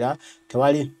kutiitiira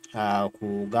tewali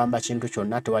kugamba kintu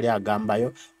kyonna tewali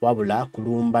agambayo wabula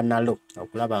kulumba nalo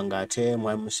okulaba nga ate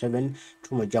Mwami Museveni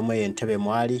tumugjamu eyo entebe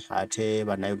mwali ate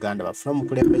bannayuganda bafuna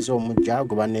omukulembeze omujja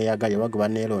gwe baneeyagala oba gwe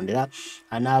baneerondera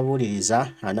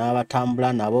anaabuuliriza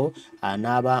anaabatambula nabo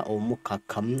anaaba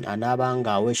omukakkamu anaaba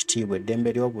ng'awa ekitiibwa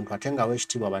eddembe ly'obuntu ate ng'awa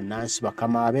ekitiibwa bannansi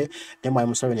bakama be ne Mwami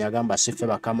Museveni yagamba siffe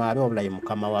bakama be wabula ye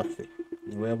mukama waffe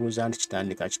ne weebuuza nti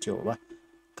kitandika kityo oba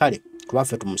kale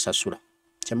kubaffe tumusasula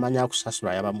kyemanya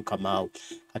akusasula yaba mukamaawo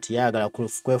kati yayagala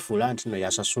kwefuula nti no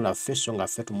yasasula ffe so nga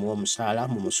ffe tumuwa omusaala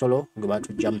mu musolo gwe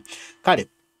batugjamu kale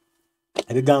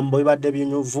ebigambo bibadde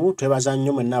binyuvu twebaza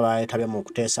nnyo mwenna bayetabye mu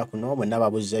kuteesa kuno mwenna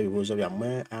babuuza ebibuuzo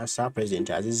byammwe ansa president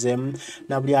azizzeemu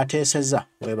na buli ateeseza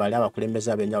mwebale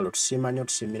abakulembeze ab'enjawulo tusiima nnyo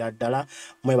tusiimira ddala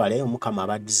mwebale omukama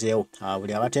abaddizeewo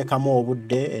buli abateekamu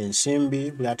obudde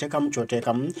ensimbi buli ateekamu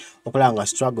kyoteekamu okulaba nga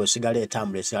struggle esigala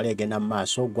etambula esigala egenda mu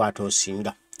maaso gwate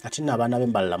osinga ati n'abaana b'e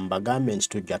Mbarara mubagambe nti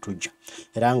tujja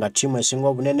era nga ttiimu esinga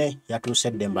obunene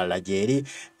yatuusedde Mbarara gyeri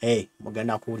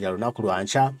mugenda kuwulira lunaku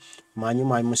lwankya manyi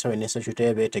Mwami Museveni ne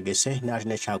Ssekitule beetegese n'ate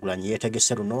ne Kyagulanyi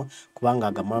yeetegese luno kubanga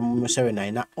aga Mwami Museveni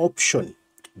alina option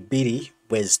bbiri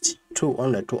bweziti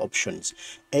only two options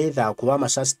either akuba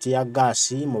amasasi ya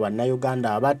gaasi mu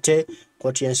bannayuganda abatte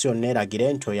kkooti y'ensi yonna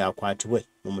eragire nti oyo akwatibwe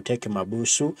mumuteeke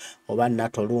mabuusu oba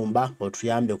natolumba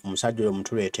otuyambe ku musajja oyo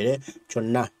mutuleetere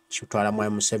kyonna kitwala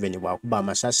Mwami Museveni bw'akuba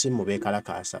amasasi mu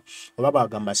beekalakaasa oba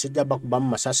bw'agamba sijja bakubamu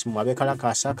masasi mu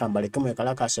abeekalakaasa kambaleke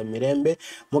mwekalakaasa emirembe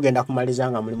mugenda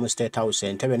kumaliza nga muli mu State House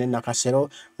Entebbe ne Nakasero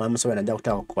Mwami Museveni ajja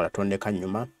kuteeka kukola tondeka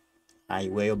nnyuma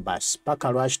ayiweeyo basi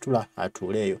paka lwakitula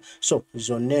atuuleeyo so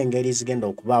zonna engeri zigenda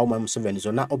okubaawo Mwami Museveni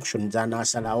zonna option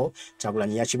z'anaasalawo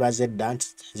Kyagulanyi yakibaza edda nti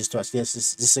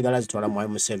zisigala zitwala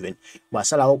Mwami Museveni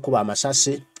bw'asalawo okuba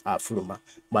amasasi afuluma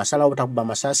bw'asalawo obutakuba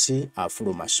amasasi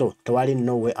afuluma so tewali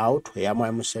no way out eya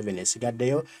Mwami Museveni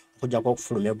esigaddeyo okujjako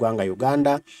okufuluma eggwanga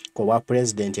Uganda kobwa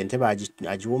president entebe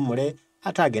agiwummule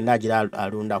ate agenda agira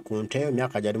alunda ku nte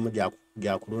emyaka gyalimu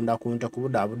gya kulunda ku nte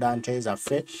kubudaabuda nte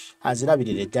zaffe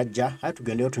azirabirire jjajja ate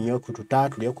tugendeyo tunywe ku tuta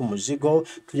tulye ku muzigo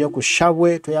tulye ku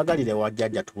shabwe tweyagalire wa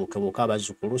jjajja tubuukebuuke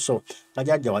abazzukulu so nga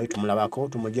jjajja wali tumulabako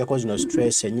tumugyeko zino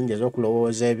stress ennyingi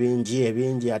ez'okulowooza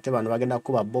ebingi ate bano bagenda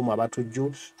kukuba bomu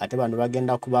abatujju ate bano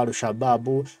bagenda kuba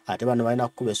alushababu ate bano balina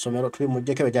kukuba essomero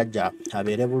tubimuggyeko jjajja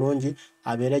abeere bulungi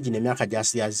abeere gino emyaka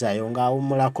gy'asiyazaayo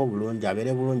ng'awummulako bulungi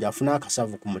abeere bulungi afune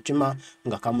akasavu ku mutima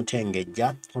nga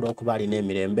kamutengejja olw'okuba alina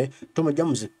emirembe tumugye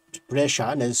mu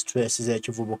pressure ne stress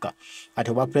z'ekivubuka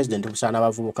ate obwa president busaana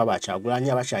abavubuka bakyagulanyi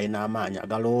abakyalina amaanyi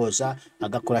agalowooza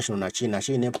agakola kino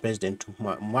naki ne president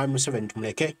mwami Museveni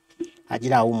tumuleke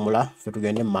agira awummula ffe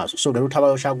tugende mu maaso so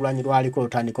lutalo Kyagulanyi lwaliko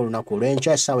lutandika olunaku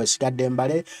olw'enkya essaawa esigadde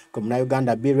mbale ku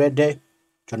Munnayuganda be ready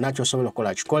kyonna ky'osobola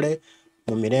okukola kikole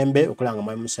mu mirembe okulanga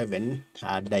mwami Museveni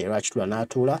addayo lwakitula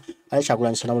n'atuula ale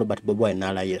Kyagulanyi Ssentamu Robert Bobi Wine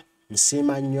n'alayira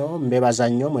nsiima nnyo mbeebaza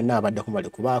nnyo mwenna abaddeko bali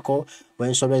kubaako bwe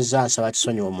nsobezza nsaba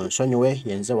kisonyiwo mu nsonyiwe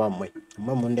yenze wammwe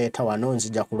mmwe mundeeta wano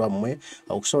nzija ku lwammwe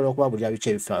okusobola okubabulira biki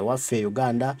ebifa ewaffe e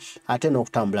Uganda ate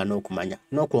n'okutambula n'okumanya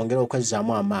n'okwongera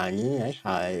okwezzaamu amaanyi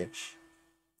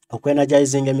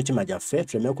okwenajayizinga emitima gyaffe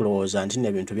tuleme kulowooza nti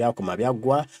n'ebintu byakoma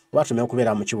byaggwa oba tuleme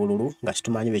kubeera mu kibululu nga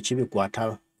situmanyi biki bikwata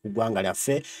ggwanga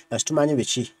lyaffe nga situmanyi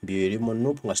biki biri mu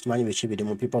nupu nga situmanyi biki biri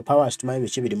mu people power situmanyi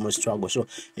biki biri mu struggle so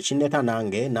ekindeeta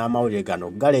nange n'amawulire gano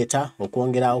galeeta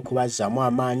okwongera okubazzaamu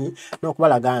amaanyi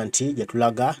n'okubalaga nti gye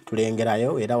tulaga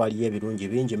tulengerayo era waliyo ebirungi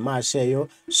bingi mu maaso eyo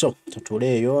so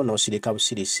tutuuleeyo n'osirika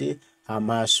busirisi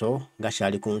amaaso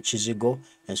gakyali ku kizigo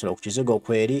ensolo ku kizigo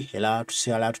kweri era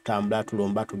tusigala tutambula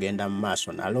tulumba tugenda mu maaso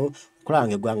nalo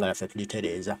okulanga eggwanga lyaffe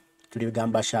tulitereeza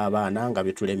tulibigamba ky'abaana nga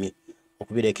bitulemye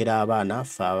okubirekera abaana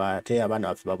ffe ate abaana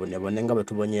baffe babonebone nga bwe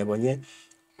tubonyeebonye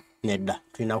nedda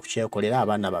tulina kukyekolera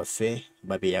abaana baffe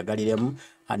babyeyagaliremu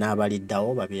n'abaliddawo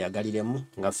babyeyagaliremu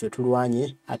nga ffe tulwanye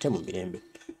ate mu mirembe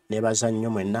neebaza nnyo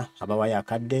mwenna abawayo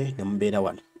akadde ne mubeera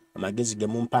wano amagezi ge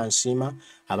mumpa nsiima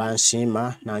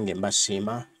abansiima nange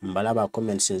mbasiima mbalaba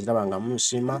comments nziraba nga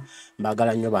munsiima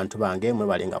mbaagala nnyo bantu bange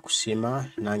mwebalenga kusiima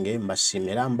nange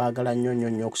mbasiimira mbaagala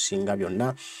nnyo okusinga byonna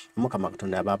Mukama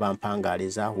Katonda yaba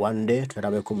bampangaaliza one day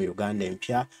twalabeko mu Uganda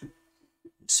empya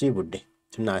siibudde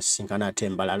tunasinkana ate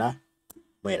Mbarara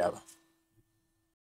mweraba